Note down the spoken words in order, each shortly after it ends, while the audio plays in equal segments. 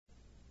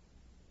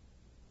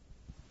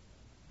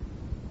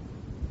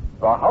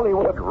the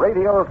Hollywood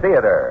Radio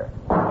Theater.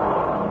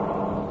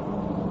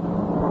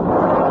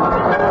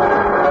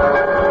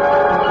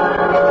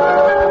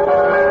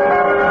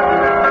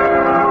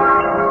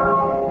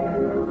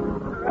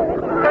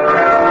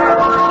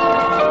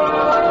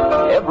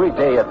 Every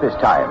day at this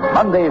time,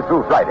 Monday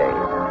through Friday,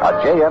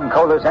 a J.M.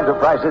 Colas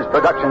Enterprises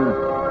production,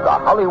 the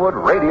Hollywood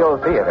Radio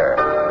Theater,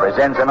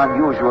 presents an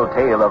unusual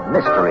tale of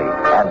mystery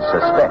and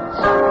suspense.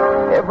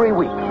 Every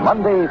week,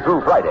 Monday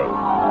through Friday,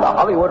 the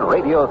Hollywood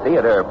Radio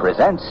Theater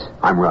presents...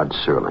 I'm Rod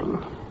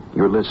Serling.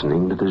 You're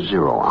listening to the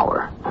 0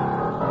 Hour.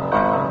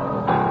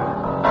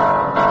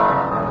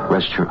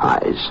 Rest your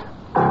eyes.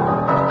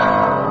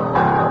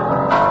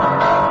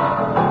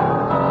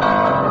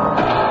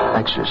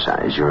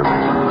 Exercise your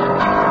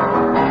mind.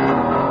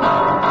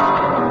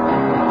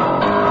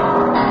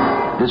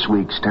 This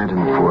week,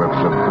 Stanton Forbes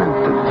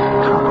labyrinth of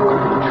tropical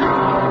intrigue.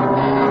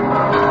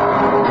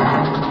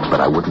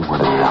 But I wouldn't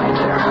want to die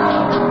there.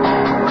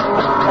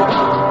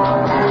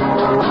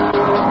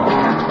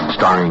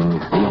 Starring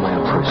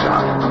Neil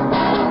Purcell,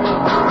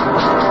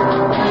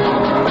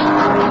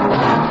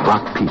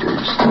 Brock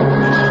Peters,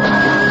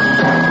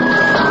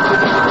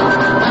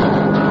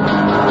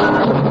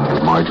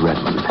 and Marge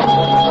Redmond.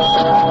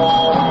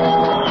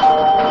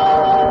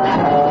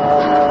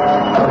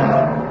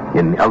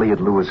 In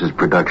Elliot Lewis's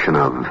production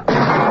of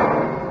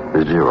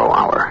The 0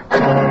 Hour.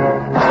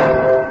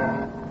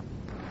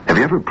 Have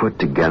you ever put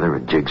together a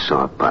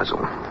jigsaw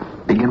puzzle?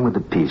 Begin with the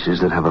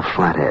pieces that have a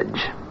flat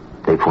edge.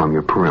 They form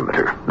your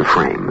perimeter, the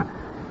frame.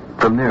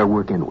 From there,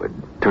 work inward,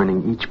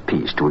 turning each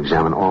piece to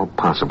examine all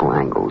possible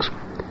angles.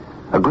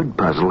 A good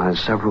puzzle has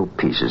several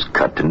pieces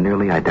cut to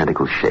nearly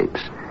identical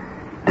shapes.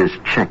 This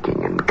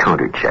checking and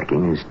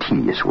counter-checking is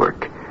tedious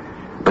work.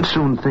 But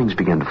soon things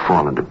begin to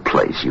fall into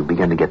place. You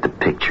begin to get the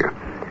picture.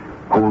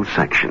 Whole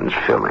sections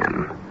fill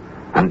in,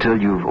 until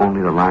you've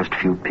only the last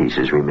few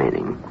pieces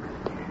remaining.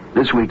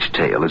 This week's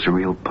tale is a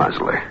real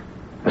puzzler.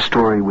 A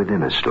story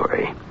within a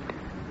story.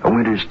 A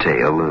winter's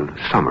tale of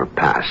summer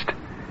past.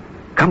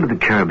 Come to the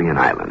Caribbean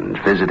islands,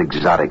 visit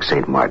exotic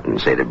St. Martin,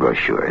 say the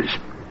brochures,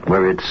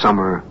 where it's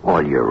summer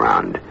all year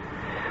round.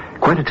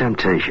 Quite a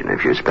temptation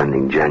if you're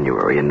spending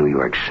January in New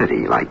York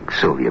City, like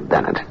Sylvia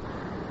Bennett.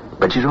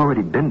 But she's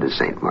already been to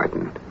St.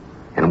 Martin,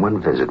 and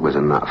one visit was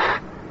enough.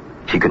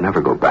 She could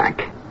never go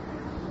back.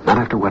 Not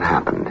after what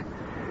happened.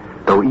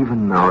 Though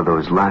even now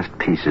those last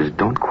pieces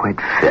don't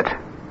quite fit.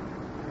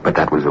 But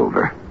that was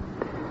over.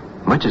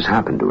 Much has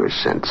happened to her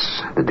since.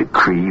 The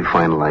decree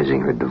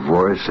finalizing her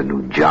divorce, a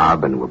new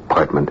job, a new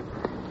apartment.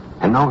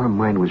 And now her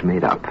mind was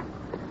made up.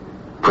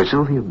 For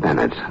Sylvia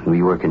Bennett, New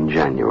York in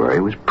January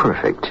was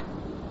perfect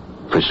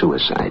for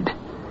suicide.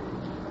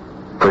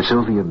 For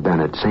Sylvia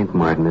Bennett, St.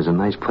 Martin is a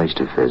nice place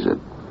to visit.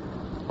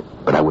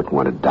 But I wouldn't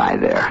want to die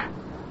there.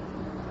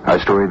 Our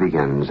story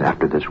begins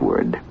after this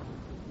word.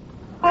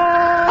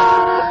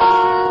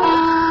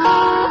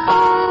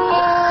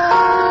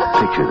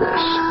 Picture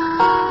this.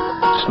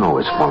 Snow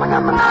is falling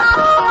on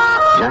Manhattan.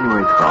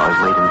 January thaw is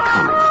late in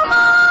coming.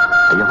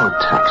 A yellow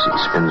taxi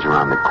spins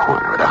around the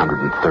corner at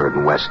 103rd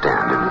and West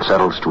End and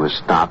settles to a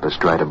stop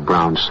astride a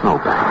brown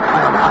snowbank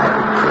piled high at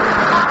the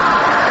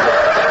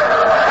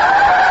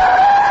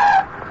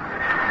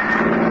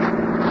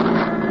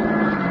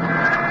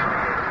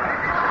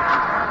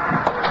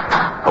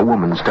curb. A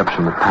woman steps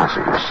from the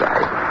passenger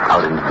side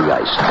out into the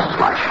ice and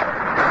slush.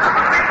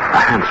 A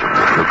handsome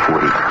woman of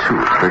 42.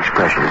 Her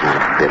expression is one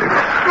of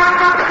bitterness.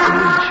 The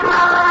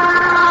windshield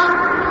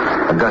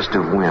a gust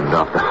of wind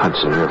off the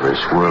Hudson River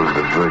swirls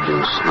the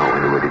virgin snow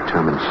into her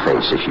determined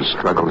face as she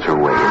struggles her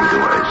way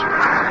indoors.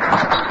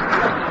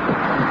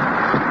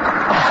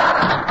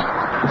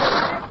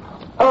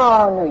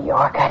 Oh, New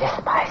York, I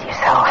despise you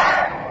so.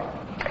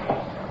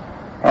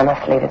 I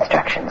must leave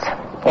instructions.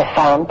 If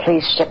found,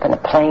 please ship in a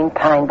plain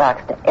pine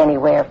box to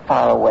anywhere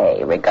far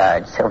away.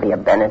 Regards, Sylvia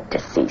Bennett,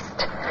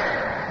 deceased.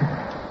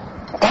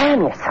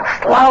 Damn, you're so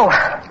slow.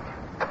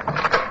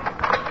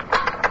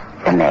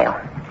 The mail.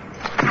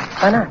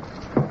 Why not?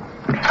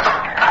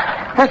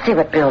 Let's see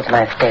what bills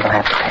my estate will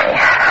have to pay.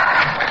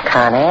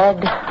 Con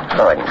Ed,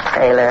 Lord and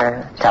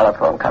Sailor,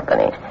 telephone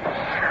company.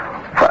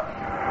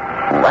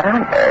 What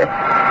on earth?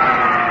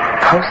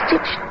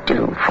 Postage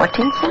due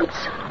 14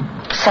 cents?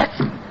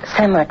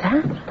 Saint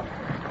Martin?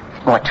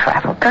 More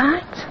travel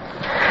guides?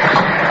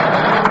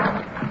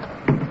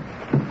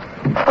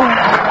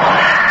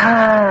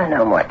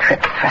 No more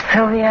trips for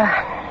Sylvia.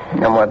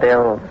 No more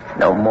bills.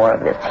 No more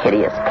of this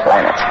hideous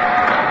planet.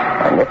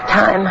 And this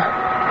time,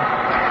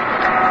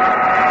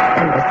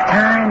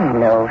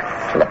 no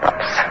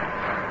slip-ups.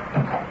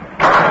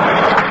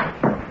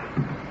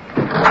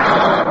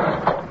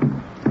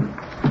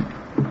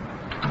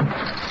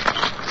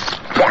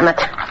 Damn it.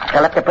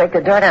 They'll have to break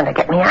the door down to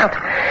get me out.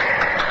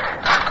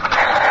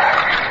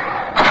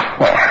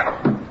 There.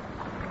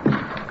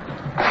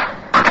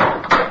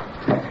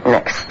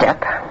 Next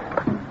step.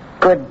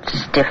 Good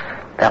stiff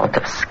belt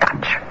of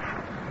scotch.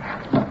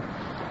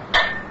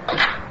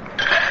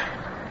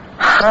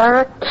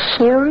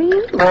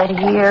 Harakiri right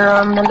here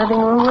on the living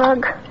room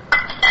rug?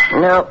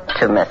 No,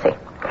 too messy.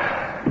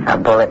 A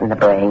bullet in the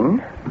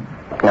brain.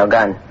 No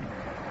gun.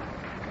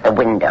 The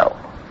window.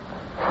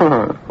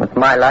 With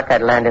my luck,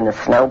 I'd land in the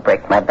snow,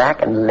 break my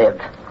back, and live.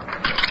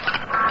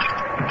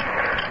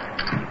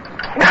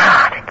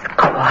 God, it's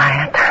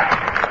quiet.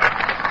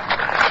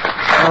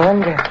 I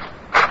wonder.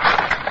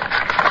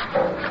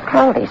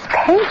 Oh, these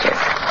pages.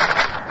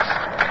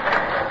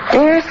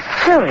 Dear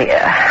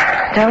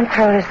Sylvia, don't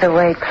throw this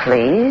away,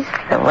 please.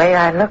 The way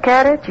I look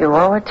at it, you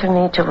owe it to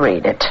me to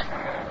read it.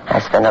 I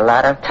spent a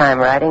lot of time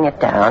writing it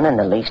down, and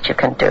the least you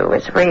can do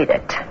is read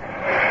it.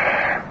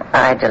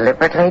 I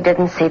deliberately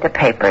didn't see the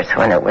papers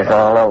when it was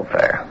all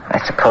over. I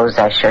suppose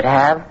I should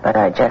have, but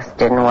I just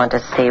didn't want to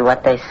see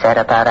what they said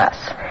about us.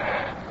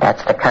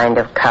 That's the kind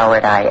of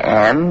coward I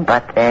am,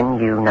 but then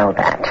you know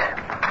that.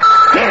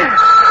 Damn it.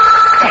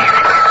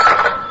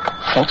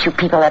 Can't you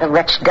people let a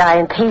wretch die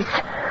in peace?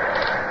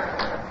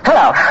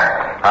 Hello.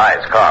 Hi,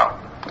 it's Carl.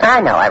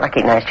 I know, I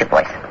recognized your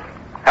voice.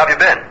 How have you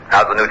been?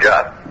 How's the new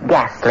job?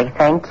 Ghastly,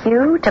 thank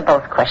you to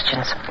both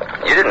questions.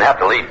 You didn't have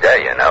to leave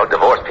Day, you know.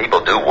 Divorced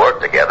people do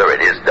work together. It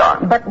is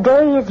done. But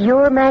Day is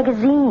your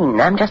magazine.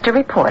 I'm just a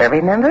reporter,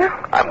 remember?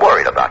 I'm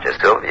worried about you,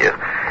 Sylvia.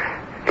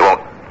 You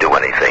won't do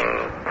anything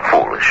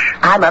foolish.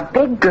 I'm a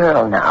big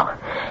girl now,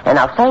 and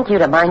I'll thank you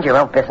to mind your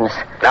own business.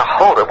 Now,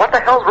 hold it. What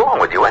the hell's wrong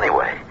with you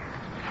anyway?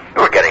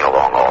 We were getting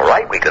along all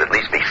right. We could at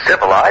least be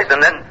civilized,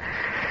 and then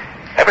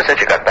ever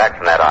since you got back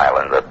from that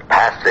island, the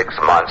past 6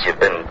 months, you've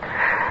been...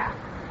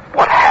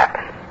 What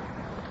happened?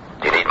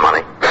 Do you need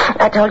money?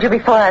 I told you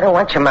before I don't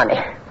want your money.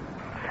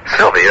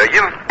 Sylvia,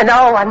 you...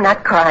 No, I'm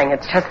not crying.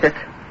 It's just this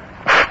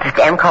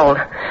damn cold.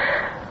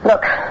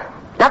 Look,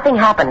 nothing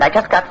happened. I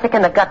just got sick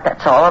in the gut,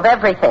 that's all, of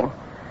everything.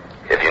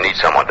 If you need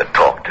someone to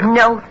talk to...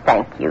 No,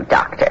 thank you,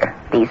 Doctor.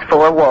 These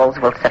 4 walls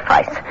will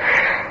suffice.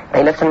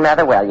 They listen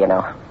rather well, you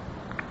know.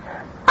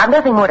 I've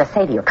nothing more to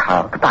say to you,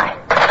 Carl. Goodbye.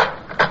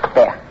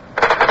 There.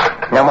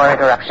 No more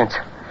interruptions.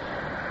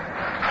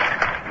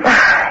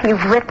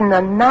 You've written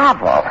a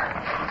novel.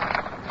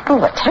 Oh,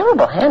 what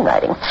terrible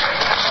handwriting.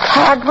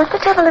 Tad, what the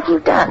devil have you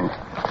done?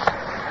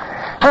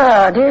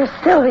 Oh, dear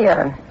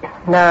Sylvia.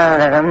 No,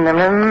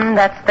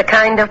 that's the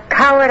kind of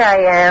coward I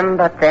am,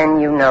 but then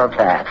you know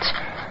that.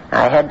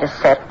 I had to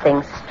set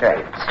things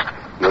straight.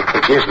 You'll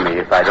forgive me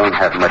if I don't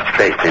have much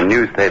faith in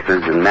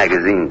newspapers and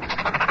magazines.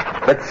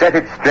 But set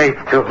it straight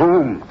to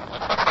whom?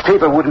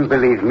 People wouldn't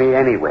believe me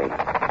anyway.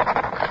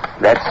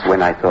 That's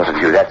when I thought of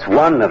you. That's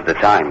one of the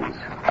times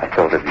I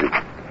thought of you.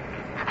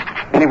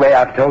 Anyway,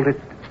 I've told it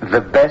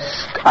the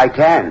best I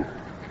can.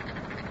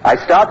 I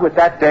start with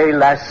that day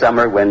last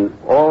summer when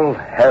all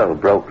hell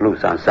broke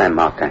loose on Saint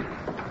Martin.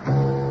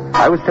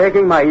 I was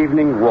taking my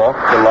evening walk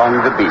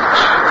along the beach.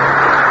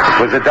 It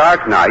was a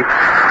dark night,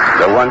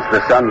 though once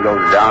the sun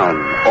goes down,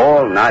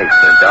 all nights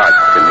are dark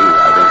to me.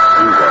 I don't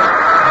see that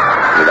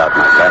without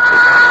my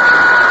glasses.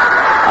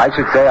 I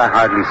should say I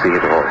hardly see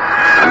at all.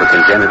 I'm a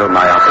congenital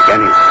myopic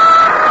anyway.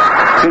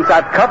 Since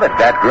I've covered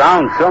that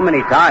ground so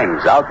many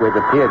times out where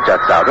the pier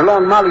juts out,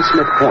 along Molly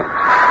Smith Point,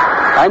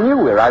 I knew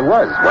where I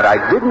was. What I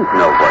didn't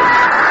know was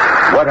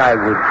what I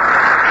would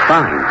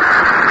find.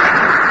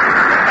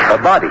 A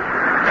body.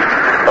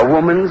 A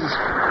woman's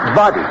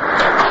body.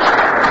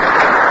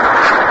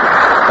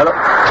 Hello?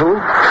 Who?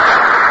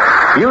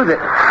 You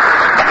there?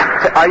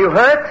 Are you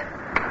hurt?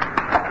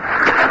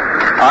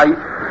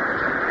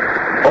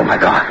 Oh, my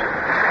God.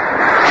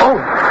 Oh.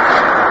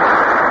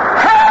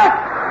 Help!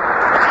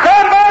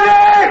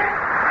 Somebody!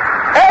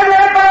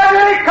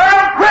 Everybody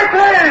come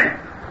quickly!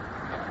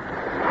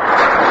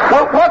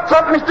 What's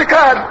up, Mr.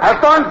 Cobb?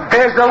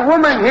 There's a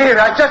woman here.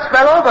 I just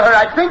fell over her.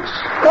 I think...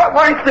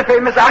 What's the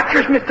famous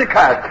actress, Mr.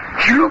 Cobb?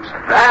 She looks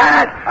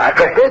bad.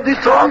 The head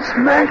is all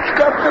smashed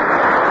up.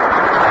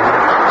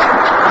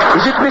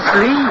 Is it Miss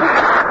Lee?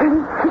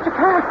 Mr.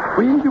 Cobb,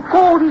 where you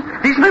go?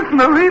 These men from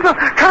the river.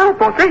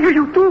 Cowboys, they hear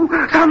you too.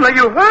 Sound like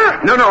you're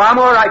hurt. No, I'm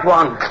all right,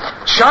 Juan.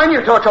 Shine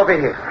your torch over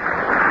here.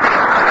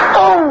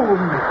 Oh,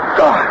 my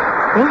God.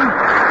 Oh,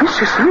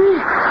 Mrs. Lee.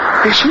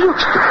 She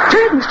looks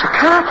dead, Mr.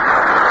 Cobb.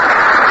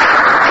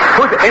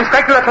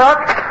 Inspector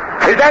Clark,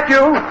 is that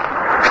you?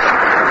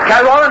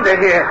 Cal Wallander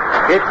here.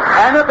 It's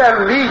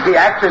Annabelle Lee, the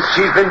actress.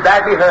 She's been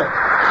badly hurt.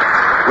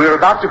 We were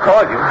about to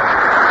call you.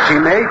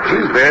 She may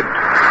be dead.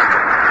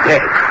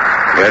 Dead.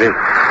 Where is?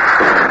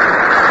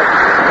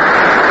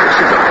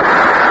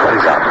 What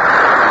is that?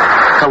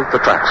 Count the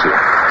tracks here.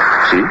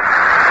 See?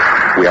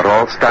 We are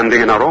all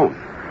standing in a row.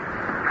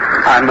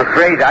 I'm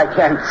afraid I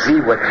can't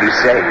see what you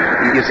say.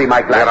 You see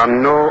my glass? There are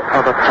no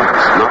other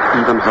tracks, not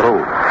even her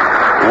own.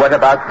 What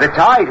about the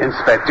tide,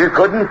 Inspector?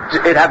 Couldn't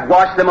it have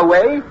washed them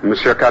away?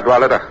 Monsieur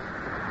Cadwallader,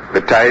 the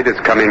tide is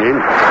coming in.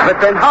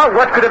 But then how?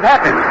 What could have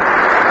happened?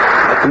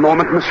 At the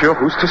moment, monsieur,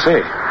 who's to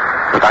say?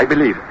 But I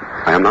believe,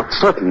 I am not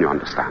certain you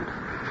understand,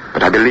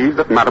 but I believe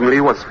that Madame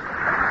Lee was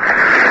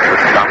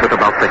started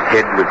about the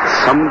head with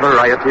some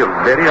variety of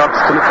very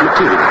obstinate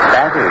material.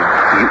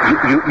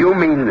 Battered? You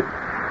mean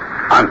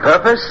on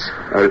purpose?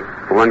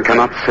 One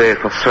cannot say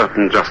for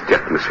certain just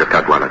yet, Monsieur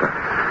Cadwallader.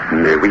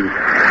 Mais oui.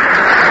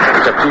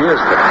 It appears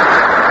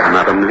that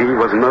Madame Lee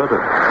was murdered.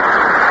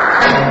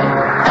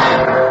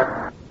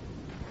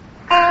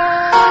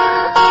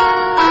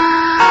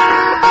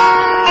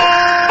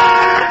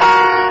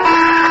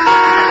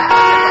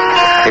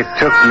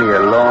 me a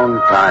long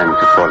time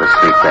to fall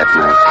asleep that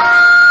night.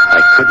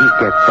 I couldn't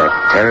get that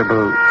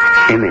terrible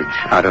image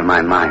out of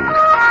my mind.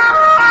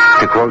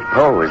 To quote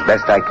Poe as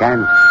best I can,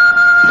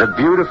 the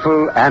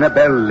beautiful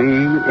Annabel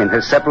Lee in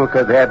her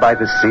sepulchre there by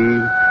the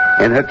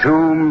sea, in her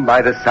tomb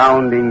by the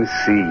sounding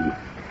sea,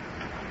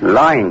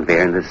 lying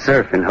there in the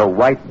surf in her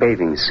white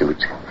bathing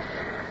suit.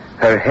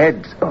 Her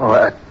head,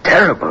 a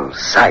terrible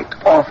sight,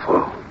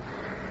 awful.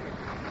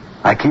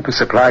 I keep a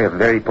supply of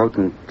very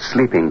potent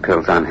sleeping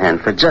pills on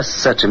hand for just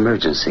such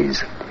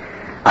emergencies.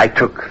 I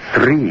took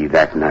 3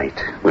 that night,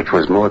 which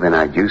was more than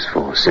I'd used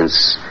for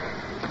since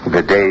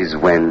the days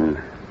when...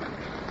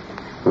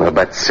 Well,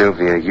 but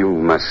Sylvia, you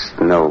must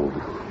know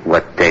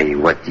what day,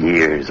 what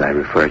years I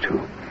refer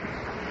to.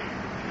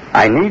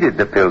 I needed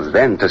the pills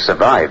then to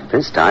survive.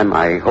 This time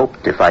I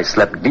hoped if I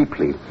slept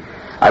deeply,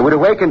 I would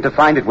awaken to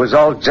find it was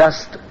all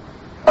just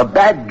a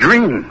bad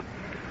dream.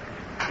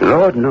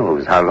 Lord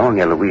knows how long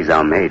Eloise,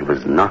 our maid,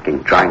 was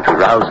knocking, trying to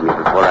rouse me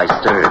before I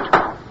stirred.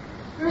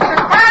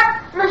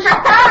 Monsieur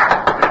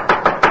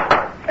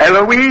Cat!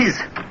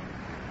 Eloise!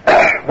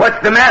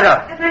 What's the matter?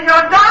 The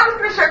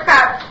gendarmes, Monsieur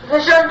Cat. The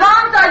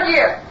gendarmes are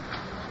here.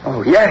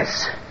 Oh,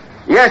 yes.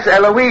 Yes,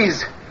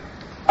 Eloise.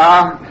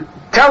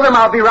 Tell them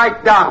I'll be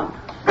right down.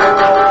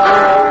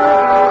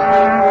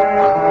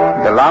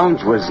 The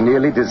lounge was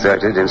nearly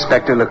deserted.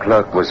 Inspector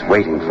Leclerc was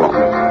waiting for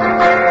me.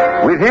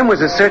 With him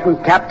was a certain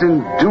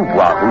Captain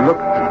Dubois, who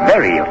looked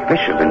very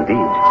official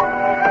indeed.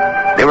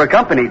 They were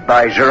accompanied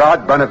by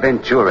Gerard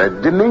Bonaventure,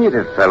 a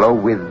diminutive fellow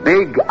with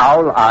big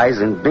owl eyes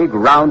and big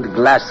round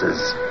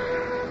glasses.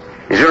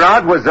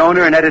 Gerard was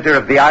owner and editor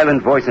of the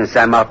Island Voice in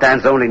Saint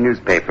Martin's only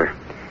newspaper.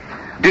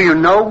 Do you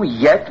know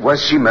yet,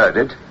 was she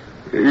murdered?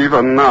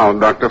 Even now,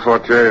 Dr.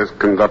 Fortier is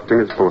conducting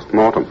his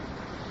post-mortem.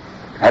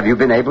 Have you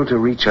been able to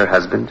reach her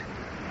husband?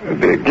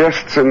 The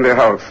guests in the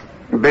house,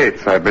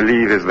 Bates, I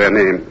believe is their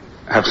name,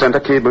 have sent a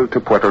cable to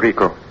Puerto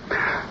Rico.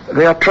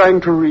 They are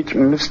trying to reach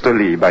Mr.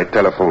 Lee by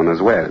telephone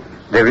as well.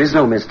 There is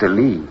no Mr.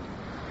 Lee.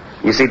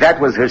 You see, that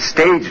was her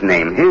stage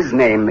name. His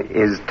name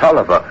is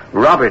Tolliver,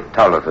 Robert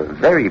Tolliver,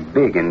 very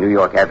big in New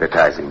York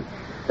advertising.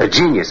 A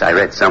genius, I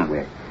read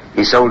somewhere.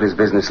 He sold his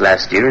business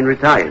last year and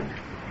retired.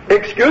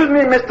 Excuse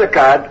me, Mr.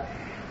 Card.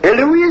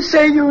 Eloise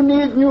say you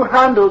need new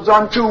handles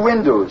on 2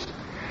 windows.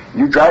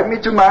 You drive me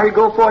to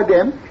Marigot for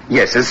them?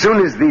 Yes, as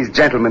soon as these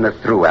gentlemen are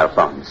through,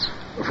 Alphonse.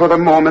 For the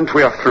moment,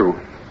 we are through.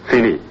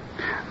 Fini.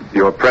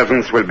 Your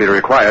presence will be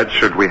required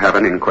should we have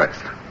an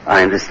inquest.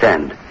 I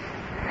understand.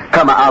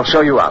 Come, I'll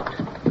show you out.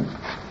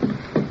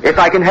 If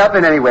I can help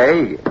in any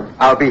way,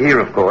 I'll be here,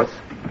 of course.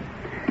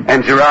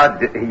 And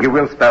Gerard, you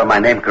will spell my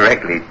name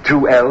correctly.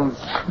 2 L's.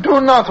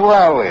 Do not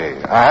worry.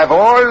 I have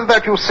all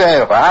that you say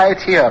right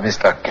here,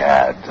 Mr.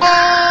 Cad.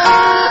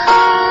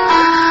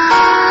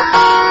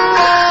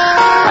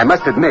 I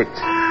must admit,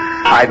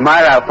 I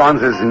admire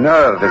Alphonse's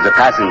nerve as a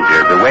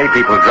passenger, the way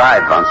people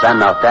drive on Saint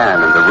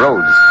Martin and the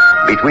roads.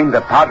 Between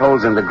the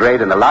potholes in the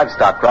grade and the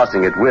livestock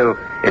crossing at will,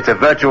 it's a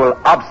virtual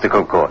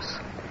obstacle course.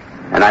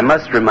 And I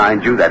must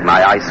remind you that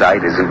my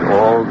eyesight isn't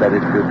all that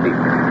it could be.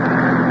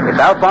 If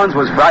Alphonse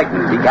was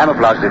frightened, he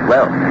camouflaged it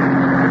well.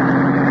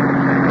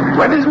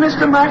 When is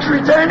Mr. Max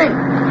returning?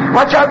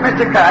 Watch out,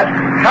 Mr. Card.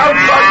 How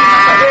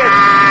starting ahead.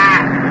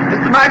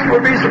 Mr. Max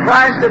will be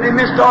surprised that he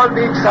missed all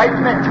the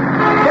excitement.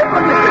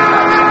 Careful, Mr.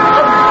 Max.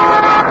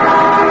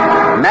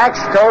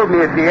 Max told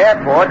me at the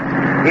airport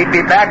he'd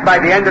be back by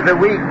the end of the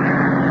week.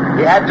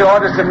 He had to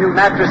order some new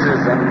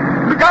mattresses and...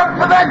 Look out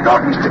for that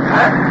goat, Mr.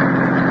 Card.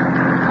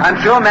 I'm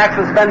sure Max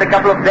will spend a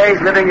couple of days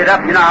living it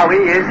up. You know how he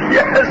is.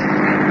 Yes.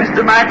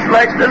 Mr. Max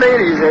likes the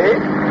ladies, eh?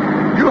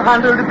 You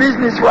handle the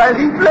business while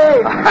he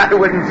plays. I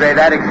wouldn't say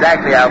that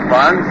exactly,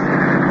 Alphonse.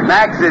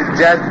 Max is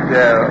just,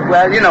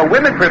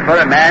 women prefer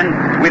a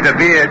man with a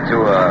beard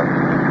to a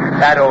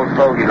fat old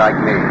fogey like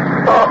me.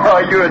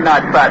 Oh, you're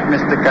not fat,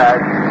 Mr. Card.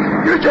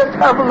 You just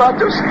have a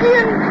lot of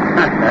skin.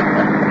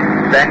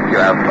 Thank you,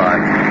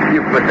 Alphonse.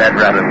 You put that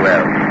rather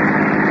well.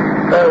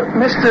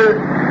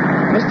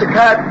 Mr.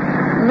 Card,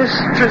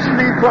 Mistress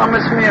Lee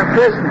promised me a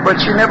present, but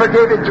she never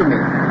gave it to me.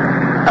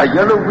 A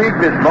yellow wig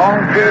with long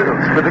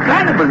curls for the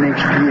carnival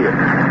next year.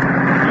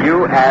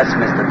 You ask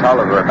Mr.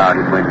 Tolliver about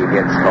it when he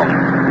gets home.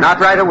 Not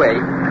right away.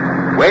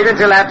 Wait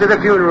until after the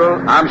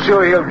funeral. I'm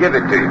sure he'll give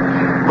it to you.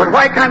 But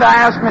why can't I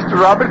ask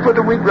Mr. Robert for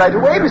the wig right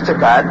away, Mr.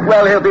 Card?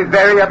 Well, he'll be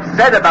very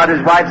upset about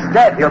his wife's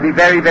death. He'll be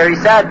very, very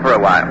sad for a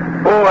while.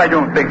 Oh, I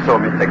don't think so,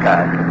 Mr.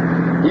 Card.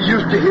 He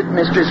used to hit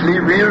Mistress Lee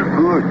real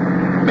good.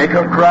 Make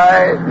her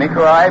cry, make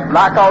her eye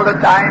black all the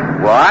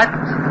time. What?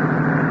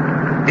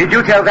 Did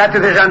you tell that to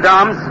the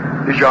gendarmes?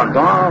 The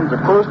gendarmes, of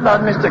course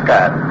not, Mr.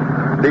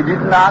 Card. They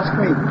didn't ask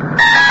me.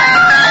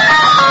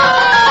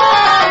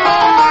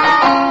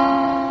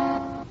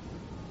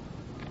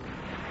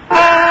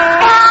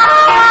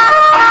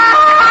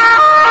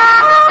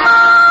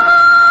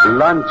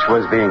 Lunch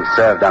was being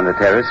served on the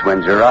terrace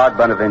when Gerard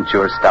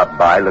Bonaventure stopped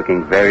by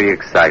looking very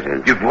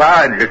excited.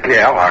 Dubois and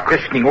Leclerc are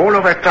questioning all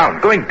over town,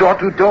 going door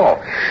to door.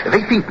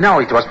 They think now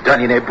it was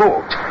done in a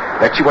boat,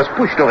 that she was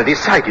pushed over the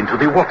side into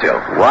the water.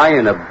 Why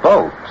in a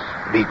boat?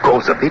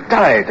 Because of the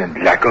tide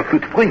and lack of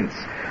footprints.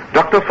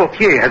 Dr.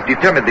 Fortier has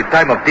determined the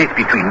time of death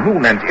between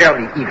noon and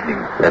early evening.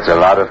 That's a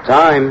lot of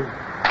time.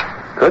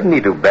 Couldn't he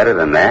do better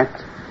than that?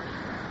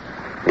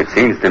 It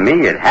seems to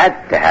me it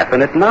had to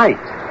happen at night.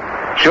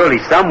 Surely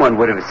someone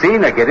would have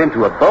seen her get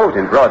into a boat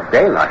in broad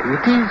daylight.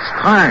 It is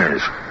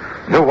strange.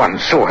 No one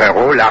saw her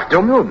all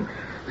afternoon.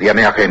 The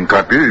American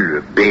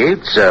couple,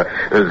 Bates,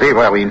 they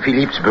were in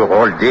Phillipsburg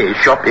all day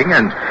shopping,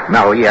 and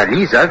Maria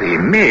Lisa, the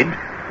maid,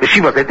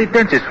 she was at the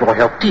dentist for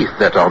her teeth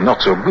that are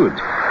not so good.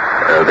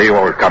 They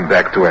all come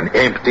back to an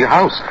empty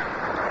house.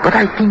 But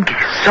I think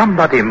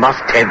somebody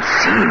must have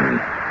seen.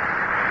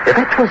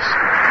 That was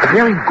a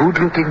very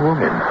good-looking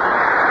woman.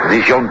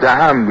 The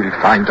gendarme will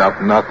find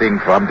out nothing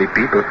from the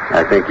people.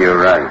 I think you're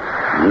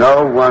right.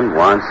 No one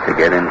wants to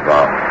get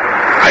involved.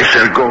 I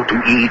shall go to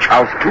each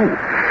house, too.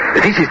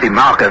 This is the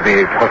mark of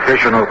a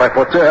professional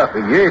reporter,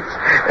 yes.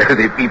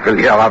 The people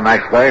here are my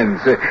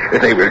friends.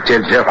 They will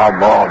tell Gerard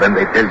more than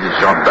they tell the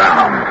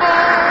gendarme.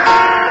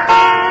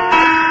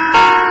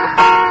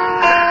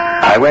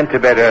 I went to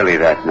bed early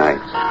that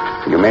night.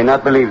 You may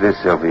not believe this,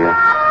 Sylvia,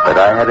 but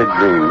I had a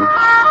dream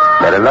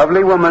that a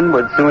lovely woman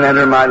would soon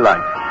enter my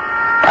life.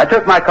 I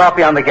took my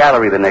coffee on the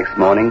gallery the next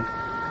morning.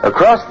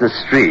 Across the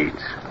street,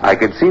 I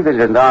could see the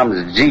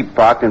gendarme's jeep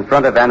parked in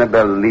front of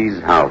Annabelle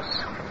Lee's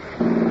house.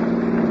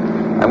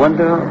 I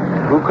wonder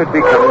who could be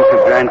coming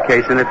to Grand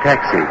Case in a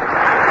taxi.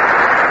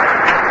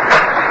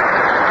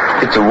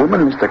 It's a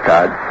woman, Mr.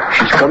 Codd.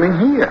 She's coming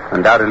here.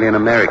 Undoubtedly an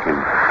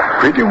American.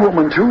 Pretty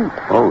woman, too.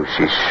 Oh,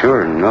 she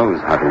sure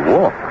knows how to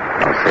walk.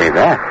 I'll say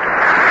that.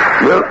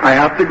 Well, I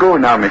have to go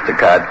now, Mr.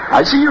 Codd.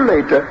 I'll see you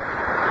later.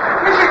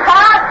 Mr.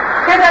 Codd,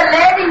 there's a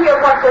lady here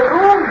wants a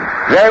room.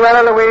 Very well,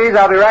 Eloise.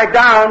 I'll be right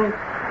down.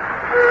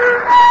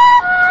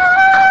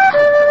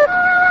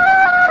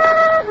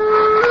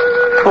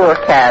 Poor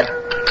Cad.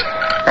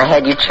 I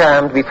had you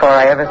charmed before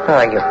I ever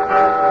saw you.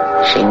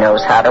 She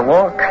knows how to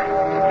walk.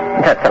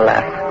 That's a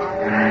laugh.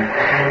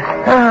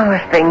 Oh,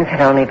 if things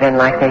had only been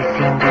like they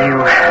seem to you.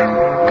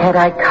 Had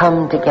I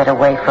come to get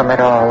away from it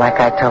all like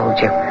I told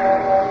you.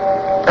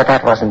 But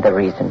that wasn't the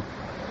reason.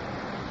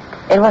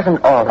 It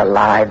wasn't all a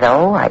lie,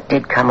 though. I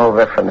did come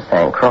over from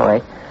St.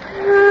 Croix.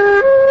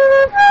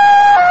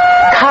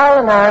 Carl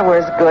and I were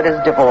as good as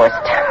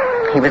divorced.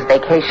 He was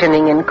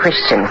vacationing in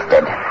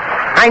Christiansted.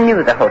 I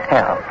knew the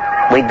hotel.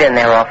 We'd been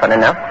there often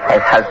enough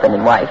as husband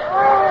and wife.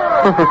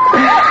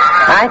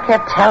 I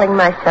kept telling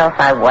myself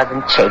I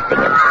wasn't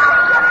chasing him.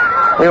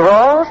 We were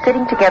all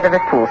sitting together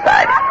at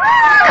poolside.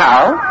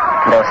 Carl,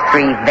 those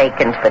three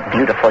vacant but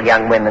beautiful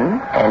young women,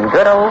 and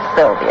good old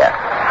Sylvia,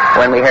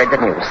 when we heard the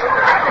news.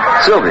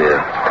 Sylvia,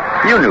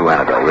 you knew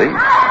Annabelle Lee.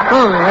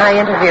 I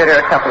interviewed her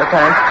a couple of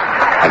times.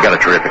 I've got a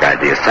terrific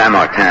idea. San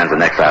Martin's the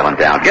next island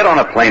down. Get on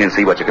a plane and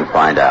see what you can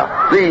find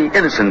out. The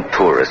innocent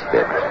tourist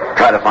bit.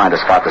 Try to find a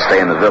spot to stay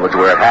in the village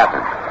where it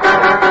happened.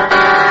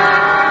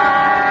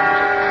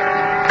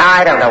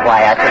 I don't know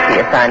why I took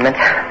the assignment.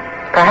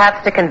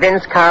 Perhaps to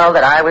convince Carl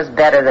that I was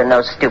better than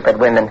those stupid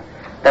women.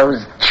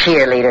 Those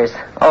cheerleaders,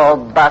 all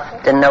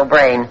bust and no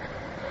brain.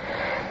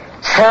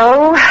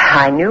 So,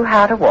 I knew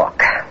how to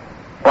walk.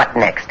 What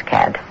next,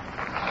 Cad?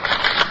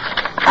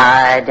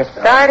 I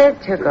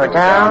decided to go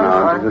down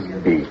onto the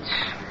beach.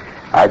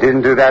 I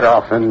didn't do that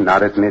often,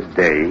 not at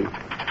midday.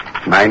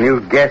 My new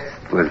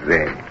guest was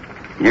there.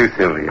 You,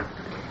 Sylvia.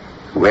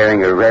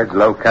 Wearing a red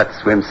low-cut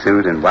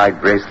swimsuit and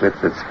white bracelets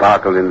that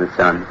sparkled in the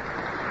sun.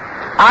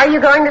 Are you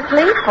going to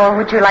sleep, or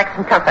would you like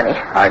some company?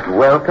 I'd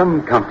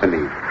welcome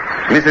company.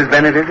 Mrs.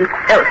 Benedict?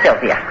 Oh,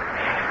 Sylvia.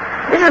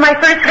 This is my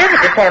first visit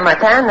to San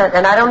Martin,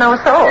 and I don't know a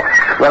soul.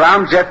 Well,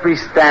 I'm Jeffrey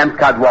Stamp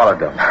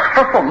Cadwallader.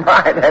 Oh,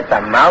 my, that's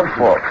a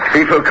mouthful.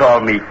 People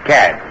call me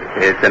Cad.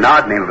 It's an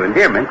odd name of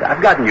endearment.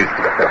 I've gotten used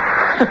to it.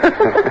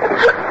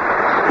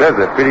 Those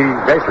are pretty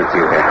bracelets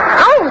you have.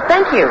 Oh,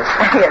 thank you.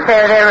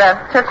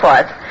 They're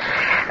turquoise.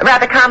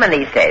 Rather common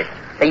these days.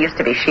 They used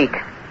to be chic.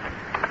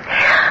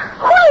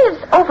 Who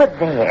lives over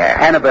there?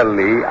 Annabelle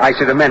Lee. I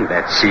should amend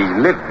that. She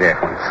lived there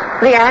once.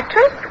 The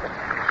actress?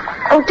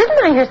 Oh, didn't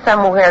I hear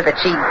somewhere that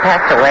she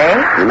passed away?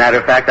 As a matter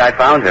of fact, I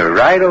found her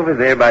right over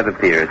there by the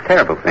pier. A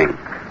terrible thing.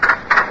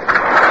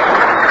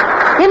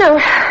 You know,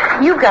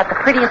 you've got the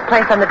prettiest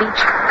place on the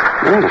beach.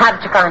 How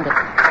did you find it?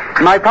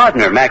 My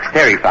partner, Max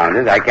Terry, found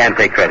it. I can't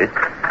take credit.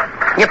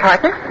 Your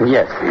partner?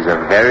 Yes, he's a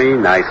very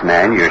nice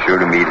man. You're sure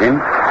to meet him.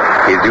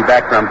 He's due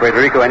back from Puerto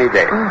Rico any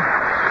day.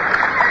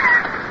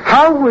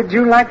 How would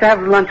you like to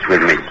have lunch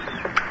with me?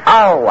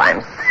 Oh,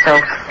 I'm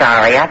so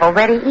sorry. I've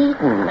already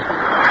eaten.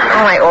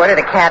 Oh, I ordered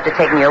a cab to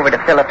take me over to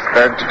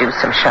Phillipsburg to do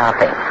some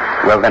shopping.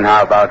 Well, then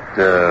how about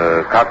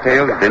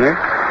cocktails, dinner?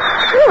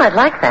 Oh, I'd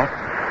like that.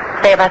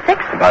 Say about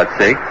 6? About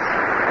 6.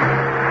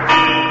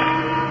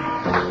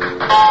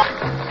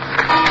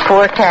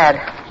 Poor Cad.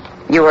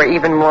 You were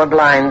even more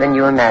blind than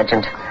you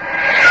imagined.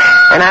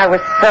 And I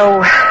was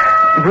so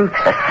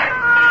ruthless.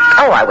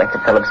 Oh, I went to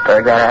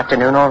Phillipsburg that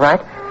afternoon, all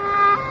right.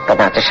 But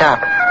not to shop.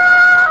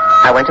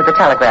 I went to the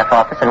telegraph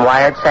office and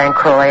wired St.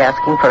 Croix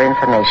asking for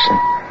information.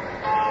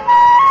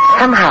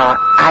 Somehow,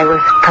 I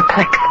was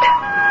perplexed.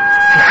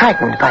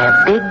 frightened by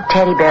a big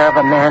teddy bear of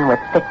a man with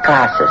thick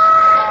glasses.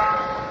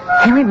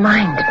 He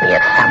reminded me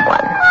of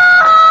someone.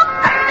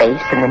 A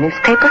face in the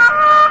newspaper,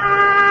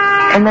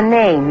 and the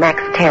name,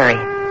 Max Terry.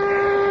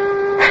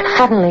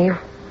 Suddenly,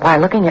 while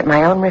looking at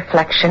my own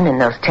reflection in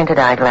those tinted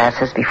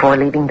eyeglasses before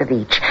leaving the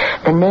beach,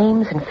 the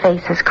names and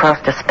faces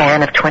crossed a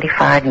span of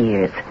 25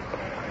 years.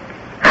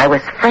 I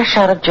was fresh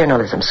out of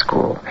journalism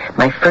school.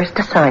 My first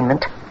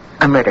assignment,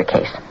 a murder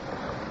case.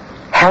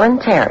 Helen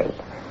Terry,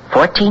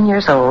 14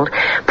 years old,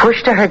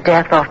 pushed to her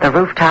death off the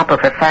rooftop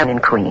of her family in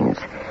Queens.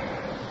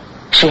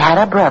 She had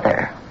a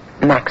brother,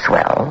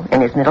 Maxwell,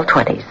 in his middle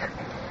 20s.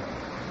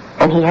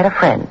 And he had a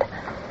friend,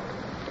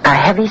 a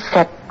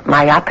heavy-set,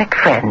 myopic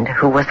friend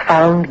who was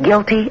found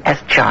guilty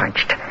as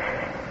charged.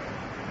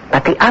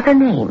 But the other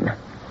name,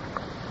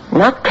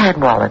 not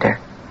Cadwallader,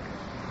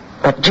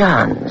 but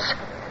Johns.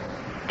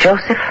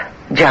 Joseph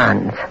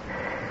Johns.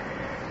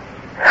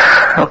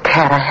 Oh,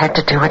 Cad, I had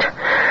to do it.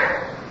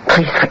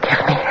 Please forgive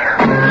me.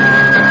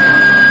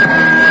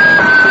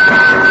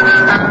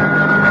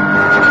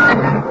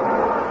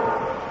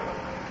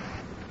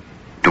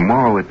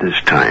 Tomorrow at this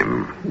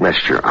time,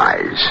 rest your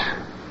eyes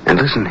and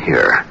listen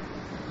here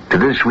to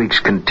this week's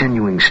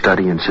continuing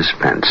study in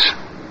suspense.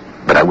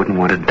 But I wouldn't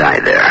want to die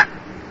there.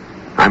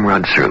 I'm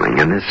Rod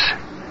Serling, and this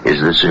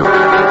is The Zoo.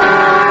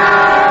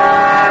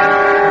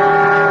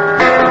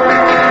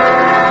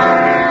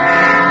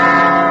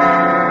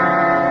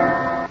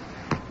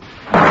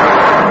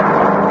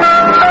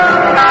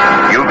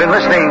 You've been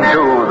listening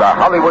to the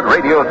Hollywood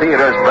Radio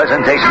Theater's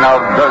presentation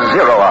of The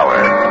Zero Hour,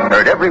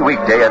 heard every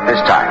weekday at this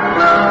time.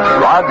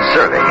 Rod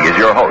Serling is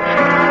your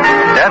host.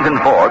 Danton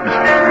Forbes,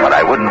 But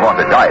I Wouldn't Want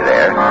to Die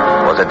There,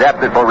 was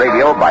adapted for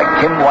radio by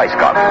Kim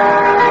Weisskopf.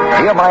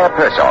 Nehemiah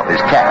Persoff is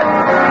Cad,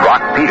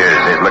 Brock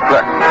Peters is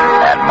Leclerc,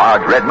 and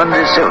Marge Redmond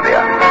is Sylvia.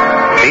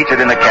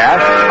 Featured in the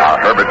cast are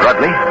Herbert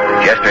Rudley,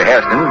 Chester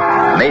Hairston,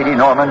 Mady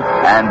Norman,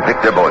 and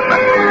Victor Bozeman.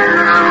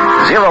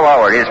 Zero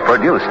Hour is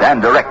produced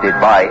and directed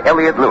by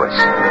Elliot Lewis.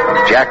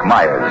 Jack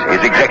Myers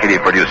is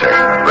executive producer,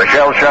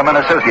 Rochelle Sherman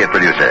associate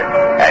producer,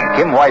 and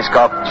Kim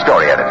Weisskopf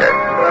story editor.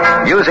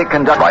 Music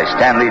conducted by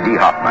Stanley D.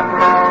 Hoffman.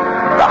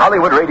 The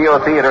Hollywood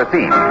Radio Theater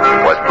theme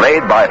was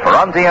played by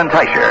Ferranti and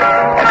Teicher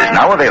and is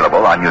now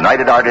available on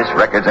United Artists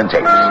Records and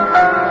Tapes.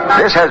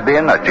 This has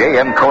been a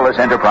J.M. Colas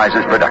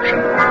Enterprises production.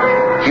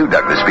 Hugh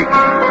Douglas speaking.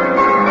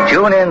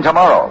 Tune in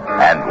tomorrow,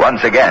 and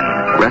once again,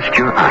 Rest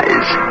your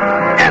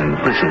eyes and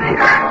listen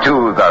here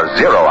to The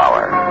Zero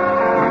Hour.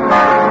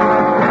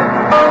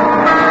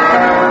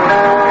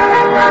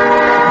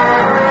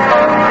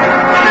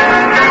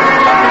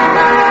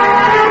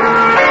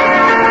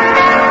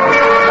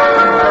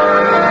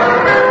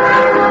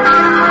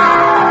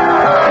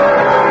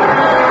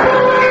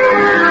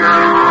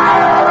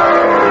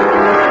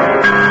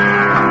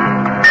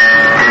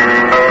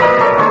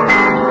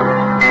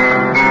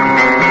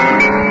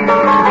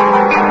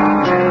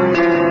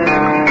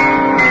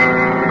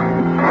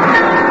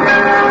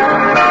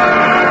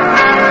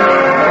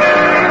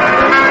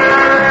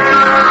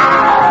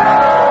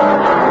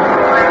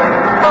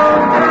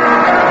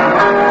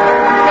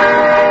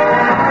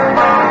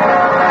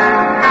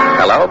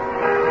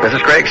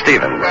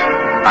 Stevens.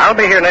 I'll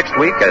be here next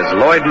week as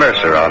Lloyd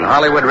Mercer on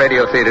Hollywood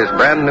Radio Theater's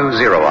brand new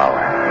Zero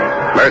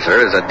Hour.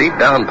 Mercer is a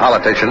deep-down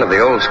politician of the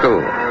old school.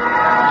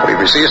 We've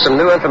received some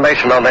new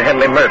information on the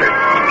Henley murder.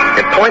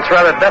 It points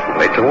rather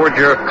definitely toward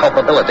your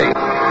culpability.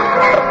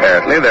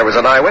 Apparently, there was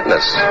an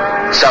eyewitness.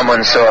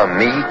 Someone saw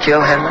me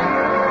kill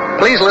Henley?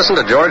 Please listen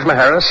to George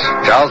Maharis,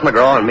 Charles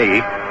McGraw, and me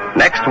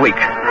next week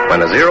when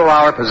the Zero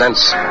Hour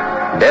presents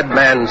Dead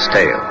Man's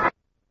Tale.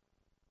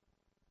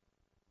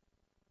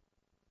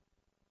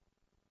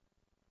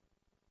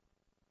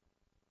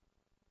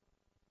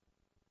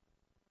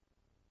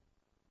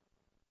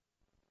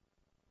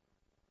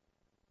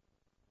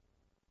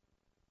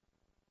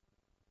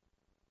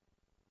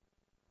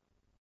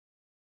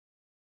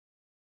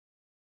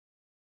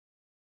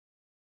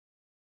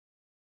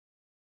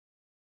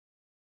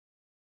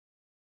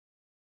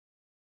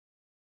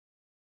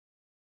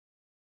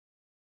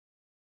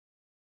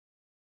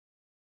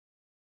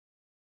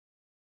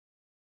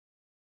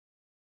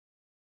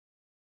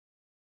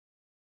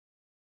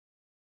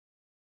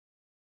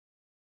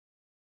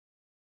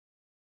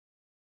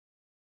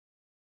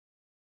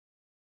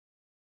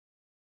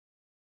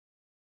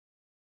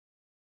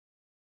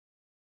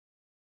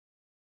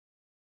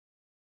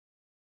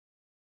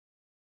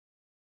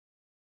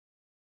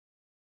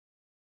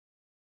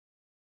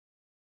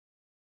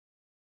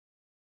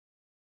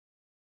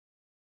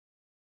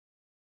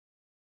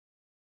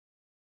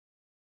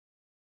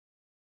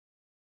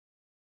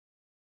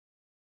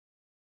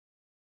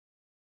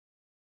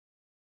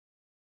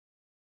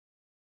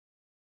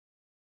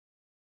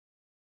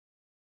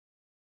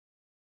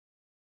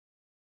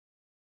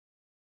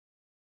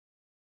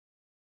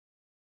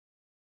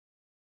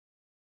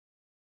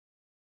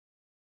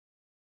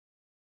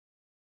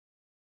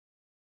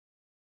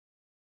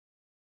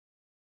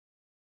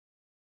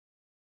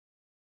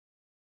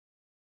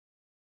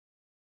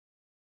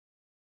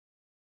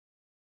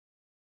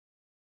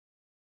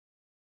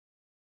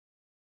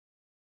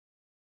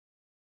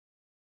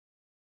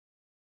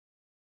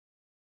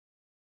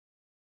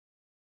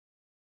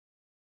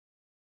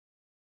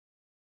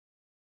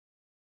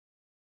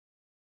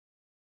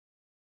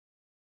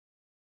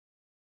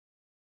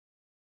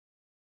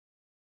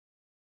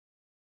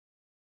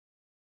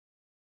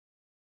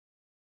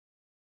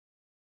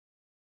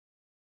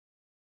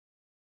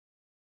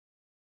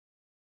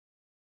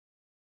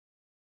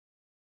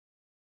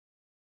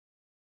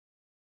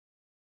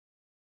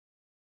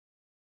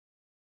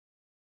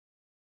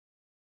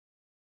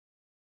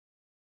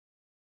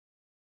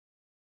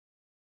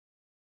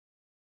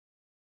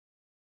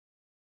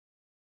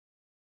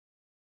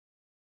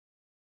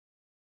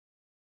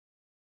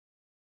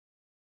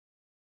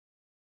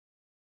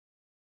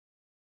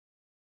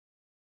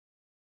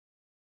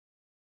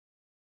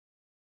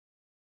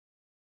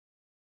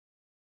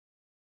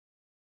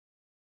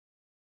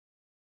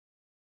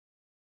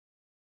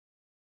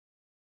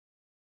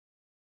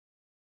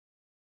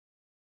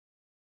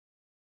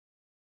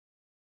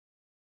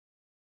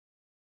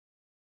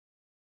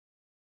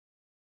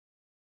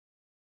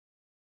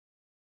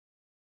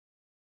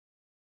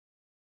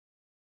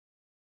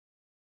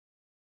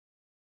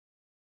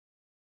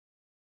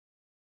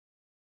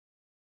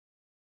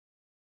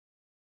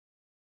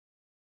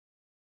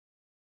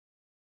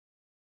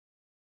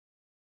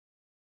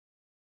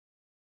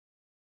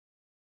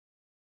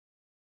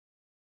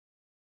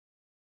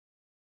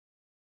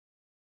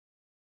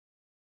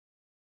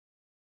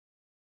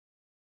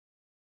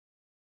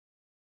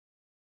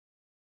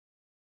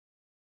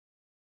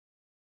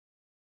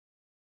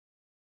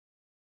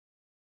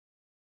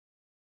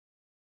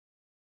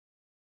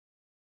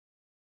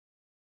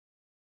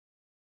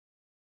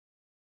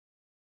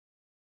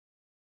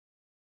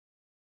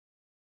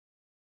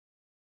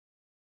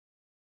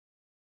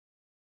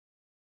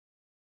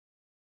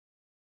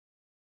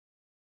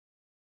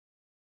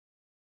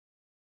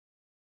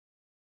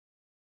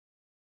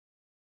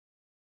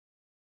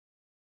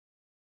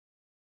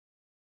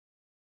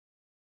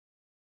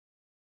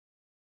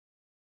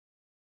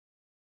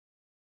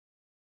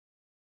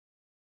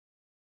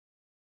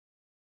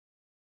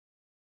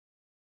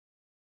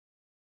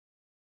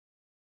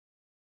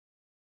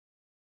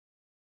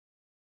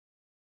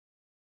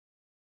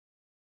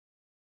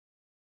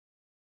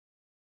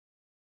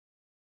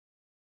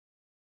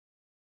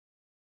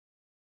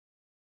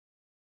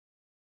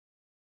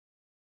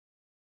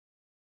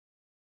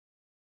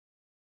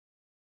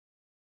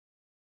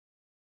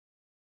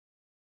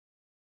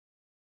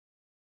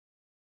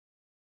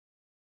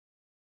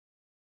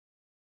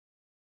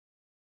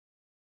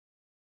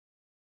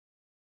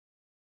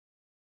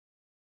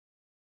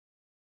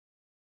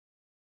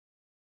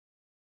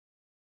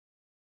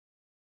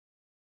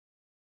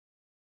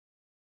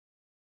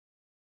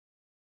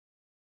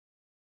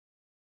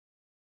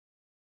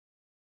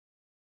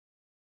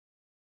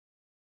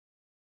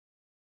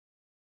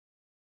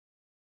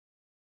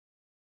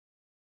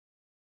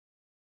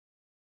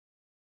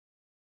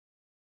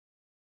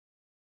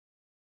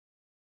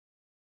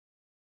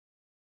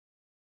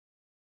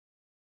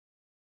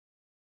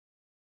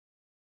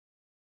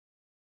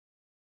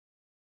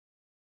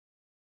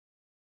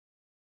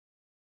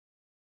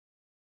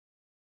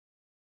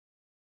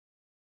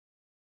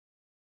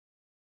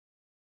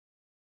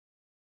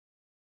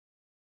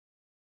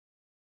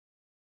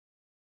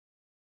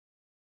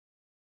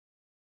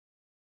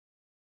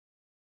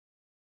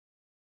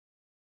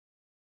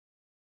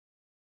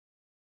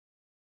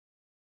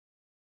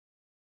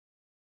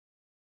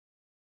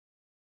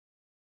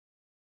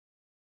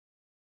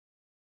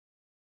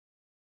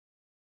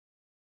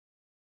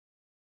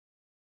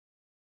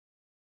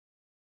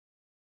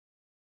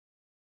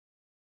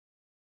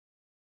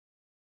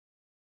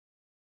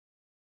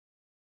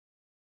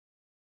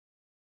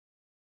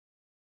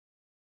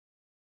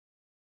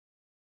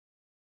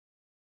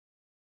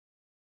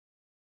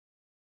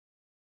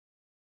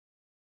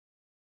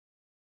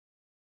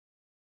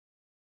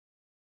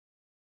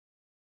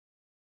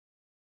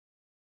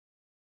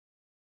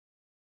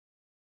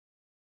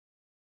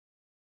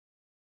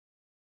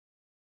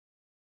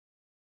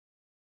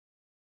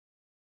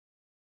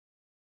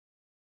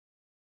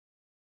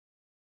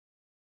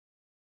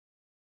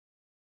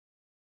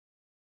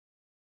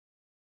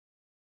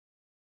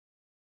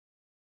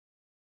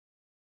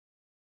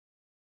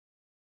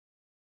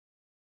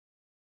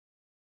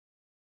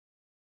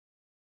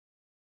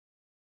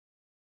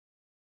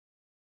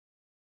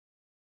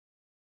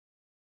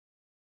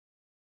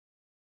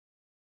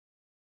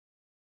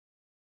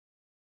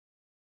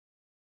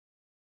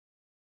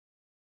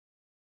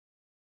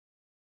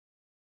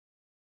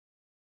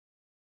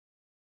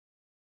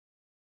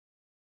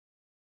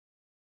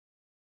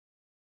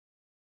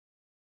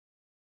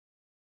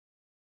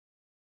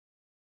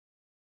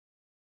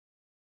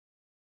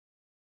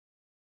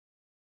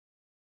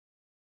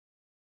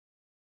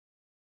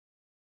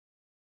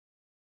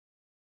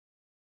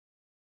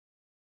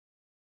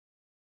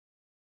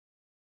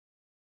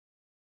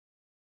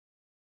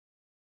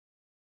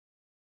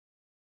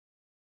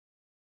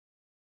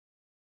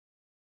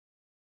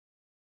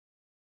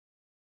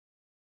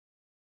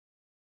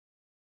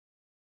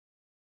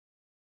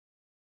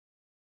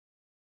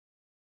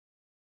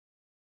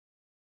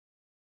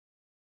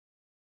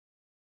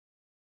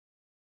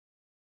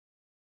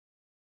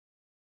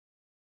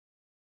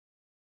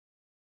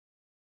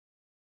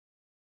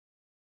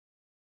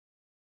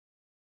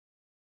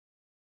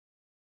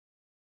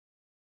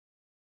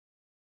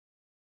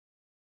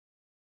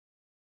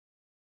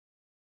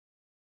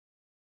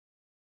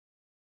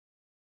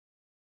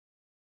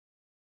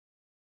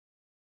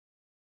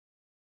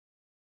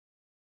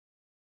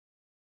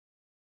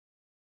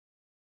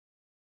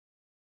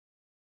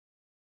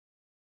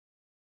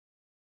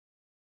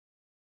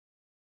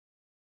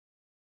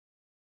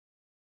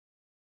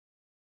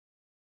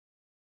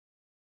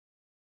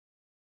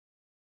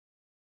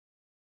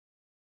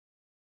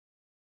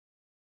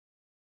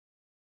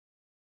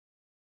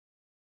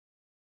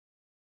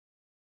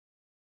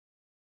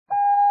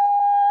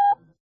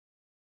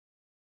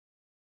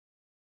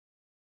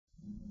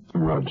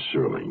 I'm Rod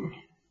Serling.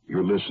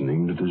 You're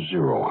listening to the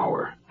Zero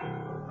Hour.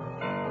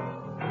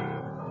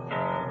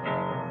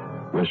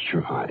 Rest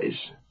your eyes.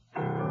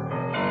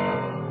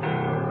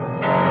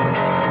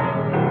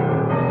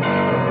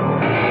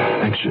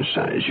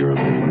 Exercise your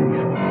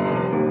mind.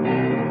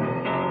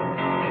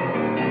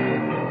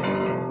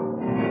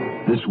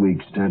 This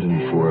week,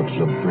 Stanton Forbes'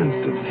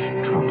 labyrinth of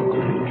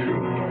tropical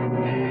intrigue.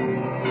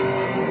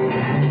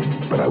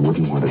 But I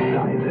wouldn't want to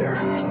die there.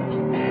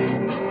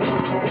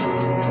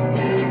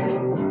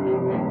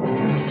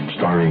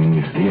 Starring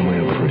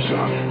Nehemiah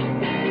Persoff,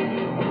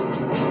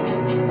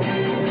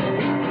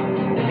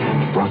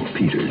 Brock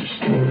Peters,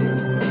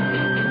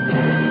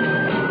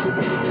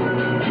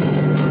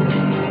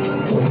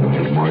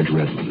 and Marge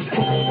Redmond.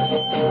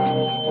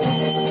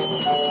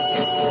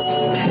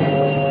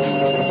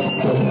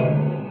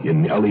 In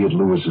Elliot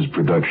Lewis's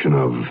production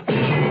of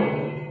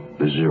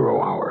The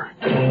Zero Hour.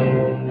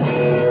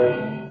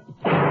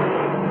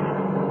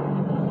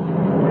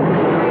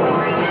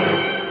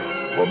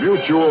 The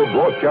Mutual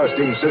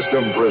Broadcasting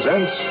System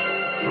presents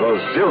The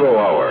Zero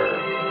Hour.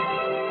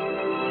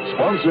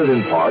 Sponsored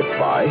in part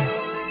by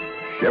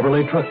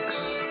Chevrolet Trucks,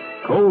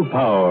 Coal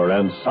Power,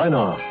 and Sign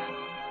Off.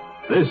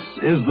 This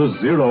is The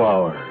Zero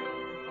Hour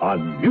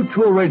on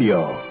Mutual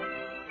Radio.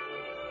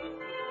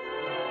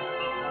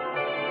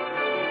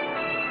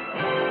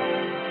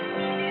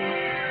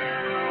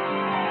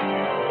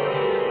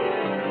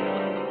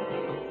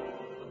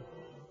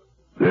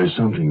 There's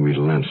something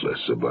relentless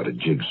about a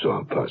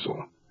jigsaw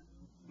puzzle.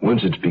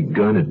 Once it's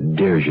begun, it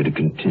dares you to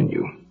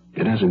continue.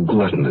 It has a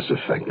gluttonous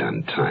effect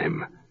on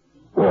time,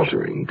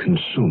 altering,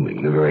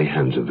 consuming the very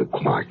hands of the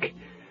clock.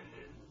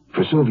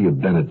 For Sylvia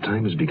Bennett,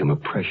 time has become a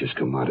precious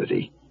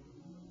commodity.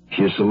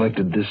 She has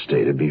selected this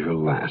day to be her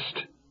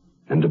last,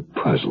 and a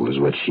puzzle is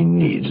what she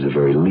needs, the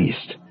very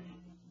least.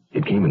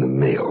 It came in the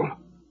mail,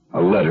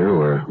 a letter,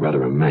 or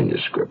rather a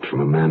manuscript,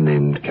 from a man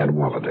named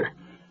Cadwallader,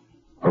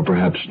 or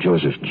perhaps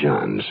Joseph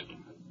Johns.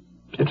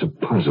 It's a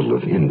puzzle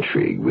of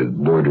intrigue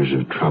with borders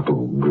of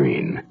tropical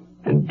green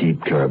and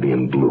deep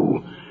Caribbean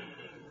blue.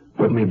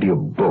 What may be a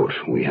boat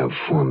we have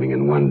forming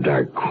in one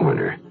dark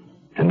corner,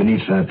 and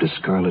beneath that the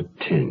scarlet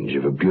tinge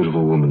of a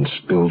beautiful woman's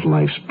spilled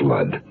life's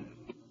blood.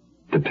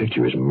 The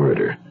picture is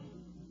murder,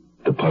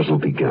 the puzzle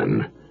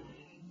begun,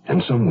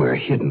 and somewhere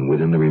hidden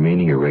within the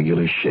remaining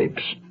irregular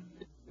shapes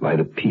lie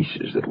the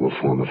pieces that will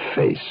form a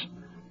face.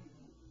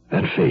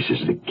 That face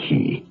is the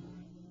key,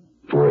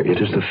 for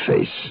it is the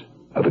face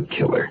of a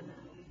killer.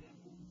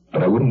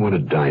 But I wouldn't want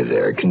to die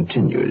there.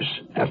 Continues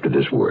after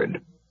this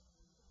word.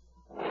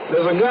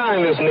 There's a guy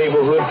in this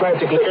neighborhood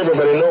practically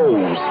everybody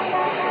knows.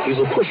 He's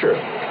a pusher,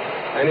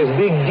 and his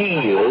big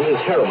deal is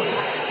heroin.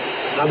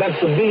 Now, that's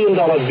a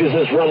billion-dollar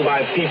business run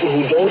by people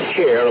who don't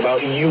care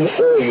about you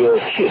or your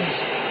kids.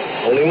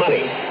 Only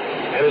money.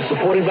 And it's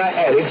supported by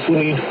addicts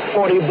who need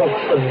 $40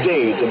 a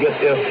day to get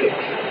their fix.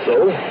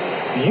 So,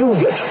 you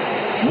get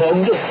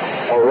mugged,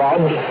 or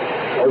robbed,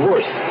 or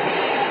worse.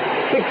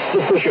 Fix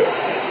the pusher.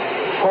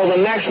 Call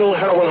the National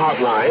Heroin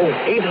Hotline,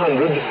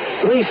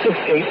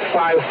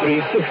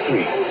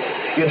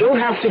 800-368-5363. You don't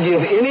have to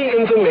give any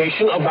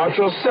information about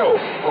yourself,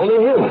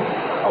 only him.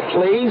 A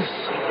place,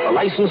 a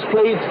license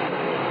plate,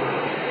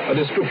 a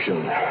description.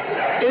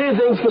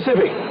 Anything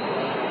specific.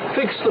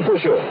 Fix the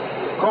pusher.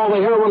 Call the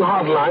Heroin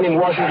Hotline in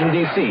Washington,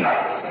 D.C.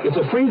 It's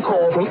a free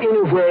call from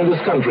anywhere in this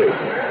country.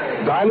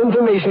 Dial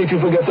information if you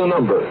forget the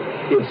number.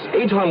 It's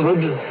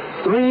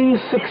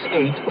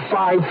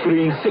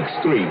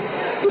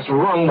 800-368-5363. It's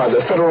run by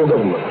the federal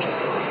government.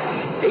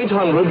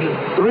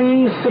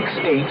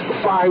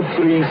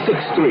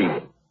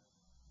 800-368-5363.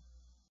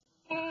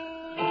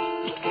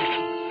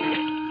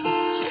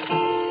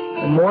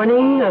 The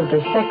morning of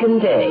the second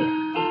day.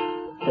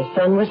 The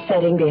sun was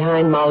setting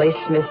behind Molly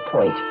Smith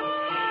Point.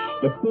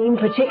 It seemed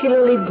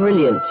particularly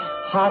brilliant,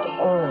 hot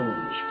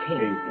orange,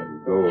 pink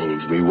and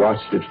gold. We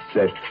watched it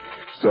set,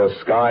 saw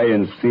sky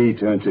and sea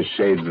turn to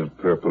shades of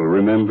purple.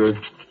 Remember?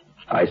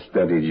 I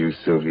studied you,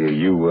 Sylvia.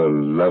 You were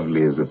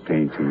lovely as a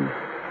painting.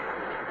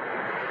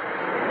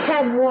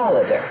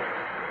 Cadwallader.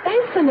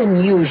 That's an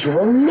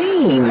unusual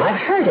name. I've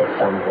heard it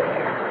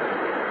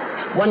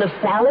somewhere. One of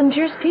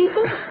Salinger's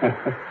people?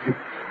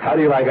 How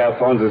do you like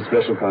Alphonse's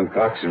special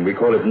concoction? We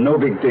call it No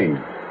Big Thing.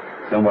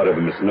 Somewhat of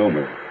a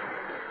misnomer.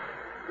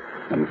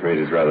 I'm afraid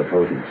it's rather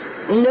potent.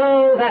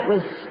 No, that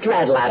was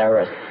Stradlater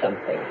or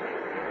something.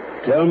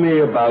 Tell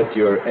me about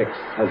your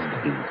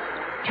ex-husband.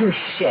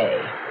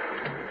 Touché.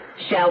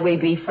 Shall we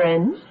be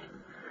friends?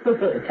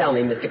 Tell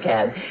me, Mr.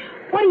 Cad,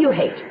 what do you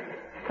hate?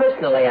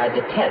 Personally, I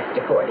detest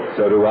accordions.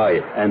 So do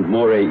I, and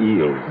moray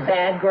eels.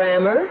 Bad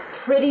grammar,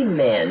 pretty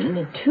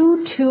men,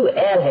 too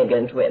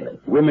elegant women.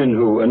 Women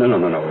who,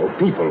 no,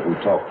 people who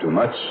talk too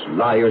much.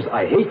 Liars,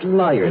 I hate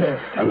liars.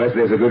 Unless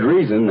there's a good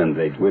reason, and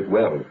they do it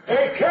well.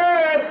 Hey,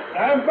 Cad,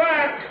 I'm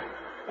back.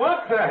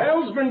 What the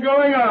hell's been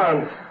going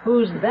on?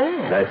 Who's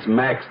that? That's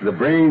Max, the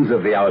brains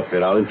of the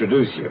outfit. I'll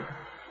introduce you.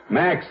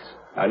 Max,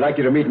 I'd like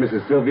you to meet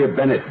Mrs. Sylvia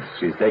Bennett.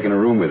 She's taking a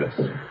room with us.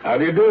 How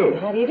do you do?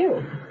 How do you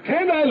do?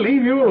 Can't I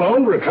leave you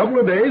alone for a couple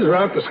of days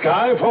without the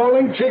sky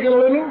falling, chicken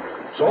little?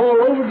 It's all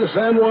over the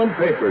San Juan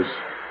papers.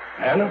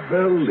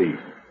 Annabelle Lee,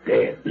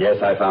 dead.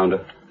 Yes, I found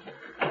her.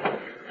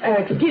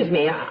 Excuse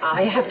me,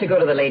 I have to go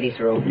to the ladies'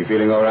 room. You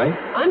feeling all right?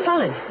 I'm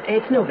fine.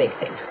 It's no big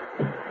thing.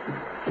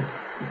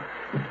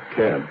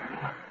 Cab,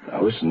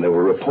 now listen, there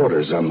were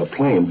reporters on the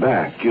plane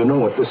back. You know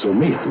what this will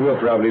mean. We'll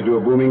probably do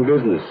a booming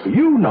business.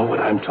 You know what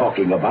I'm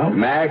talking about.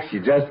 Max, you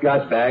just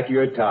got back.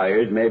 You're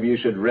tired. Maybe you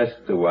should rest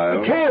a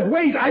while. Cab,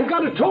 wait. I've got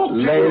to talk to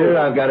you. Later,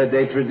 I've got a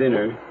date for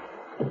dinner.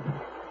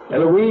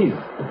 Eloise,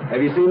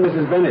 have you seen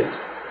Mrs. Bennett?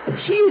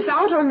 She is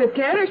out on the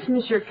terrace,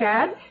 Monsieur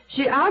Cad.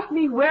 She asked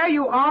me where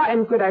you are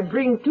and could I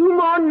bring 2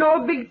 more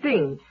no big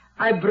things.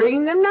 I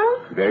bring them now?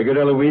 Very good,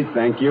 Eloise.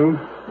 Thank you.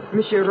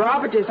 Monsieur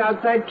Robert is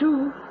outside,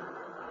 too.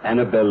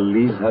 Annabelle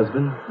Lee's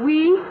husband?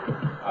 Oui.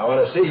 I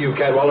want to see you,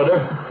 Cadwallader.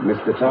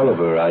 Mr.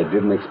 Tolliver, I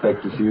didn't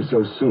expect to see you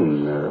so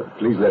soon.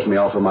 Please let me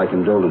offer my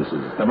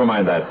condolences. Never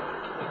mind that.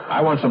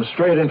 I want some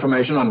straight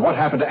information on what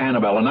happened to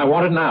Annabelle, and I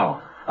want it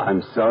now.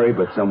 I'm sorry,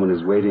 but someone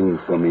is waiting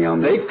for me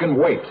on the... They can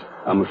wait.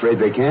 I'm afraid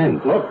they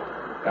can't. Look,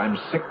 I'm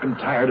sick and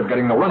tired of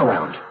getting the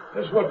runaround.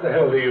 Just what the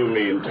hell do you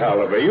mean,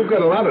 Tolliver? You've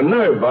got a lot of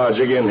nerve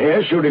barging in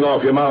here, shooting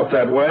off your mouth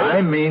that way.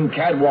 I mean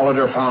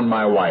Cadwallader found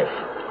my wife.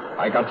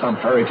 I got some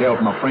fairy tale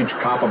from a French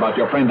cop about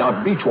your friend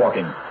out beach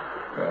walking.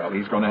 Well,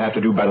 he's going to have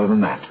to do better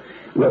than that.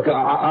 Look,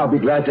 I'll be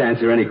glad to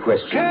answer any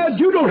questions. Cad,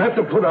 you don't have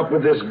to put up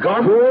with this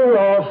garbage. Cool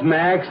off,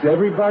 Max.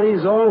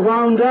 Everybody's all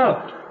wound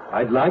up.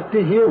 I'd like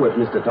to hear what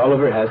Mr.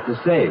 Tolliver has to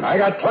say. I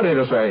got plenty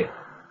to say.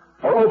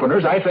 For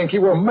openers, I think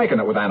you were making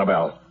it with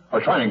Annabelle.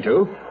 Or trying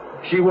to.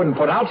 She wouldn't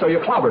put out, so you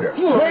clobbered her.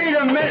 Wait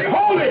a minute.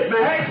 Hold it,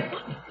 Max.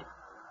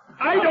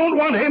 I don't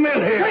want him in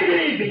here. Take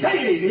it easy.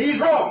 Take it easy.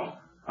 He's wrong.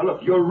 Now,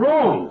 look, you're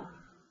wrong.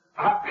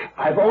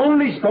 I've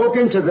only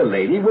spoken to the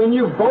lady when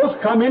you've both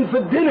come in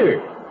for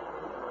dinner.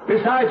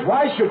 Besides,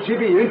 why should she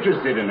be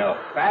interested in a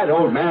fat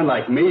old man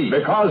like me?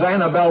 Because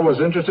Annabelle was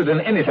interested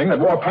in anything that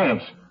wore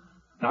pants.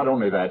 Not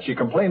only that, she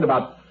complained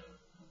about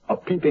a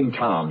peeping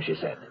Tom, she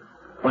said,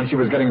 when she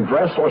was getting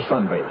dressed or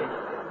sunbathing.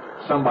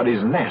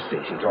 Somebody's nasty,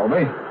 she told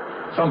me.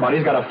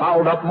 Somebody's got a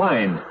fouled-up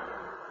mind.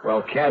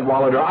 Well,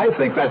 Cadwallader, I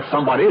think that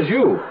somebody is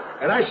you.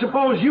 And I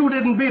suppose you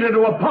didn't beat her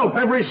to a pulp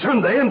every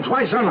Sunday and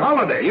twice on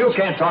holiday. You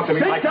can't talk to me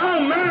like... Sit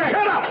down, Max!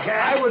 Shut up,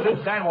 Cad! I was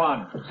in San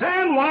Juan.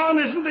 San Juan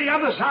isn't the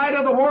other side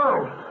of the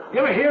world. You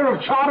ever hear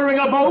of chartering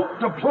a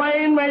boat? A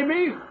plane,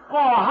 maybe?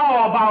 Oh,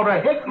 how about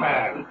a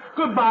hitman?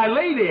 Goodbye,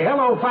 lady.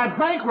 Hello, fat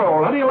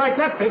bankroll. How do you like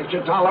that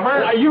picture,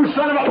 Tolliver? You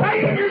son of a...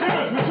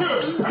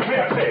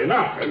 Hey,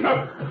 enough.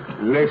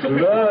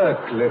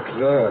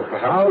 Leclerc.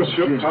 Perhaps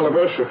Monsieur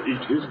Tolliver should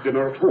eat his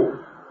dinner at home.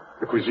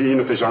 The cuisine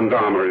of the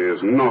gendarmerie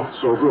is not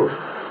so good.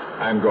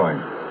 I'm going.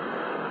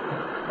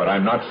 But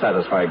I'm not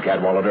satisfied,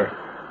 Cadwallader.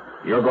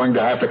 You're going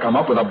to have to come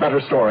up with a better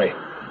story.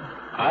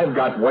 I've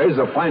got ways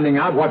of finding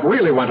out what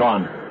really went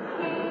on.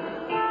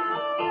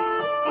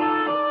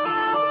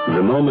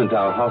 The moment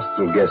our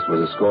hostile guest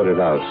was escorted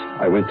out,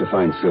 I went to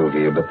find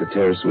Sylvia, but the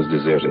terrace was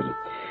deserted.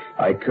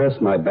 I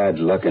cursed my bad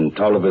luck and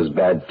Tolliver's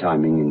bad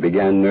timing and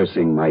began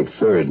nursing my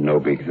third no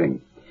big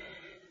thing.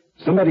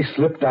 Somebody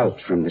slipped out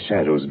from the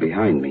shadows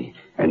behind me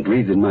and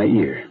breathed in my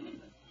ear.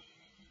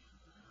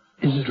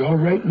 Is it all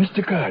right,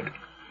 Mr. Card?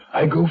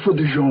 I go for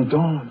the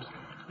gendarmes.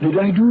 Did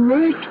I do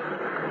right?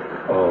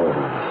 Oh,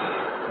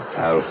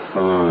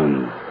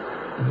 Alphonse.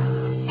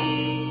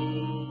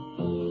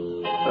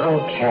 Oh,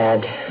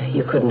 Cad,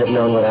 you couldn't have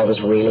known what I was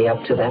really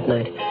up to that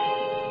night.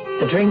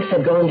 The drinks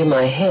had gone to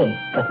my head,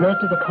 but not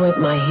to the point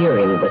my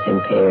hearing was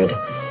impaired.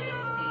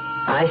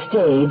 I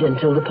stayed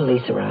until the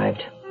police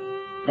arrived,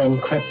 then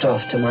crept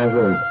off to my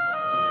room.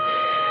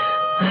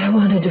 I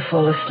wanted to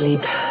fall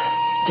asleep,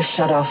 to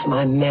shut off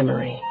my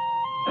memory,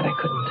 but I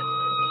couldn't.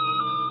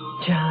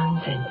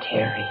 Johns and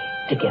Terry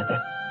together.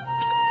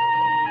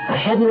 I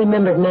hadn't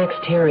remembered Max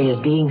Terry as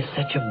being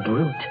such a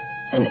brute,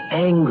 an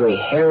angry,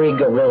 hairy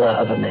gorilla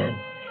of a man.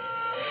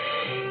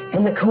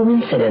 And the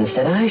coincidence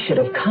that I should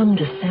have come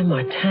to Saint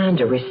Martin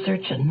to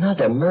research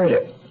another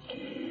murder.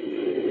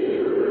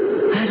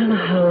 I don't know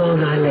how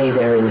long I lay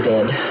there in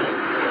bed,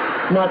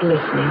 not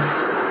listening,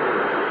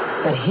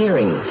 but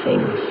hearing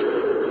things.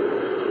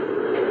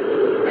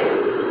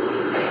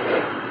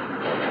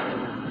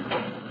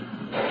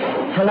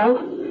 Hello?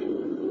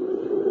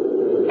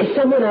 Is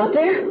someone out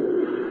there?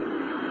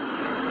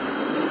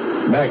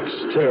 Max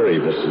Terry,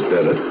 Mrs.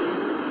 Bennett.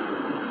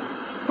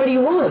 What do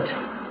you want?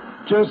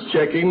 Just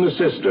checking the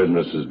cistern,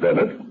 Mrs.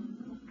 Bennett.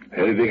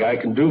 Anything I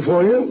can do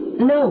for you?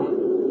 No.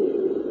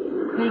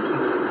 Thank you.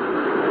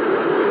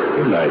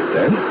 Good night,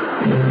 then.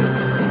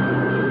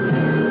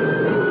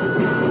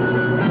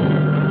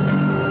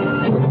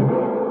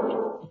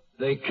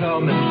 They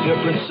come in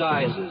different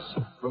sizes,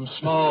 from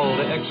small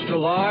to extra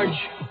large.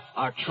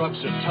 Our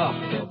trucks are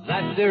tough, of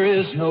that there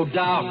is no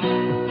doubt.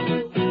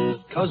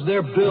 'Cause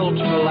they're built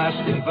for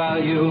lasting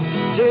value,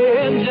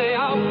 day in, day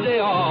out, day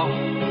off.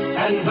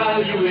 And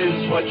value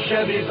is what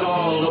Chevy's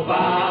all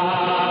about.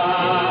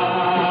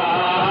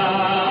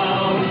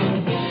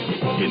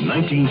 In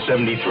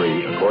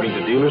 1973, according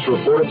to dealers'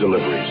 reported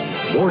deliveries,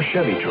 more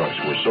Chevy trucks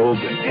were sold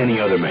than any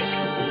other make.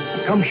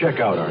 Come check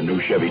out our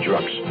new Chevy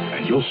trucks,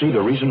 and you'll see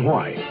the reason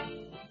why.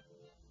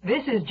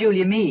 This is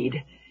Julia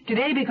Meade.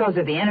 Today, because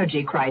of the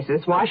energy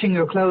crisis, washing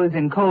your clothes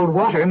in cold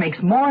water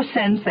makes more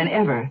sense than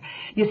ever.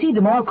 You see, the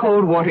more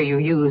cold water you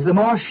use, the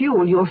more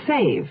fuel you'll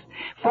save.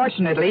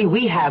 Fortunately,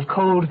 we have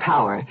Cold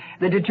Power,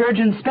 the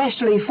detergent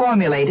specially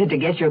formulated to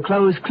get your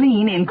clothes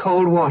clean in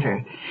cold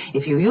water.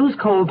 If you use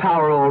Cold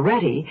Power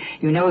already,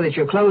 you know that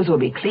your clothes will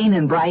be clean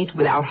and bright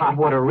without hot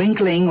water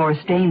wrinkling or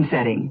stain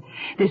setting.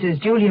 This is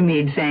Julia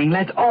Meade saying,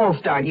 let's all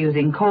start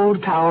using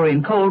Cold Power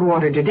in cold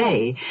water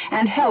today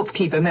and help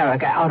keep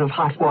America out of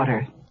hot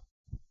water.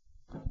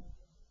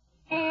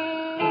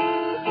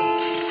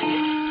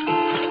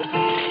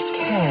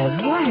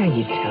 Dad, why are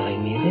you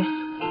telling me this?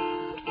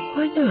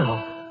 Why now?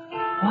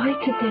 Why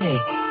today?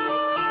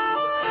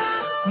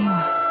 Oh,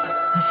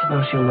 I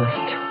suppose you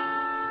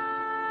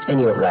must. And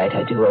you're right,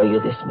 I do owe you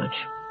this much.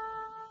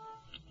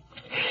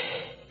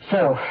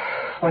 So,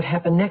 what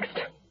happened next?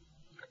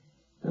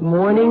 The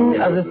morning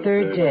of the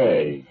third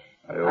day.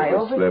 I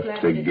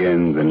overslept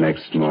again the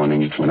next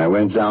morning. When I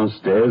went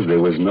downstairs,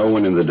 there was no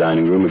one in the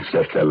dining room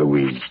except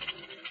Eloise.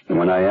 And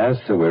when I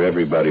asked her where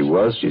everybody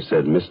was, she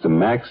said Mr.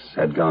 Max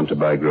had gone to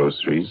buy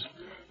groceries,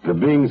 the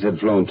Bings had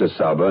flown to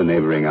Saba, a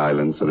neighboring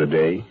island, for the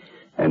day,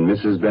 and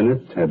Mrs.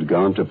 Bennett had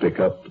gone to pick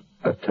up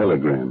a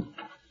telegram.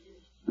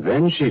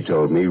 Then she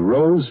told me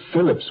Rose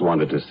Phillips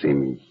wanted to see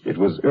me. It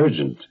was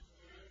urgent.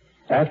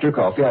 After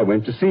coffee, I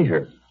went to see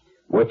her.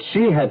 What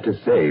she had to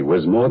say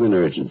was more than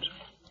urgent.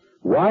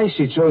 Why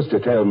she chose to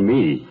tell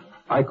me,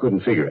 I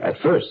couldn't figure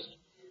at first.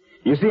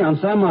 You see, on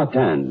Saint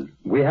Martin,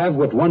 we have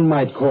what one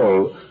might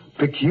call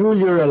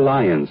peculiar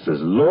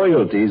alliances.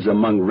 Loyalties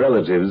among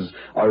relatives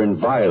are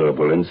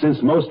inviolable, and since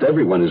most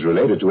everyone is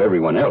related to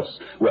everyone else,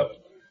 well,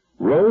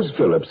 Rose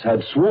Phillips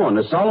had sworn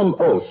a solemn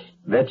oath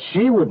that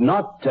she would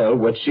not tell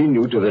what she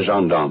knew to the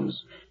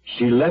gendarmes.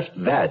 She left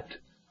that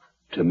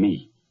to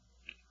me.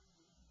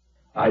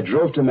 I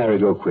drove to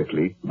Marigot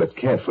quickly, but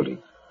carefully.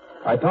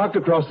 I parked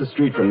across the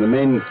street from the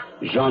main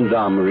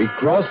gendarmerie,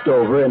 crossed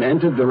over, and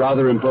entered the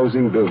rather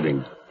imposing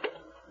building.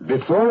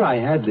 Before I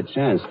had the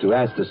chance to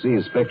ask to see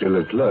Inspector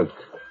Leclerc,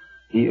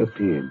 he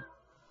appeared.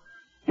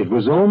 It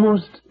was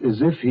almost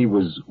as if he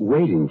was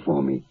waiting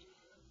for me.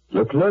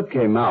 Leclerc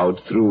came out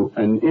through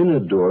an inner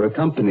door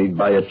accompanied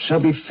by a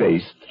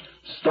chubby-faced,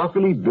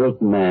 stockily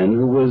built man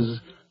who was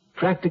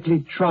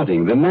practically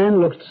trotting. The man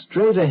looked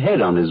straight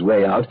ahead on his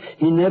way out.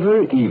 He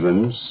never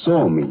even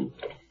saw me.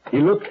 He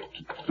looked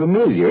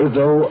familiar,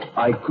 though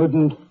I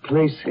couldn't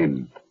place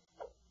him.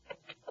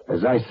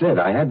 As I said,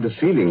 I had the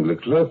feeling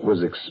Leclerc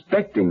was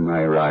expecting my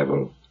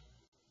arrival.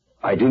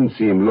 I didn't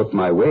see him look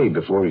my way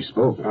before he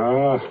spoke.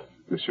 Ah,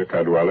 Monsieur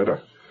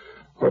Cadwallader.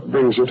 What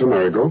brings you to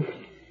Marigot?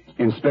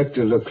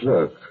 Inspector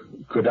Leclerc,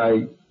 could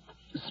I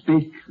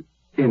speak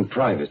in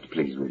private,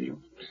 please, with you?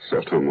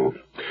 Certainement.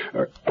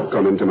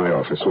 Come into my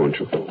office, won't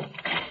you?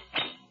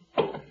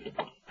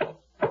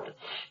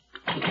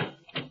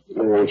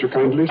 Won't you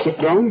kindly sit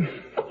down?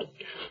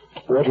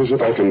 What is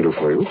it I can do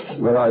for you?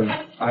 Well,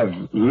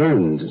 I've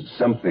learned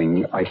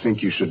something I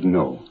think you should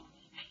know.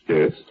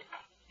 Yes?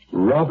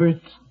 Robert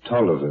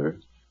Tolliver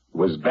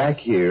was back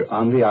here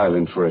on the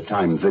island for a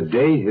time, the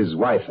day his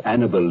wife,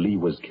 Annabel Lee,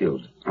 was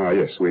killed. Ah,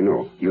 yes, we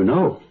know. You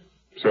know?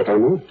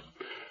 Certainement.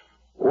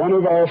 One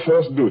of our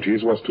first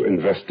duties was to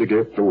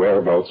investigate the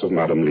whereabouts of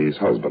Madame Lee's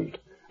husband,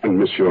 and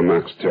Monsieur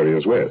Max Terry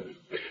as well.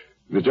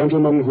 The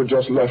gentleman who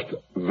just left,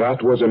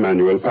 that was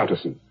Emmanuel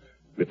Patterson,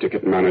 the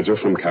ticket manager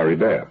from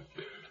Caribbean.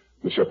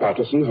 Monsieur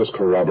Patterson has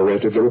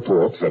corroborated the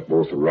report that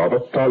both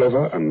Robert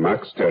Tolliver and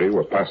Max Terry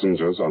were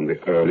passengers on the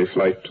early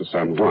flight to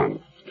San Juan.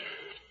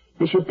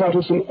 Monsieur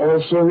Patterson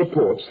also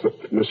reports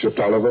that Monsieur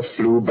Tolliver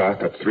flew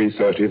back at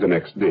 3:30 the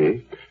next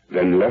day,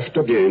 then left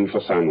again for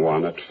San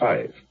Juan at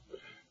 5.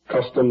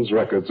 Customs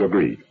records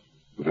agree.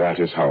 That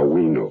is how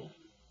we know.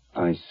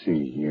 I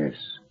see, yes.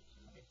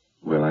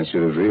 Well, I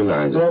should have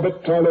realized...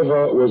 Robert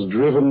Tolliver was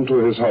driven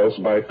to his house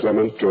by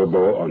Clement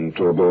Turbo on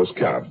Turbo's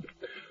cab.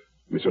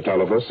 Mr.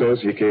 Tolliver says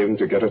he came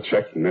to get a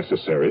check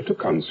necessary to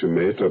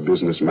consummate a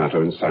business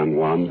matter in San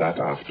Juan that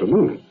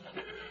afternoon.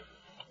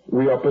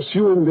 We are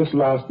pursuing this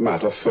last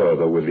matter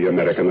further with the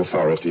American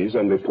authorities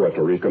and the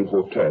Puerto Rican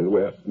hotel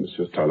where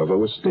Mr. Tolliver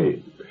was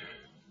staying.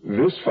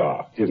 This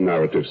far, his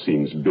narrative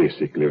seems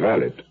basically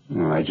valid.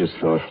 Oh, I just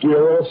thought... We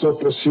are also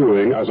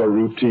pursuing, as a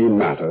routine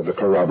matter, the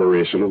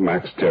corroboration of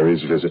Max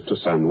Terry's visit to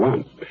San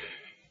Juan.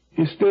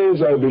 He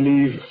stays, I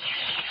believe,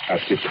 at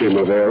the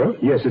Primavera?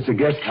 Yes, it's a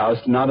guest house,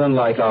 not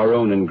unlike our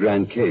own in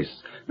Grand Case.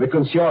 The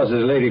concierge is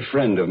a lady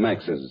friend of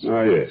Max's.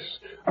 Ah, yes,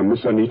 a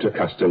Miss Anita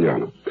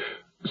Castellano.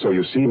 So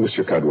you see,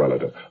 Monsieur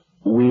Cadwallader,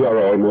 we are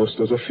almost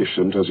as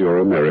efficient as your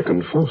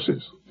American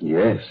forces.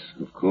 Yes,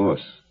 of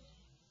course.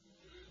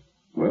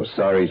 Well,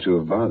 sorry to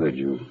have bothered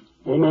you.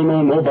 Oh,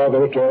 no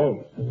bother at all.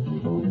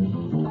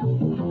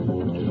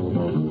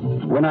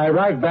 When I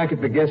arrived back at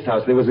the guest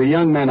house, there was a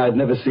young man I'd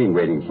never seen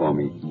waiting for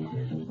me.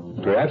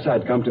 Perhaps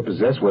I'd come to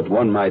possess what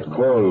one might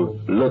call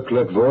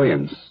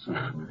clairvoyance.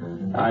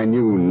 I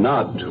knew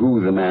not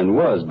who the man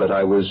was, but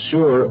I was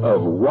sure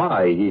of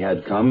why he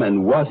had come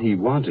and what he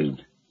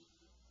wanted.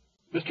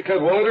 Mr.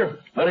 Cadwallader,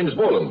 my name's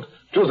Boland.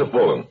 Joseph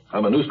Boland.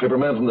 I'm a newspaper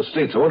man from the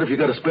States. I wonder if you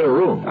got a spare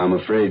room. I'm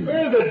afraid...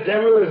 Where the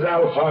devil is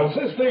Alphonse?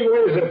 This thing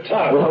weighs a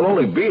ton. Well, I'll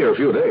only be here a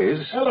few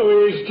days.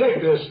 Eloise,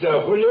 take this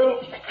stuff, will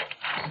you?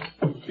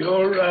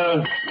 You're,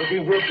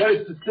 looking for a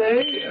place to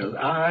stay?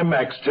 I'm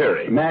Max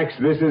Terry. Max,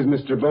 this is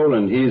Mr.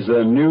 Boland. He's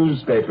a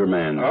newspaper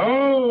man.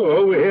 Oh,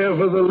 over here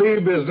for the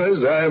Lee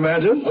business, I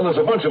imagine. Well, there's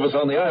a bunch of us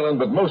on the island,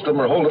 but most of them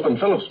are holed up in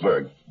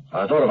Phillipsburg.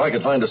 I thought if I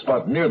could find a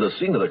spot near the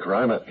scene of the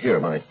crime... Here,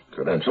 my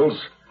credentials.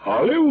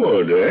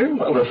 Hollywood, eh?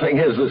 Well, the thing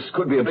is, this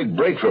could be a big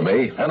break for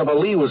me. Annabelle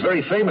Lee was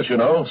very famous, you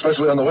know,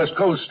 especially on the West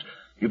Coast.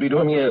 You'd be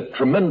doing me a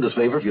tremendous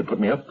favor if you'd put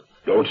me up.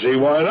 Don't see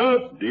why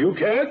not. Do you,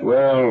 Cat?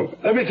 Well...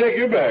 Let me take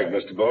your bag,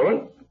 Mr.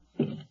 Boland.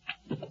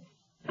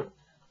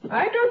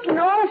 I don't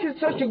know if it's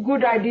such a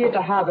good idea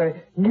to have a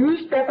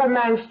newspaper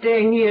man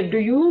staying here, do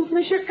you,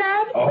 Mr.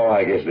 Cad? Oh,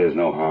 I guess there's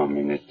no harm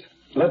in it.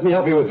 Let me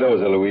help you with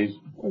those, Eloise.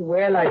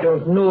 Well, I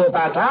don't know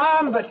about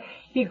harm, but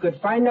he could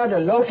find out a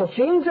lot of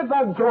things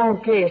about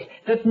Grand Case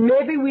that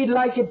maybe we'd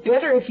like it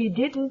better if he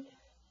didn't.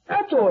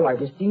 That's all I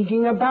was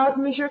thinking about,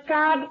 Mr.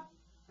 Cad.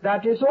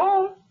 That is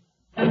all.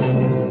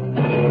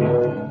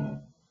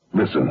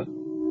 Listen.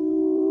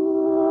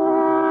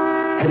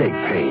 Headache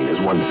pain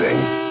is one thing.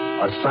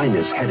 A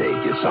sinus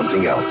headache is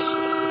something else.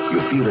 You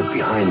feel it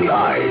behind the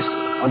eyes,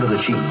 under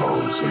the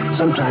cheekbones.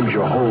 Sometimes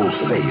your whole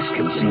face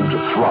can seem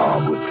to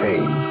throb with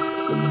pain.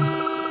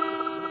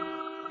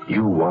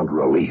 You want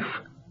relief.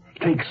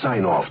 Take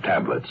Sign-Off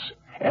tablets.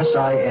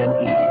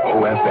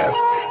 SINEOFF.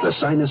 The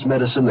sinus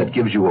medicine that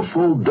gives you a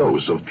full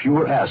dose of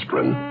pure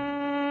aspirin,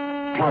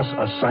 plus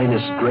a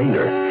sinus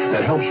drainer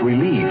that helps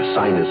relieve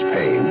sinus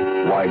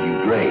pain while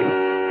you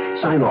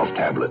drain. Sign-Off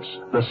tablets,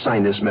 the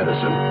sinus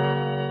medicine.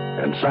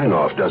 And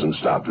Sign-Off doesn't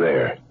stop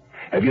there.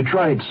 Have you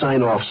tried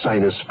Sign-Off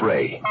Sinus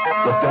Spray?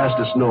 The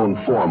fastest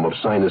known form of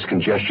sinus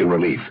congestion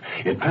relief.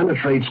 It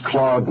penetrates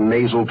clogged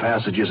nasal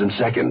passages in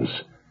seconds.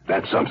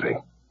 That's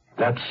something.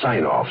 That's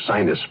Sign-Off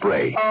Sinus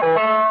Spray.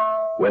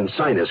 When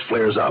sinus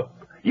flares up,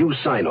 use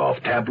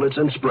Sign-Off tablets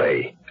and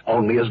spray,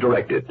 only as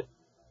directed.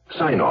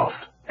 Sign-Off,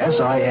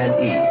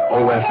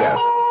 SINEOFF,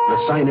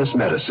 the sinus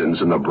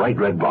medicines in the bright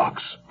red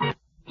box.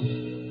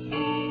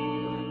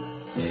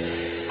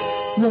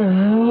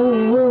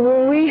 Where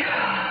were we?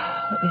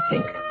 Let me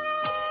think.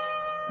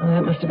 Oh,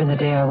 that must have been the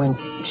day I went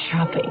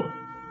shopping.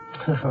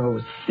 Oh,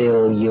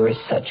 Phil, you're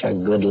such a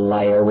good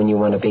liar when you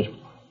want to be.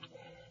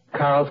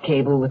 Carl's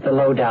cable with the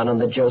lowdown on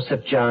the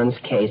Joseph Johns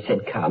case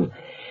had come.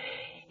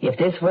 If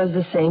this was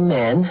the same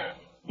man,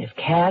 if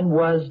Cad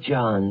was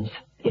Johns,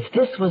 if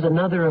this was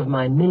another of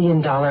my $1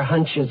 million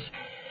hunches...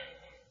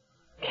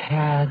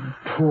 Cad,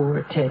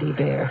 poor teddy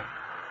bear.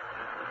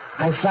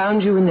 I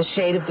found you in the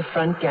shade of the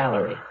front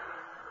gallery.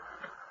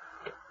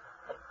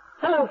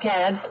 Hello,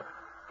 Cad.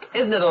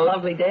 Isn't it a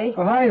lovely day?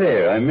 Oh, hi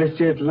there. I missed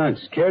you at lunch.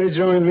 Care to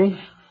join me?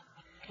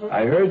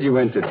 I heard you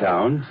went to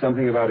town.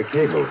 Something about a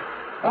cable.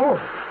 Oh,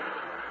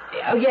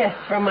 yes,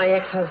 from my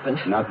ex-husband.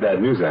 Not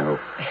bad news, I hope.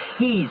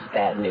 He's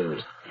bad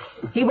news.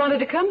 He wanted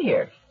to come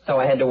here, so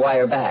I had to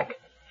wire back.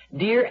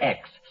 Dear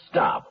ex,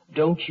 stop.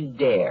 Don't you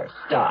dare.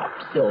 Stop,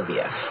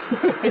 Sylvia.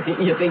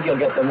 You think you'll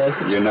get the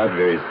message? You're not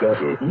very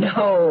subtle.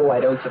 No, I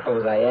don't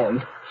suppose I am.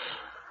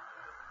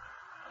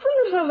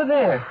 Who lives over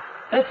there?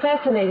 That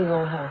fascinating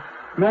old house.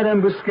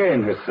 Madame Bousquet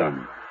and her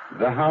son.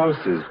 The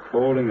house is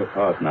falling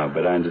apart now,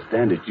 but I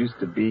understand it used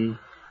to be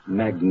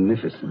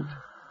magnificent.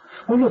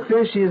 Oh, look,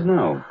 there she is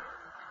now.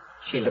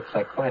 She looks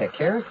like quite a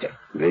character.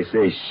 They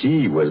say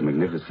she was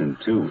magnificent,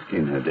 too,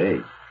 in her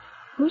day.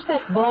 Who's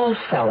that bald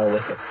fellow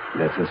with her?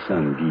 That's her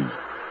son,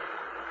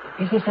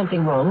 Guy. Is there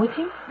something wrong with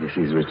him? Yes,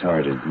 he's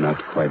retarded,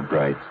 not quite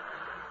bright.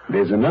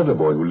 There's another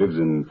boy who lives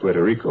in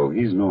Puerto Rico.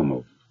 He's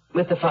normal.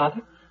 With the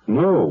father?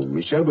 No,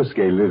 Michel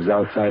Bousquet lives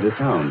outside of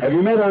town. Have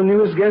you met our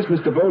newest guest,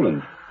 Mr.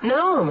 Boland?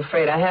 No, I'm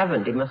afraid I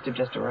haven't. He must have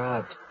just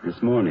arrived.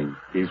 This morning.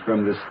 He's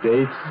from the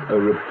States, a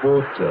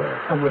reporter.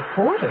 A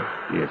reporter?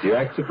 Yes, you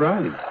act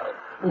surprised.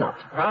 Not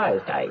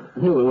surprised. I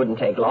knew it wouldn't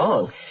take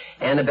long.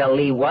 Annabelle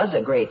Lee was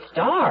a great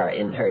star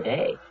in her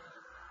day.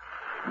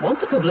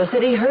 Won't the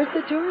publicity hurt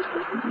the tourist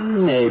business?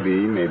 Maybe,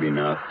 maybe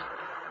not.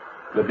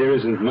 But there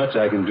isn't much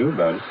I can do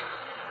about it.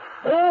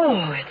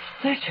 Oh, it's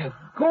such a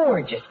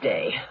gorgeous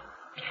day.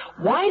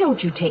 Why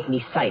don't you take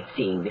me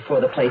sightseeing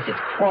before the place is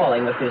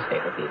crawling with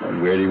newspaper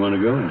people? Where do you want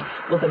to go?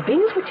 Well, the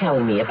Bings were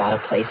telling me about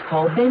a place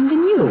called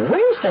Benvenue.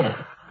 Where's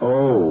that?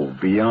 Oh,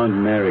 beyond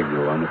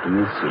Marigot on the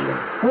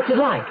peninsula. What's it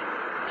like?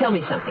 Tell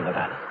me something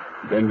about it.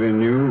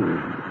 Benvenue,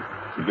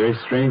 it's a very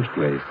strange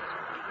place.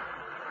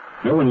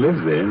 No one lives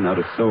there, not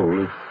a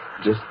soul.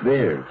 It's just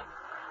there.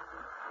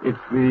 It's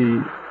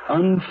the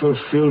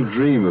unfulfilled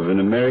dream of an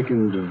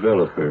American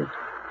developer.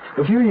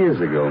 A few years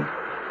ago,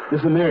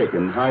 this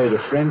American hired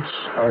a French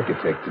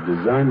architect to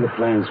design the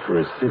plans for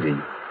a city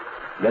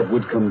that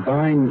would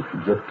combine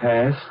the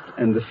past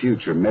and the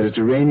future,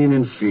 Mediterranean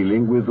in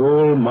feeling, with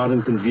all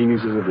modern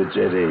conveniences of the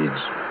jet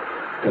age.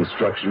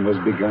 Construction was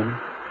begun.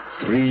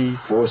 3,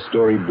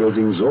 4-story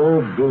buildings,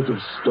 all built of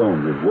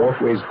stone, with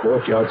walkways,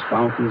 courtyards,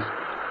 fountains.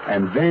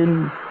 And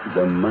then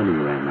the money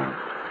ran out.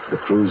 The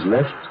crews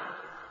left.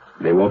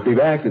 They won't be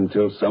back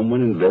until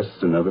someone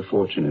invests another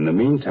fortune. In the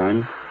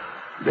meantime,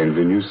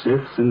 Benvenue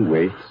sits and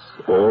waits,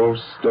 all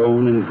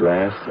stone and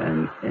glass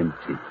and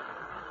empty.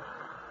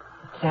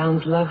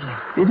 Sounds lovely.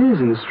 It is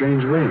in a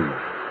strange way.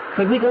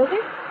 Could we go there?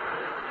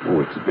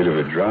 Oh, it's a bit of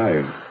a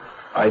drive.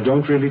 I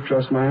don't really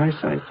trust my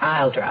eyesight.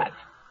 I'll drive.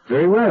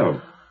 Very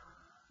well.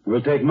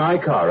 We'll take my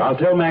car. I'll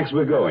tell Max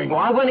we're going. Well,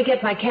 I want to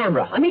get my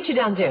camera. I'll meet you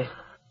downstairs.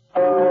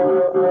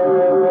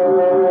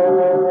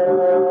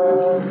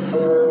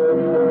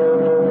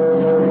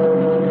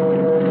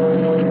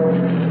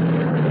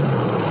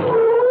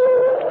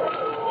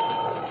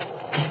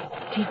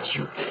 Did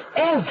you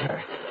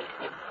ever?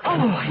 Oh,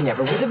 I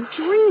never would have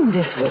dreamed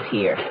this was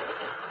here.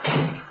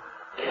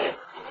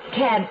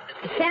 Cad,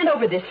 stand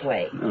over this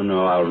way.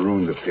 No, I'll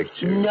ruin the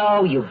picture.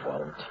 No, you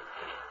won't.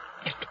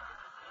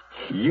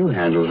 You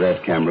handle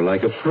that camera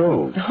like a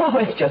pro. Oh,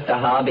 it's just a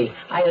hobby.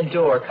 I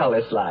adore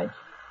color slides.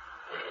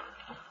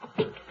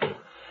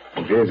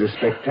 There's a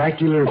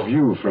spectacular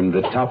view from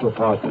the top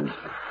apartment.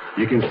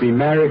 You can see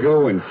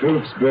Marigot and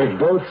Phillipsburg,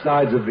 both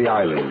sides of the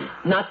island.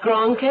 Not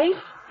Grand Case?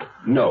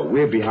 No,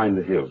 we're behind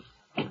the hills.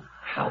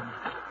 How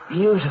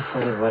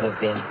beautiful it would have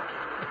been.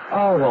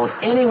 Oh, won't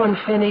anyone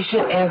finish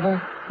it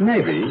ever?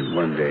 Maybe,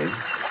 one day.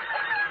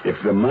 If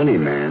the money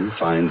man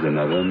finds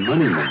another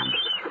money man.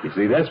 You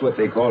see, that's what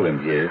they call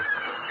him here.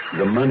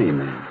 The money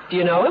man. Do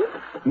you know him?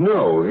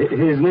 No,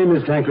 his name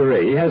is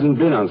Tanqueray. He hasn't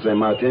been on Saint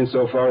Martin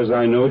so far as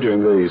I know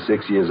during the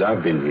 6 years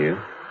I've been here.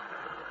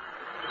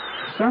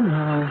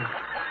 Somehow,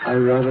 I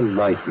rather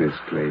like this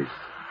place.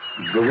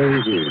 The way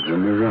it is, a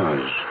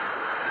mirage.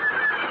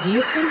 Do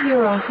you come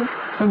here often?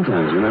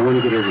 Sometimes when I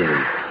want to get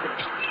away.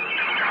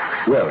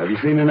 Well, have you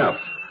seen enough?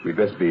 We'd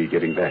best be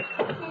getting back.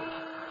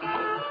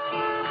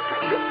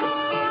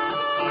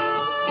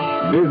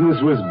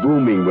 Business was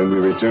booming when we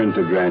returned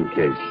to Grand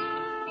Case.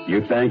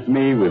 You thanked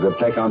me with a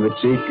peck on the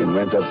cheek and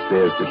went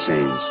upstairs to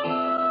change.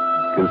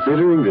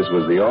 Considering this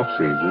was the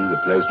off-season, the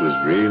place was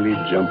really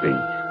jumping.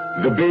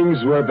 The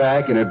Bings were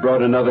back, and it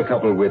brought another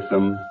couple with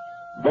them.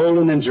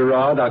 Bolin and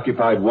Gerard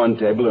occupied one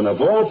table, and of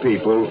all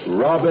people,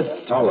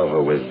 Robert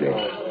Tolliver was there.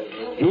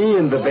 He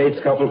and the Bates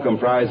couple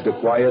comprised a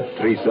quiet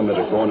threesome at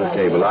a corner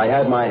table. I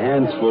had my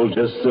hands full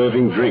just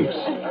serving drinks.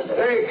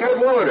 Hey,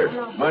 Cadwallader,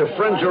 my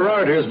friend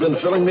Gerard here's been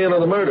filling me in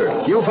on the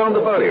murder. You found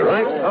the body,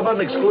 right? How about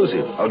an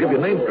exclusive? I'll give you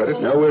name credit.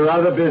 No, we're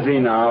rather busy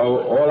now.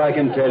 All I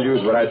can tell you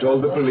is what I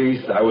told the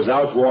police. I was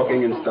out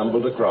walking and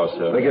stumbled across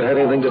her. Think it had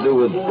anything to do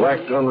with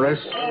black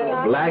unrest?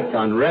 Black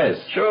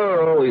unrest?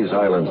 Sure, all these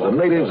islands. The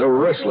natives are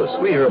restless.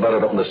 We hear about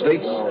it up in the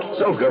States.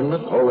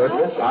 Self-government, all that.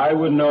 I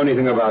wouldn't know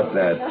anything about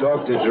that.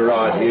 Talk to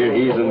Gerard here.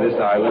 He's in this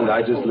island.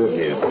 I just live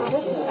here.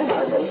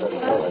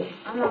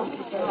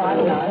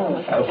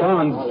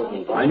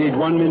 Alphonse, I need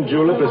 1 mint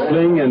julep, a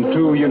sling, and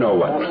 2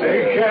 you-know-what.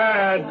 Hey,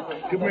 Cad,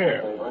 come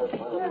here.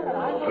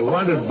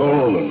 What did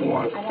Bolin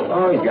want?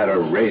 Oh, he's got a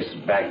race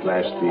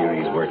backlash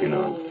theory he's working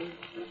on.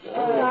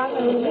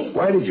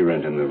 Why did you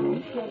rent him the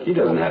room? He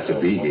doesn't have to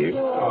be here.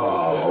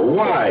 Oh,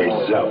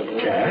 wise up,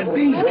 Cad.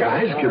 These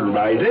guys can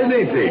write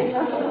anything.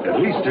 At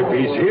least if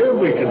he's here,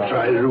 we can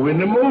try to win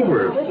him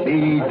over.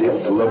 Be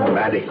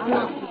diplomatic.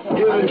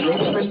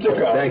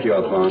 Mr. Cobb. Thank you,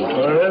 Alphonse.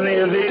 For any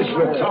of these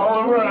for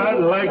Tolliver, I'd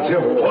like to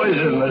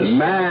poison this.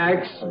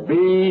 Max,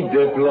 be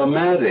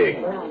diplomatic.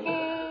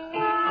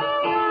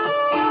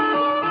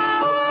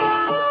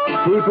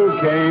 People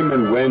came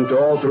and went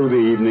all through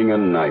the evening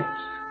and night.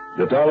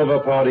 The Tolliver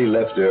party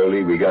left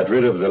early. We got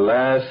rid of the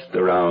last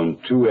around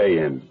 2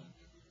 a.m.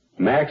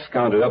 Max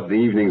counted up the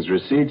evening's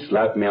receipts,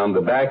 slapped me on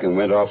the back, and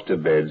went off to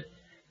bed.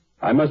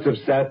 I must have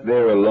sat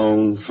there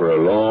alone for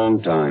a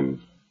long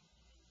time.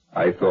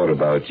 I thought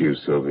about you,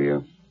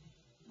 Sylvia,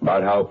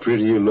 about how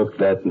pretty you looked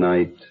that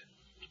night.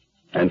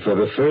 And for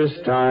the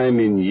first time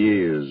in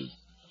years,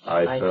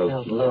 I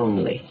felt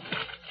lonely.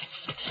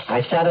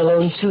 I sat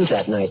alone, too,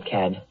 that night,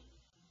 Cad.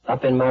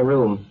 Up in my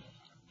room.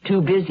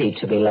 Too busy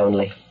to be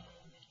lonely.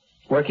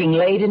 Working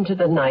late into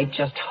the night,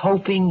 just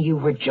hoping you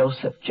were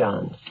Joseph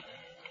Johns.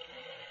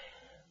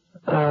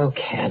 Oh,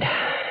 Cad,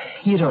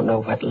 you don't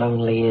know what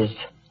lonely is.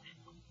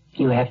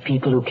 You have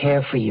people who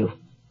care for you,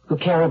 who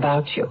care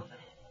about you.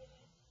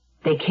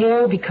 They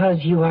care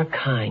because you are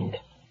kind,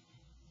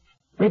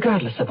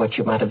 regardless of what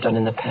you might have done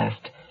in the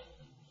past.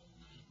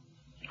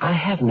 I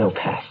have no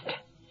past,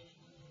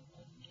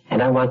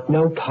 and I want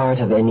no part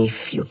of any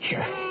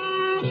future.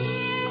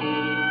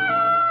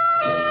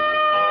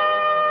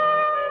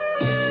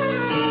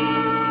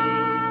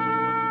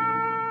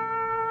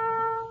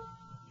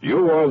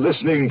 You are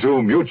listening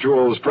to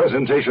Mutual's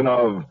presentation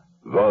of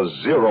The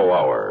Zero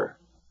Hour.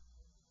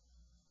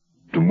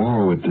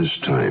 Tomorrow at this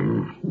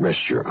time, rest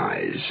your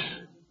eyes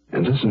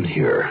and listen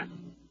here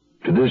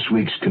to this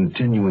week's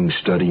continuing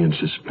study in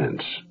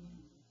suspense.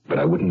 But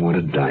I wouldn't want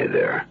to die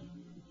there.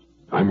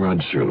 I'm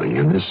Rod Serling,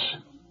 and this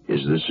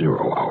is The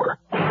Zero Hour.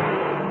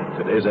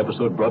 Today's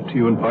episode brought to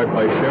you in part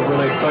by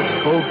Chevrolet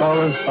Trucks, Cold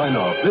Power, and Sign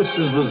Off. This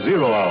is the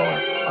Zero Hour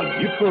on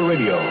Mutual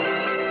Radio.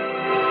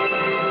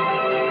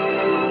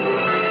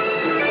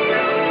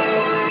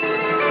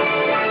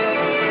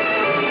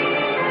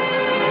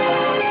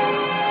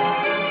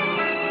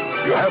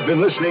 You have been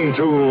listening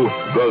to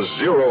The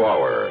Zero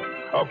Hour,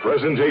 a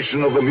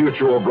presentation of the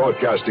Mutual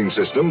Broadcasting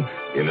System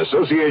in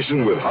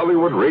association with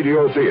Hollywood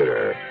Radio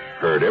Theater.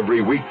 Heard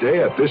every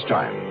weekday at this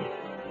time.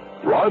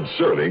 Rod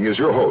Serling is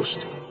your host.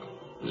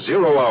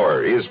 Zero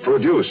Hour is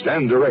produced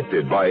and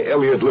directed by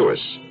Elliott Lewis.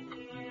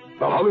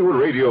 The Hollywood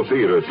Radio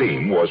Theater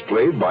theme was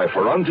played by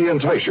Ferranti and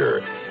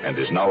Teicher and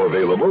is now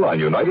available on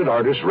United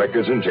Artists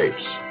Records and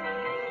Tapes.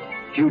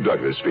 Hugh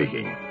Douglas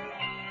speaking.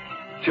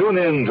 Tune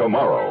in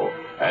tomorrow,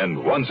 and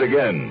once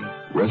again,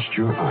 rest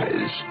your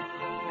eyes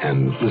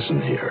and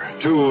listen here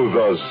to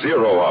The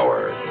Zero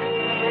Hour.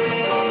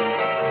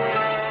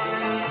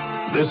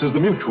 This is the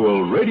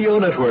Mutual Radio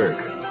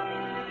Network.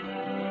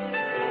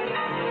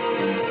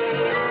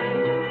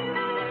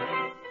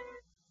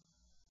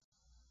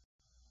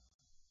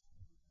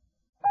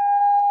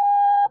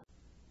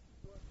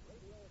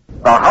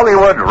 The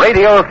Hollywood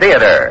Radio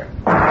Theater.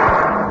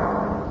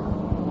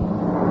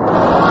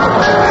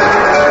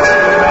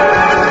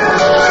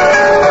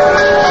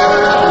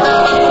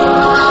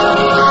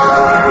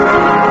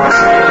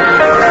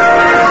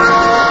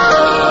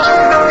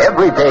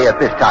 Every day at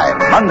this time,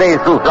 Monday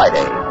through Friday,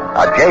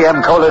 a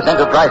J.M. Colas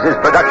Enterprises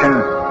production,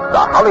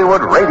 the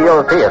Hollywood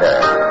Radio Theater,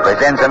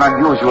 presents an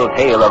unusual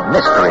tale of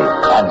mystery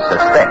and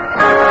suspense.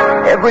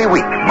 Every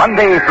week,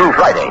 Monday through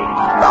Friday,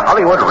 the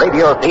Hollywood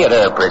Radio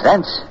Theater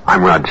presents...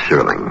 I'm Rod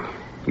Serling.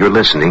 You're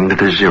listening to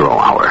the Zero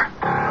Hour.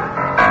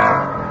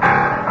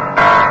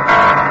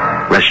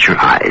 Rest your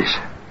eyes.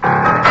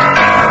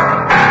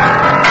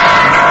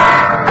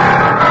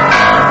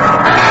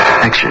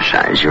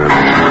 Exercise your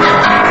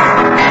imagination.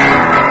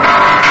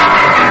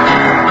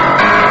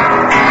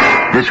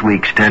 This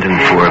week, Stanton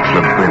Forbes'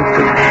 labyrinth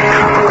of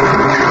tropical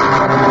imagery.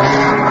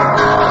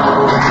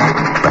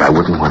 But I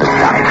wouldn't want to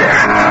die there.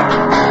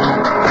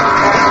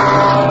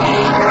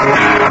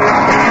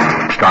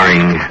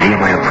 Starring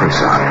Nehemiah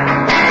Persson,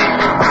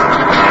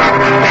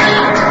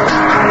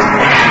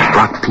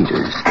 Brock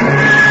Peters,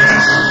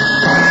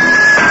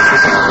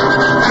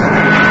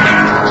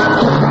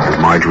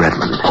 and Marge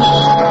Redmond.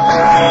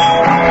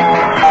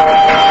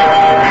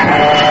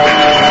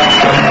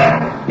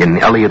 In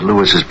Elliott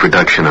Lewis's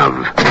production of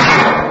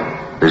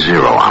The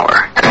Zero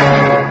Hour.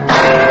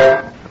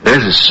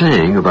 There's a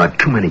saying about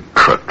too many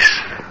crooks.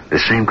 The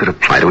same could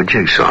apply to a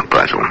jigsaw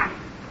puzzle.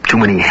 Too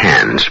many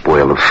hands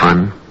spoil the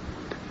fun.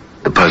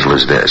 The puzzle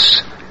is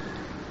this.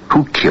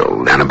 Who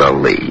killed Annabelle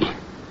Lee?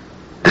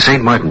 The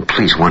St. Martin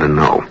police want to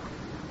know.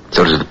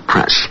 So does the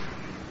press.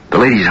 The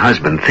lady's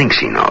husband thinks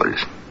he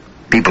knows.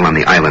 People on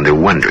the island are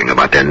wondering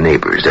about their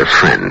neighbors, their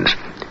friends.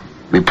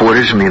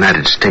 Reporters from the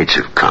United States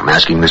have come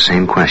asking the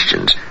same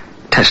questions,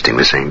 testing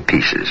the same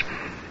pieces.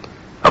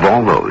 Of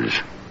all those,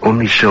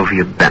 only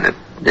Sylvia Bennett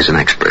is an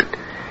expert.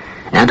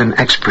 And an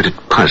expert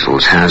at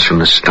puzzles has from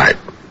the start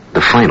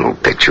the final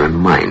picture in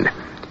mind.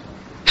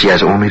 She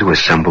has only to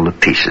assemble the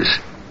pieces.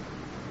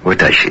 Or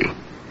does she?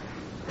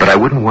 But I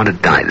wouldn't want to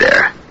die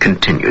there.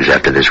 Continues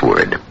after this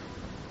word.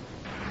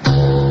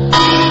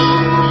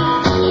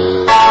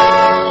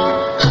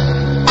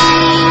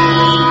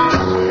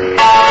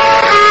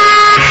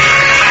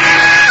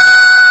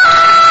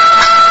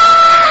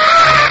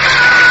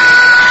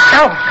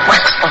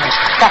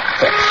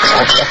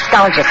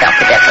 Scald yourself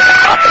to death with the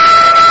coffee.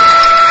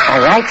 By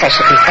rights, I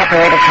should be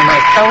separated from my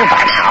soul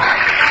by now.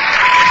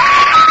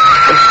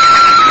 This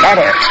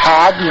letter,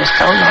 Tad, you're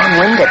so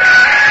long-winded.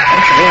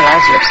 Don't you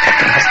realize you're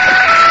obstructing history?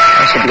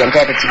 I should be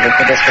indebted to you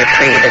for this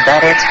reprieve. Is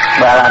that it?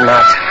 Well, I'm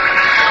not.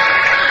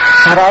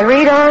 But I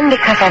read on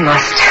because I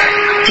must.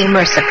 Be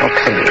merciful,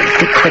 please.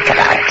 Be quick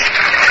about it.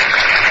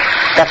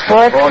 The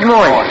fourth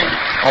morning,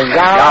 a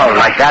yowl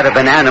like that of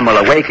an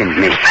animal awakened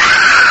me.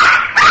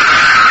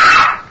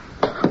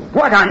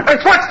 What on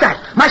earth? What's that?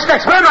 My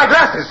specs. Where are my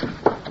glasses?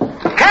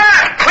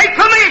 Cat, wait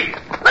for me.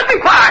 Let me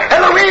by.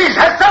 Eloise,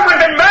 has someone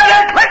been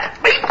murdered? Let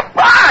me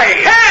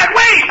by. Cat,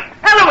 wait.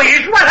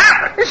 Eloise, what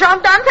happened? The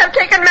gendarmes have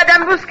taken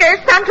Madame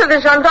Bousquet's son to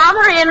the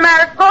gendarmerie in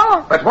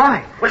Maricot. But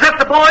why? Was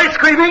that the boy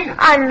screaming?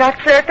 I'm not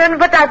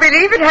certain, but I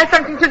believe it has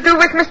something to do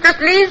with Mr.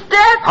 Lee's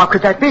death. How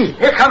could that be?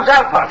 Here comes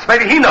Alphonse.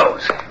 Maybe he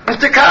knows.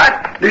 Mr.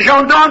 Card, the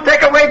gendarmes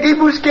take away Guy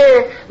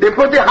Bousquet. They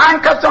put the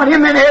handcuffs on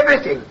him and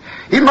everything.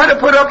 He might have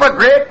put up a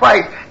great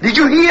fight. Did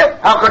you hear?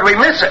 How could we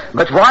miss it?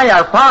 But why,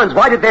 Alphonse?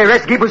 Why did they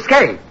arrest Guy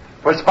Bousquet?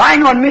 For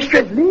spying on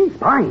Mistress Lee.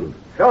 Spying?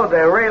 So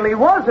there really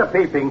was a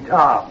peeping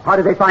Tom. How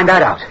did they find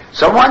that out?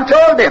 Someone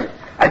told them.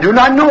 I do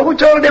not know who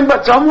told them,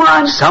 but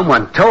someone...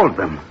 Someone told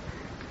them.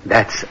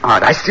 That's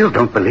odd. I still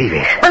don't believe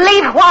it.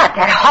 Believe what?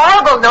 That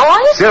horrible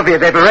noise? Sylvia,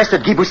 they've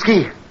arrested Guy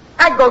Bousquet.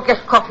 I'd go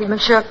get coffee,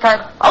 Monsieur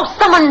Fat. Oh,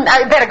 someone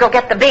better go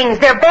get the beans.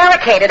 They're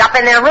barricaded up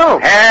in their room.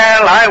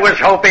 Hell, I was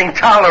hoping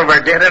Tolliver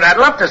did it. I'd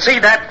love to see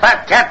that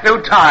fat cat do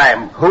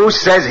time. Who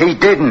says he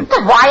didn't?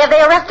 Well, why have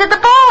they arrested the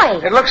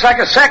boy? It looks like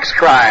a sex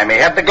crime. He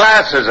had the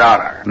glasses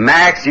on her.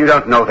 Max, you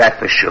don't know that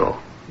for sure.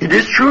 It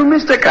is true,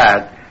 Mr.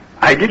 Cad.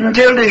 I didn't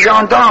tell the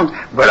gendarmes,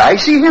 but I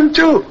see him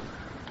too.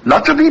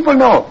 Lots of people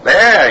know.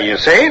 There, you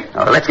see?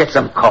 Oh, let's get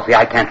some coffee.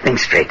 I can't think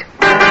straight.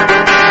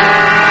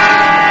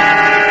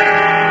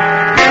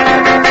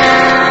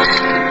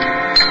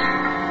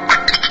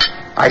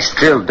 I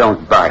still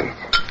don't buy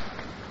it.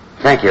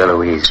 Thank you,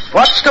 Eloise.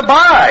 What's to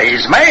buy?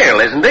 He's male,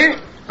 isn't he?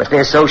 But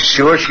they're so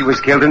sure she was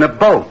killed in a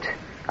boat.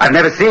 I've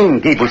never seen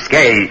Guy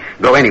Bousquet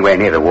go anywhere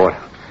near the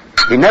water.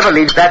 He never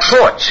leaves that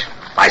porch.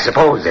 I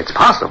suppose it's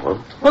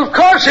possible. Well, of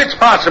course it's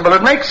possible.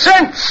 It makes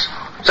sense.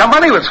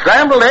 Somebody with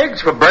scrambled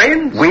eggs for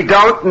brains? We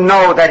don't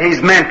know that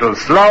he's mental.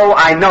 Slow,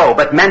 I know,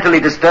 but mentally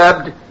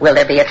disturbed. Will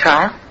there be a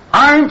trial?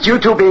 Aren't you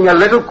two being a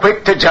little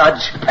quick to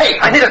judge? Hey,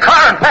 I need a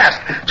car and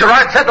fast.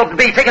 Gerard said they'll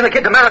be taking the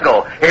kid to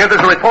Marigot. Here, there's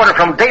a reporter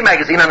from Day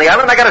Magazine on the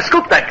island. I gotta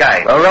scoop that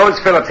guy. Well, Rose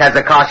Phillips has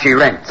a car she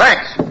rents.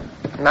 Thanks.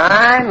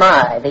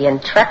 My, the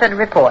intrepid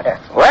reporter.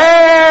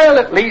 Well,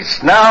 at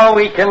least now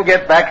we can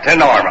get back to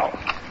normal.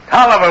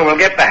 Tolliver will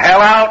get the hell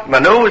out. The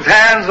news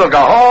hands will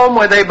go home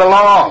where they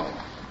belong.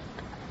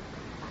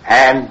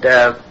 And,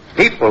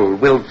 people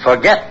will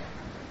forget.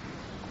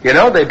 You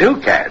know they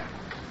do, Cad.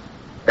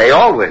 They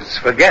always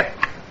forget.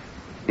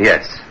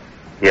 Yes,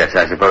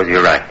 I suppose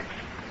you're right.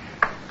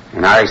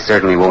 And I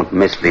certainly won't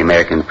miss the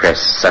American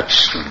press,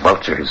 such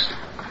vultures.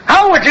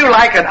 How would you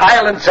like an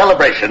island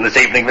celebration this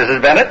evening,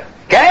 Mrs. Bennett?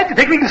 Cad, you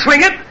think we can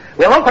swing it?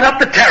 We'll open up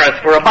the terrace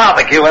for a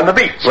barbecue on the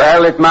beach.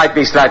 Well, it might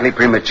be slightly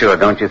premature,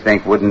 don't you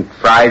think? Wouldn't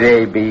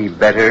Friday be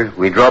better?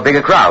 We'd draw a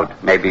bigger crowd.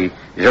 Maybe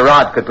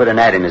Gerard could put an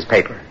ad in his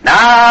paper.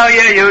 Now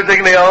you're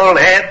using the old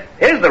head.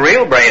 Here's the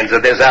real brains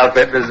of this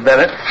outfit, Mrs.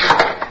 Bennett.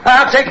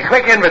 I'll take a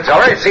quick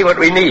inventory and see what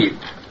we need.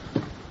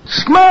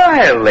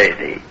 Smile,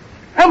 lady.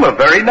 I'm a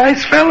very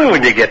nice fellow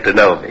when you get to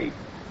know me.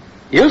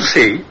 You'll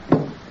see.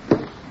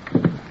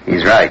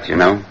 He's right, you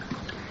know.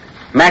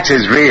 Max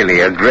is really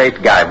a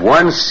great guy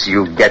once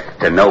you get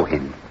to know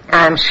him.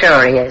 I'm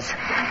sure he is.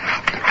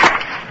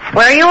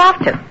 Where are you off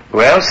to?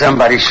 Well,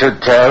 somebody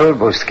should tell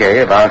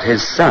Bousquet about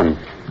his son.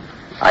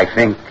 I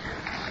think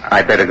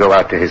I'd better go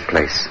out to his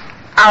place.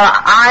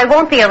 I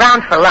won't be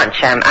around for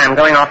lunch. I'm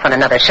going off on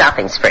another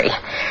shopping spree.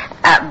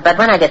 But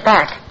when I get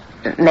back,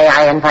 may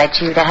I invite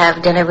you to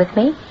have dinner with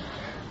me?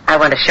 I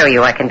want to show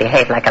you I can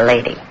behave like a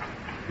lady.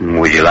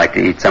 Would you like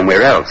to eat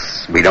somewhere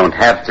else? We don't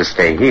have to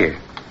stay here.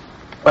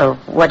 Well,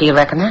 what do you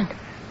recommend?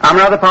 I'm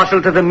rather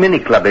partial to the mini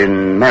club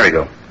in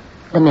Marigot.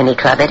 The mini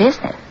club it is,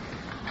 then.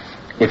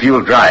 If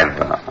you'll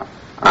drive,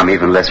 I'm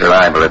even less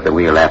reliable at the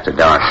wheel after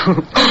dark.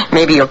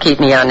 Maybe you'll keep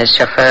me on as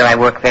chauffeur. I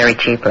work very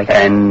cheaply.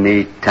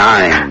 Any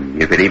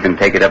time. You could even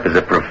take it up as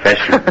a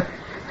profession.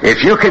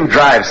 If you can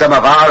drive some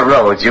of our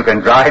roads, you can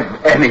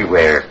drive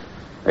anywhere.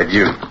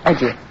 Adieu.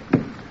 Adieu.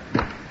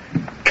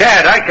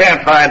 Cad, I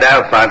can't find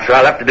Alphonse, so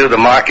I'll have to do the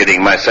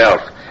marketing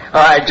myself.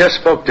 I just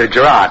spoke to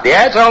Gerard. The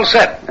ad's all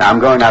set. I'm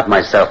going out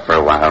myself for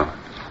a while.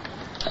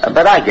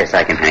 But I guess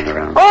I can hang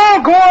around.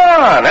 Oh, go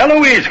on.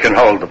 Eloise can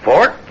hold the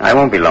fort. I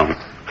won't be long.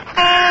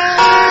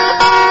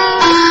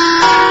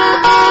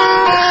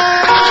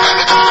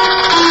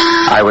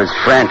 I was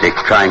frantic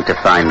trying to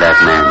find that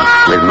man.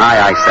 With my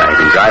eyesight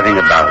and driving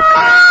about,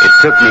 it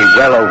took me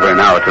well over an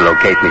hour to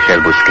locate Michel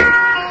Bousquet.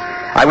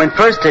 I went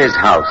first to his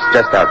house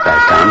just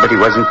outside town, but he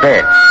wasn't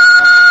there.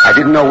 I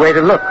didn't know where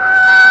to look.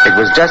 It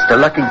was just a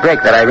lucky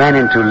break that I ran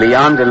into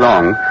Leon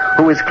DeLong,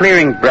 who was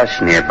clearing brush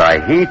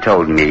nearby. He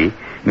told me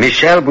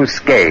Michel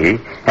Bousquet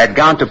had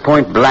gone to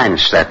Point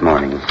Blanche that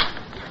morning.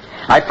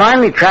 I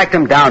finally tracked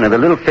him down in the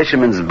little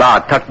fisherman's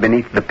bar tucked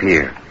beneath the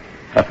pier.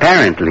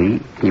 Apparently,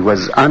 he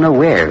was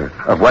unaware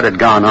of what had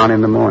gone on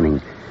in the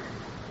morning,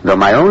 though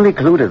my only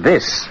clue to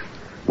this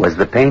was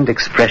the pained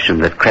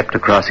expression that crept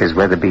across his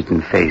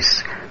weather-beaten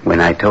face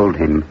when I told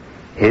him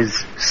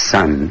his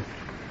son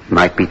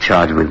might be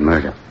charged with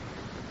murder.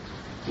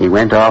 He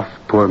went off,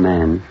 poor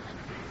man,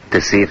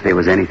 to see if there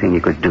was anything he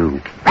could do.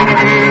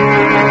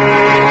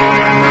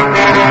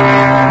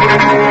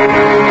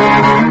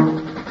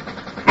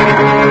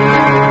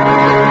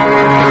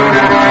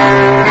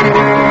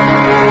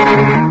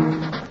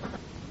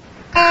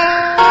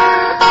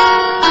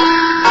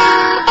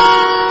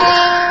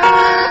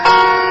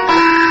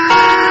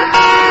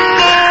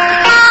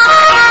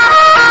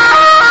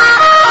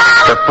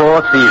 The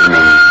fourth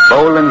evening,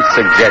 Boland's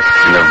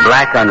suggestion of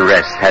black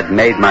unrest had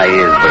made my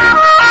ears burn.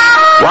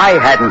 Why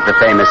hadn't the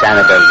famous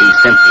Annabel Lee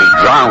simply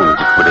drowned?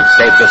 It would have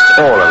saved us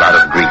all a lot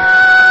of grief.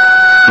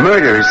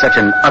 Murder is such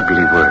an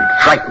ugly word,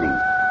 frightening.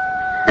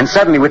 And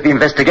suddenly, with the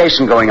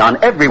investigation going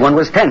on, everyone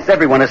was tense,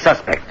 everyone a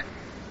suspect.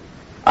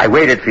 I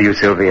waited for you,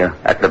 Sylvia,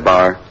 at the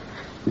bar,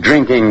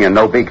 drinking a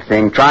no big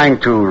thing, trying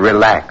to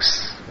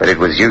relax, but it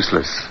was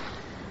useless.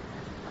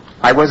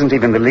 I wasn't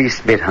even the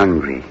least bit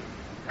hungry.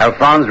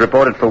 Alphonse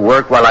reported for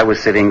work while I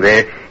was sitting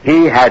there.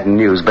 He had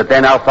news, but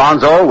then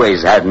Alphonse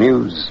always had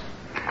news.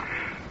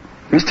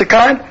 Mr.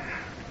 Card,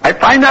 I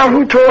find out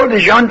who told the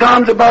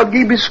gendarmes about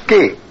Guy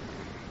Bousquet.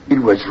 It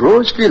was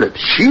Rose Phillips.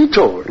 She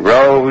told.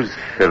 Rose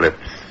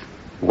Phillips.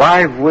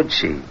 Why would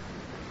she?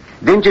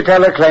 Didn't you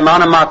tell her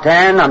Clement and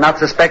Martin are not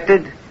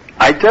suspected?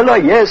 I tell her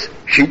yes.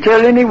 She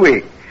tell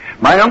anyway.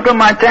 My Uncle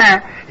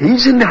Martin,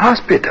 he's in the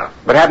hospital.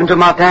 What happened to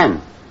Martin?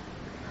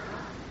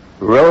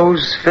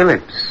 Rose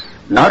Phillips.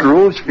 Not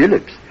Rose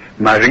Phillips.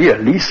 Maria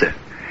Lisa.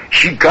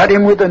 She got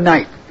him with a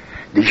knife.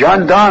 The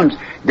gendarmes,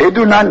 they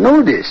do not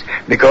know this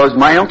because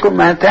my Uncle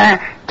Martin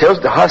tells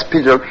the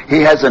hospital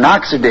he has an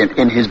accident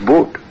in his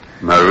boat.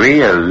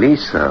 Maria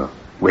Lisa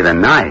with a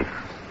knife.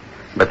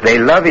 But they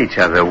love each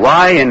other.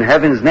 Why in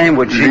heaven's name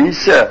would she...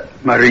 Lisa.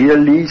 Maria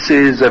Lisa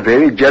is a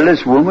very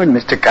jealous woman,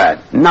 Mr. Card.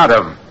 Not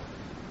of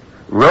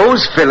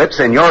Rose Phillips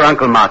and your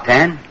Uncle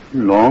Martin?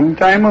 Long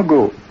time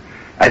ago.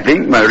 I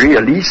think Maria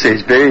Lisa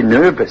is very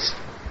nervous.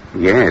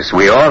 Yes,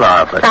 we all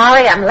are, but...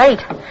 Sorry, I'm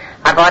late.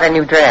 I bought a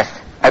new dress.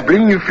 I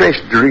bring you fresh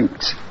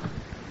drinks.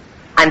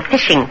 I'm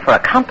fishing for a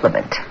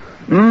compliment.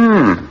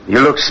 You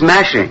look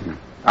smashing.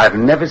 I've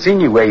never seen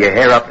you wear your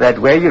hair up that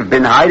way. You've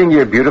been hiding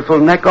your beautiful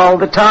neck all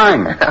the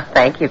time. Oh,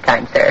 thank you,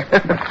 kind sir.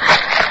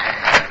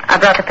 I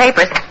brought the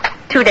papers.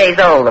 2 days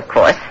old, of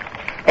course.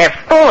 They're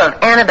full of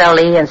Annabelle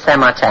Lee and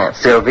Saint-Martin.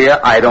 Sylvia,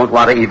 I don't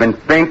want to even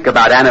think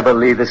about Annabelle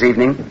Lee this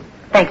evening.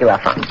 Thank you,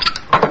 Alphonse.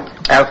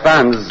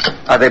 Alphonse,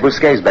 are they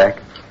Bousquets back?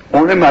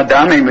 Only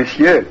Madame et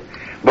Monsieur.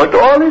 But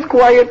all is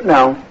quiet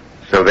now.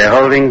 So they're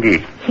holding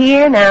Guy.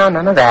 Here now,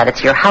 none of that.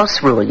 It's your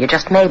house rule. You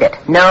just made it.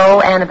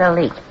 No Annabelle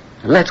Lee.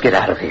 Let's get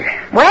out of here.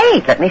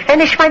 Wait, let me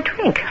finish my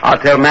drink. I'll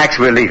tell Max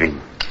we're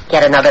leaving.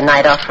 Get another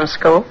night off from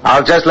school?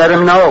 I'll just let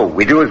him know.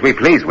 We do as we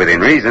please within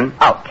reason.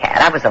 Oh, Cat,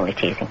 I was only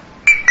teasing.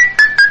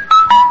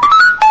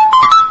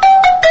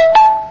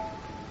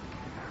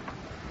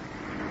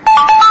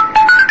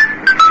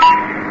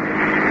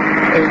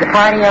 Is the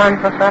party on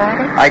for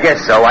Friday? I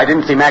guess so. I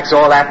didn't see Max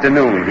all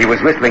afternoon. He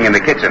was whistling in the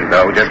kitchen,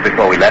 though, just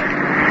before we left.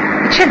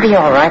 It should be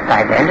all right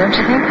by then, don't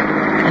you think?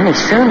 Any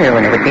sooner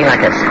and it would be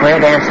like a square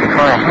dance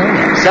before a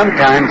hang-up.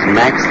 Sometimes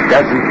Max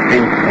doesn't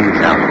think things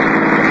out.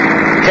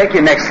 Take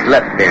your next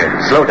left there.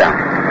 Slow down.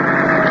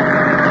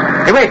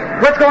 Hey, wait.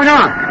 What's going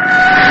on?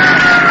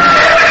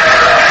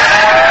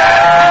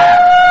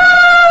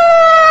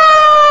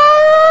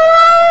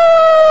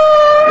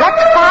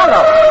 Let's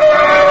follow.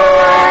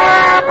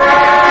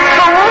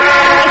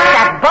 It's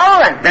that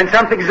Boland. Then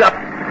something's up.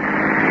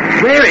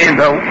 We're in,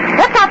 though.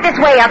 What's out this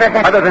way other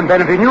than... Other than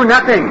Benefit knew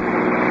nothing.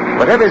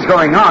 Whatever's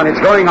going on, it's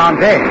going on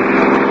there.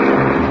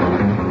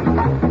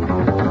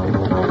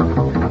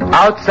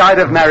 Outside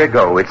of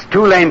Marigot, it's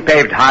 2-lane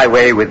paved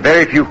highway with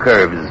very few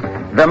curves.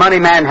 The money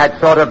man had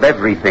thought of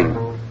everything,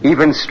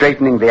 even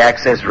straightening the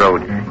access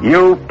road.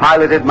 You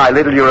piloted my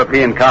little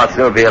European car,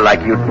 Sylvia,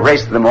 like you'd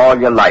raced them all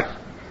your life.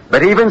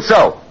 But even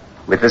so,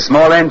 with the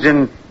small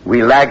engine,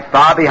 we lagged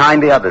far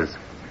behind the others.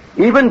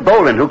 Even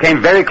Boland, who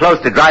came very close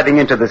to driving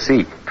into the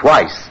sea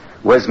twice,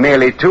 was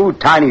merely 2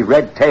 tiny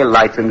red tail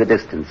lights in the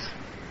distance.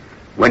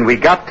 When we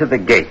got to the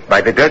gate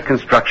by the dirt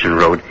construction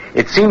road,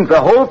 it seemed the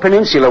whole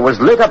peninsula was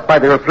lit up by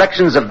the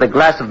reflections of the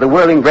glass of the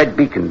whirling red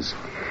beacons.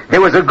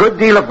 There was a good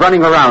deal of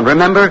running around,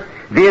 remember?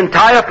 The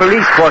entire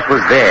police force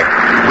was there.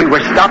 We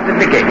were stopped at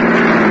the gate.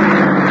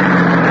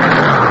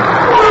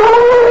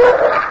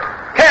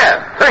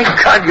 Cab, thank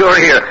God you're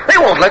here. They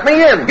won't let me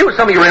in. Use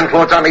some of your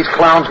influence on these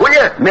clowns, will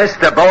you?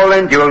 Mr.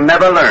 Boland, you'll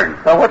never learn.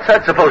 What's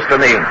that supposed to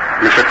mean?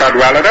 Mr.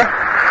 Cadwallader,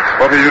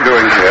 what are you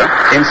doing here?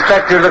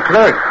 Inspector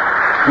Leclerc.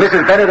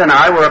 Mrs. Bennett and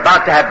I were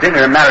about to have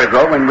dinner in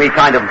Marigot when we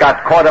kind of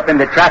got caught up in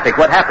the traffic.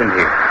 What happened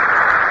here?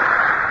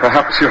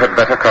 Perhaps you had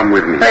better come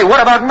with me. Hey, what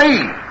about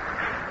me?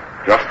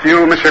 Just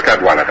you, Monsieur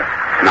Cadwallader.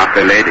 Not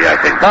the lady, I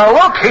think. Now,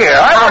 look here.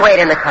 I'll wait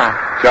in the car.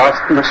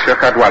 Just Monsieur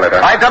Cadwallader.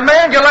 I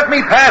demand you let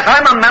me pass.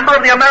 I'm a member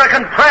of the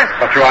American press.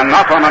 But you are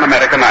not on an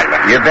American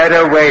island. You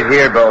better wait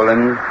here,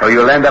 Boland, or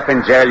you'll end up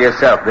in jail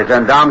yourself. The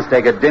gendarmes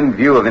take a dim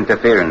view of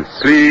interference.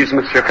 Please,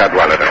 Monsieur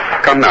Cadwallader.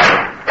 Come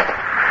now.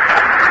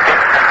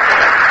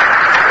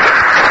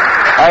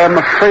 I am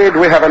afraid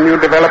we have a new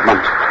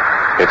development.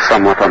 It's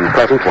somewhat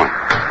unpleasant one.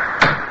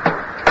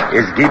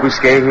 Is Guy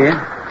Bousquet here?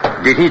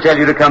 Did he tell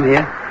you to come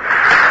here?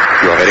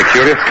 You are very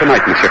curious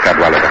tonight, Monsieur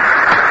Cadwallader.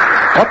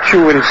 What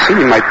you will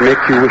see might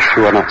make you wish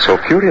you were not so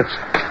curious.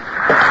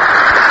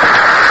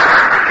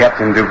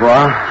 Captain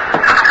Dubois,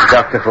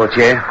 Dr.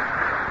 Fortier.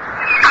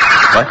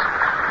 What?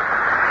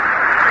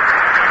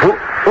 Who?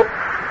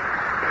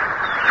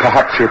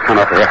 Perhaps you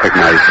cannot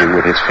recognize him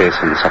with his face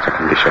in such a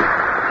condition.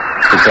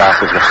 The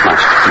glasses were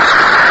smashed to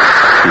pieces.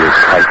 He is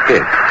quite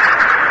dead.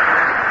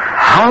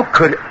 How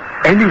could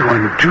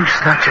anyone do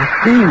such a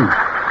thing?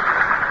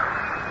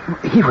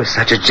 He was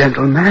such a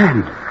gentle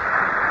man.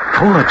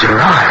 Poor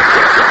Gerard.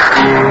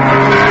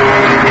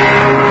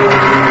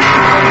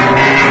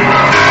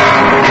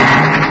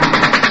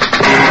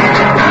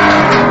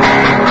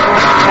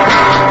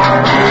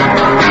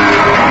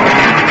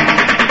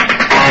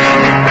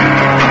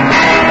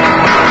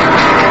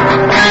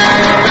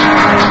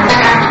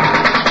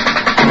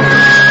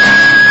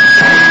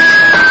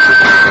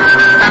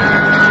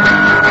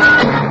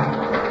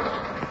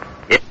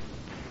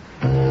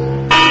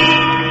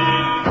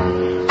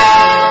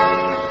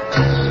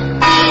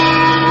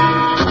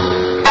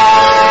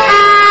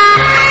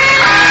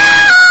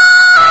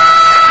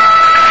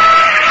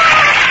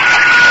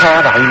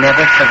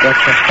 never forget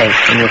your face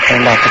when you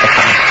came back to the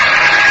house.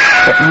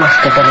 It must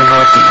have been an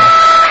ordeal.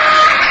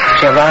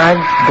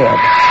 Gerard's dead,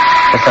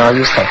 was all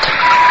you said to me.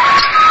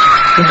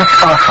 You looked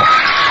awful.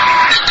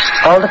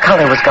 All the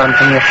color was gone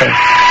from your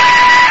face.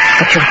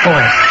 But your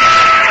voice,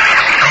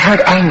 I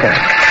heard anger.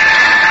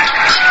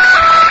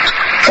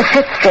 The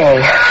 5th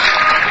day,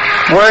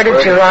 word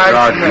of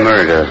Gerard's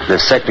murder, the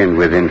second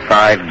within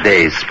 5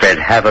 days, spread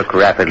havoc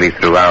rapidly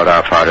throughout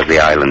our part of the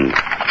island.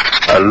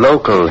 A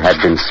local had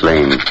been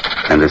slain,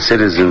 and the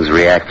citizens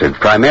reacted,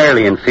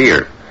 primarily in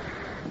fear.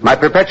 My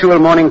perpetual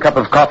morning cup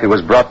of coffee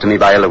was brought to me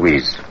by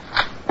Eloise.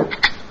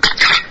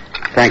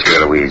 Thank you,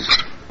 Eloise.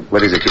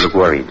 What is it? You look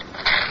worried.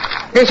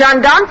 The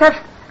gendarmes have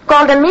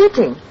called a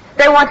meeting.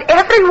 They want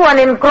everyone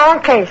in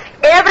Grand Case,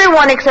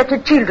 everyone except the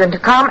children, to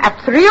come at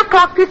 3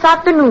 o'clock this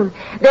afternoon.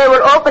 They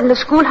will open the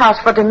schoolhouse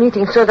for the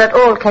meeting so that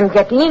all can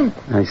get in.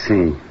 I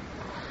see.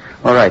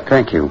 All right,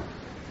 thank you.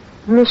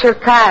 Monsieur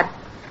Cad,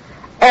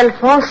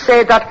 Alphonse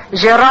said that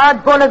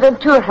Gerard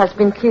Bonaventure has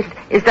been killed.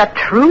 Is that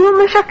true,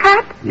 Monsieur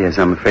Cad? Yes,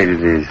 I'm afraid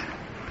it is.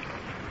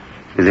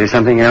 Is there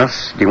something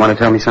else? Do you want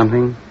to tell me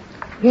something?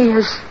 He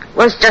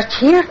was just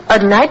here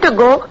a night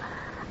ago.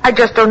 I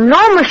just don't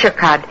know, Monsieur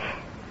Cad.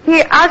 He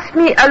asked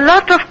me a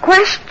lot of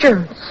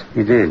questions.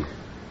 He did?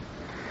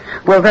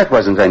 Well, that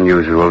wasn't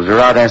unusual.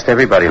 Gerard asked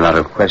everybody a lot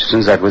of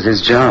questions. That was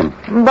his job.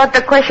 But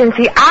the questions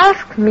he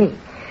asked me,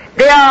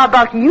 they are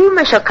about you,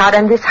 Monsieur Cad,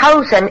 and this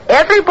house and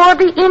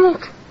everybody in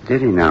it.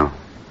 Did he now?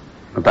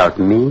 About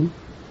me?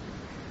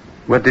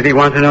 What did he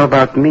want to know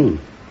about me?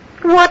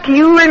 What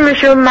you and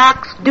Monsieur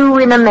Max do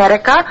in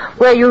America,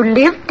 where you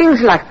live,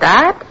 things like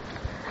that.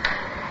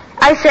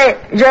 I say,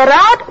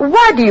 Gerard,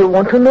 why do you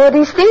want to know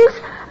these things?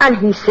 And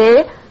he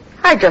say,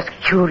 I just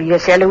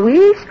curious,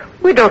 Eloise.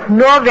 We don't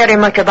know very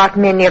much about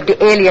many of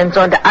the aliens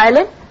on the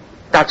island.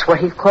 That's what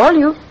he call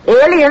you,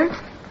 aliens.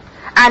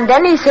 And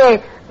then he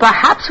say,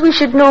 perhaps we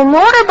should know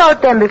more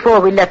about them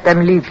before we let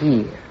them live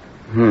here.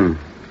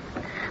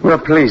 Well,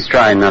 please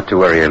try not to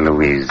worry,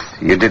 Eloise.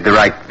 You did the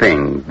right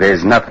thing.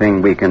 There's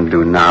nothing we can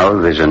do now.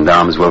 The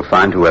gendarmes will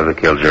find whoever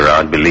killed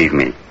Gerard, believe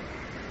me.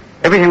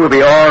 Everything will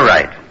be all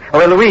right. Oh,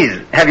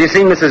 Eloise, have you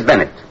seen Mrs.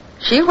 Bennett?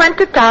 She went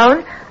to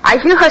town. I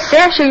hear her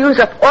say she used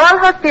up all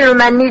her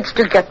film and needs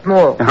to get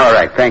more. All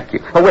right, thank you.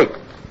 Oh, wait.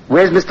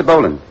 Where's Mr.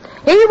 Boland?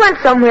 He went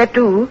somewhere,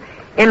 too,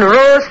 in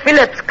Rose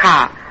Phillips'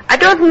 car. I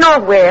don't know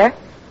where.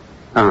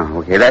 Oh,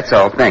 okay, that's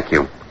all. Thank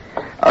you.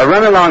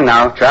 Run along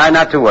now. Try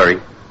not to worry.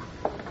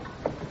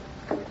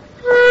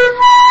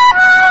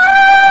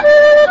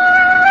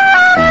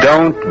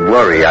 Don't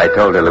worry, I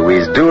told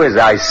Eloise. Do as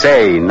I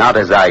say, not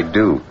as I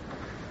do.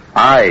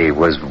 I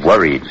was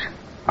worried.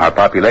 Our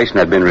population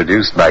had been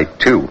reduced by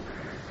 2.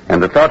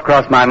 And the thought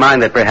crossed my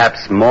mind that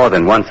perhaps more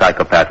than one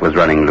psychopath was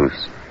running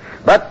loose.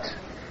 But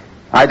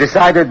I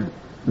decided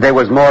there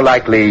was more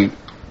likely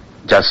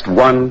just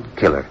one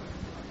killer.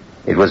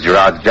 It was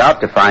Gerard's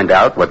job to find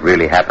out what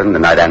really happened the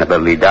night Annabelle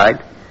Lee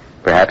died.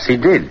 Perhaps he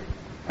did,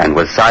 and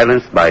was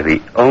silenced by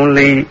the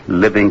only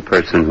living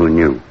person who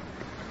knew.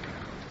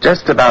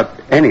 Just about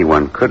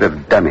anyone could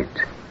have done it.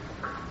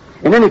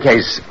 In any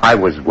case, I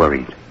was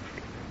worried.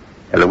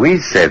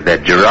 Eloise said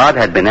that Gerard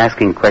had been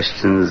asking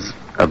questions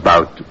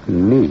about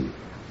me.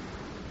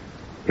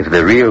 If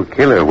the real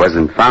killer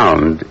wasn't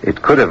found,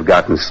 it could have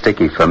gotten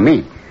sticky for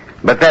me.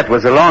 But that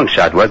was a long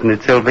shot, wasn't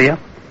it, Sylvia?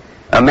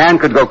 A man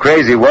could go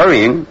crazy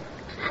worrying.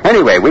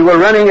 Anyway, we were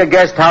running a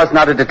guest house,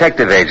 not a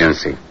detective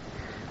agency.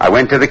 I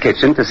went to the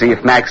kitchen to see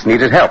if Max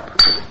needed help.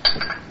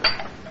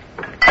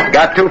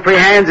 Got 2 free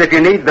hands if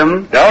you need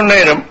them. Don't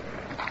need them.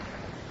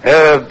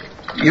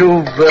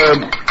 You've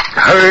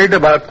heard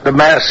about the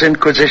Mass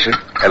Inquisition?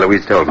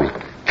 Eloise told me.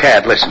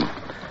 Cad, listen.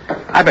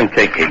 I've been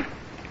thinking.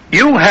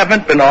 You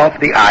haven't been off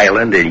the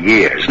island in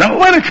years. Now,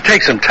 why don't you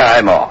take some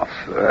time off?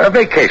 A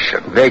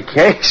vacation.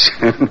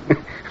 Vacation?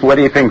 What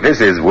do you think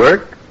this is,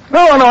 work?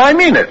 No, I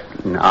mean it.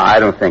 No, I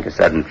don't think a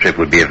sudden trip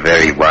would be a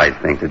very wise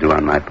thing to do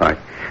on my part.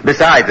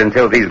 Besides,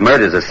 until these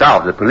murders are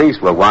solved, the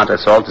police will want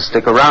us all to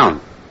stick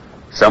around.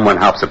 Someone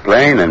hops a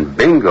plane and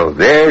bingo,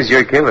 there's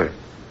your killer.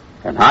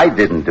 And I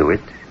didn't do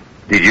it.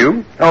 Did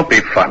you? Don't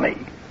be funny.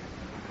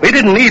 We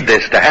didn't need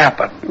this to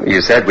happen.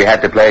 You said we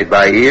had to play it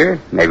by ear.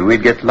 Maybe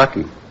we'd get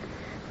lucky.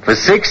 For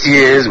 6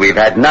 years, we've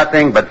had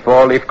nothing but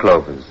 4-leaf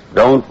clovers.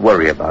 Don't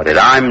worry about it.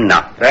 I'm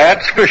not.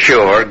 That's for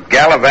sure.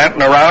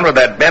 Gallivanting around with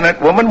that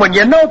Bennett woman when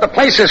you know the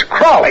place is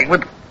crawling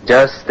with...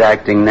 Just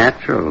acting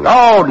natural.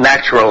 Oh,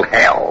 natural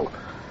hell.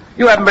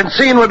 You haven't been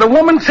seen with a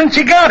woman since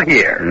you got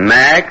here.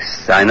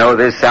 Max, I know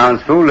this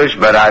sounds foolish,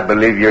 but I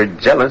believe you're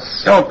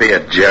jealous. Don't be a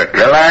jerk.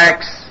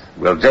 Relax.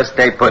 We'll just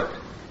stay put.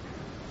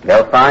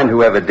 They'll find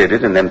whoever did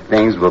it, and then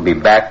things will be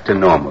back to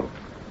normal.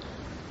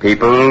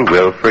 People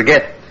will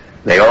forget.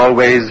 They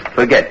always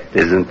forget.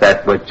 Isn't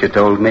that what you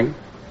told me?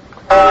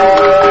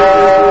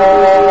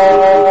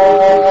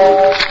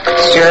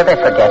 Sure they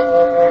forget.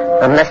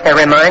 Unless they're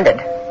reminded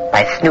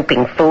by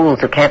snooping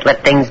fools who can't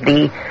let things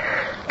be.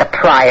 The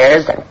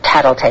priors and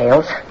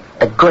tattletales.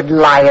 The good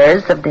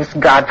liars of this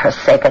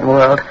godforsaken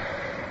world.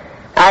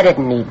 I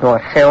didn't need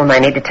more film. I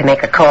needed to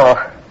make a call.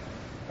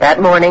 That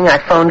morning, I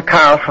phoned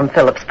Carl from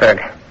Phillipsburg.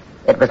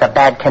 It was a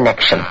bad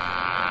connection.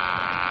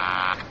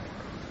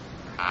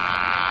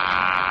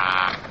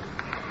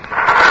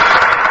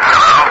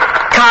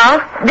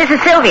 Carl, this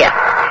is Sylvia.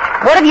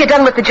 What have you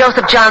done with the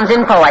Joseph Johns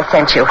info I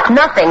sent you?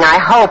 Nothing,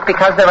 I hope,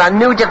 because there are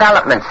new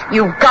developments.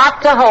 You've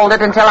got to hold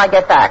it until I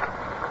get back.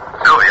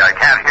 Sylvia, I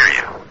can't hear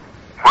you.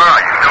 Where are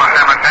you? Still in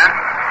San Vicente?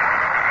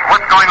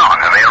 What's going on?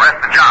 Have they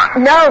arrested John?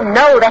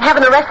 No, they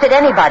haven't arrested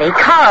anybody.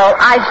 Carl,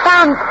 I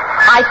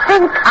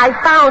think I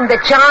found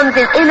that Johns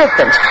is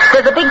innocent.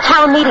 There's a big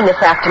town meeting this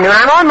afternoon.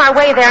 I'm on my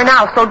way there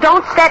now, so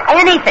don't set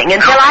anything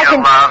until I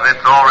can... love,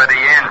 it's already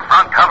in.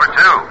 Front cover,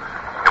 too.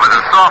 It was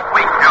a soft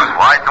week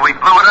news-wise, so we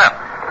blew it up.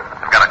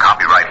 I've got a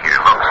copy right here.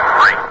 Looks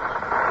great.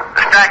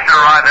 The stack should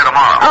arrive there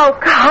tomorrow. Oh,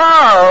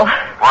 Carl.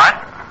 What?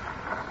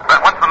 But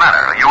what's the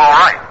matter? Are you all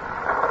right?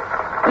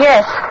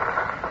 Yes.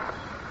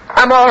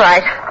 I'm all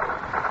right.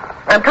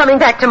 I'm coming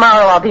back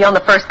tomorrow. I'll be on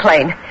the first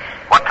plane.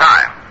 What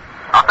time?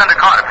 I'll send a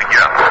car to pick you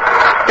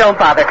up. Don't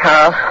bother,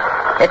 Carl.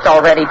 It's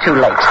already too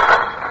late.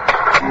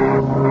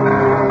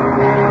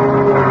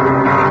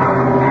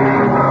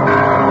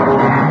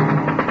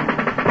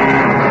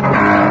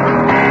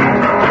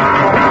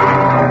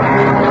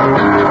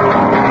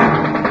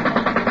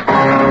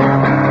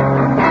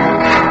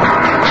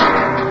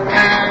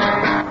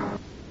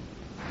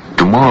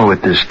 Tomorrow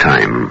at this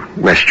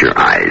time, rest your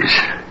eyes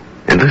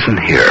and listen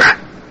here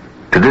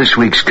to this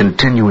week's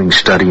continuing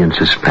study in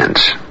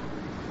suspense.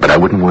 But I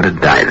wouldn't want to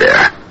die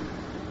there.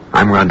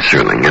 I'm Rod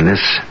Serling, and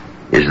this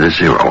is the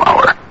Zero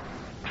Hour.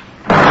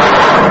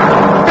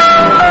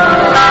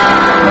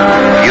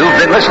 You've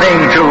been listening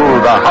to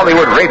the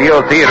Hollywood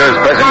Radio Theater's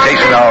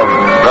presentation of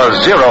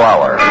The Zero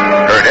Hour,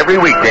 heard every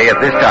weekday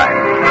at this time.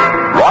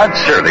 Rod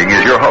Serling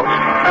is your host.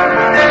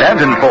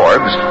 Stanton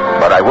Forbes,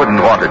 But I Wouldn't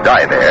Want to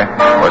Die There,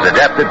 was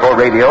adapted for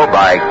radio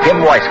by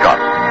Kim Weisskopf.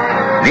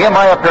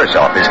 Nehemiah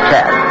Persoff is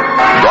Cad.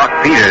 Brock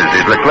Peters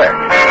is Leclerc,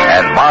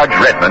 and Marge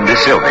Redmond is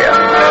Sylvia.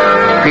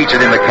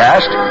 Featured in the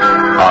cast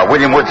are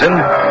William Woodson,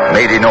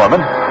 Mady Norman,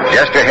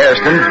 Chester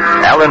Hairston,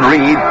 Alan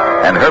Reed,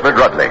 and Herbert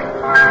Rudley.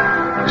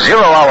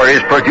 Zero Hour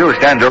is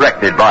produced and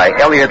directed by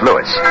Elliot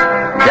Lewis.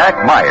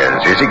 Jack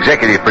Myers is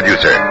executive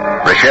producer.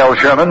 Rochelle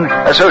Sherman,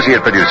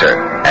 associate producer.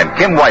 And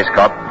Kim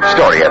Weisskopf,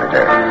 story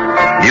editor.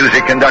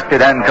 Music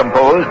conducted and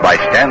composed by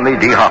Stanley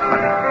D. Hoffman.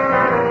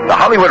 The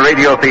Hollywood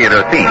Radio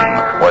Theater theme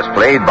was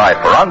played by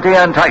Ferrante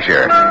and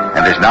Teicher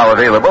and is now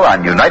available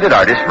on United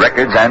Artists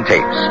records and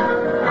tapes.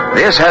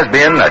 This has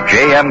been a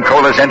J.M.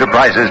 Colas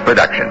Enterprises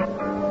production.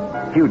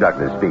 Hugh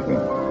Douglas speaking.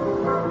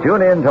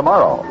 Tune in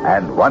tomorrow,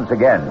 and once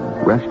again,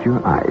 rest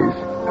your eyes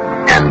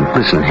and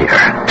listen here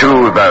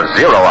to the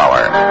Zero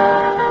Hour.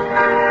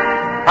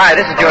 Hi,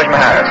 this is George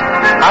Maharis.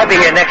 I'll be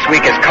here next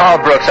week as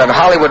Carl Brooks on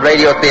Hollywood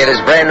Radio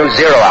Theater's brand new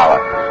Zero Hour.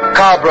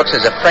 Carl Brooks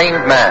is a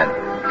framed man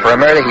for a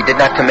murder he did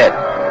not commit.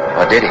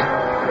 Or did he?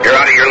 You're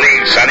out of your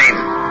league, Sonny.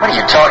 What are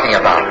you talking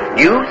about?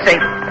 You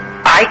think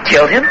I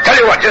killed him? Tell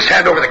you what, just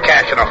hand over the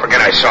cash and I'll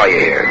forget I saw you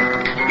here.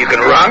 You can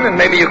run and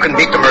maybe you can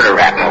beat the murder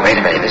rap. Oh, wait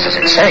a minute, this is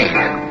insane.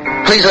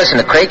 Please listen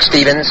to Craig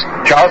Stevens,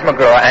 Charles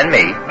McGraw, and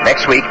me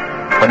next week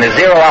when the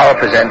Zero Hour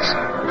presents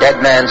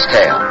Dead Man's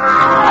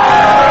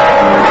Tale.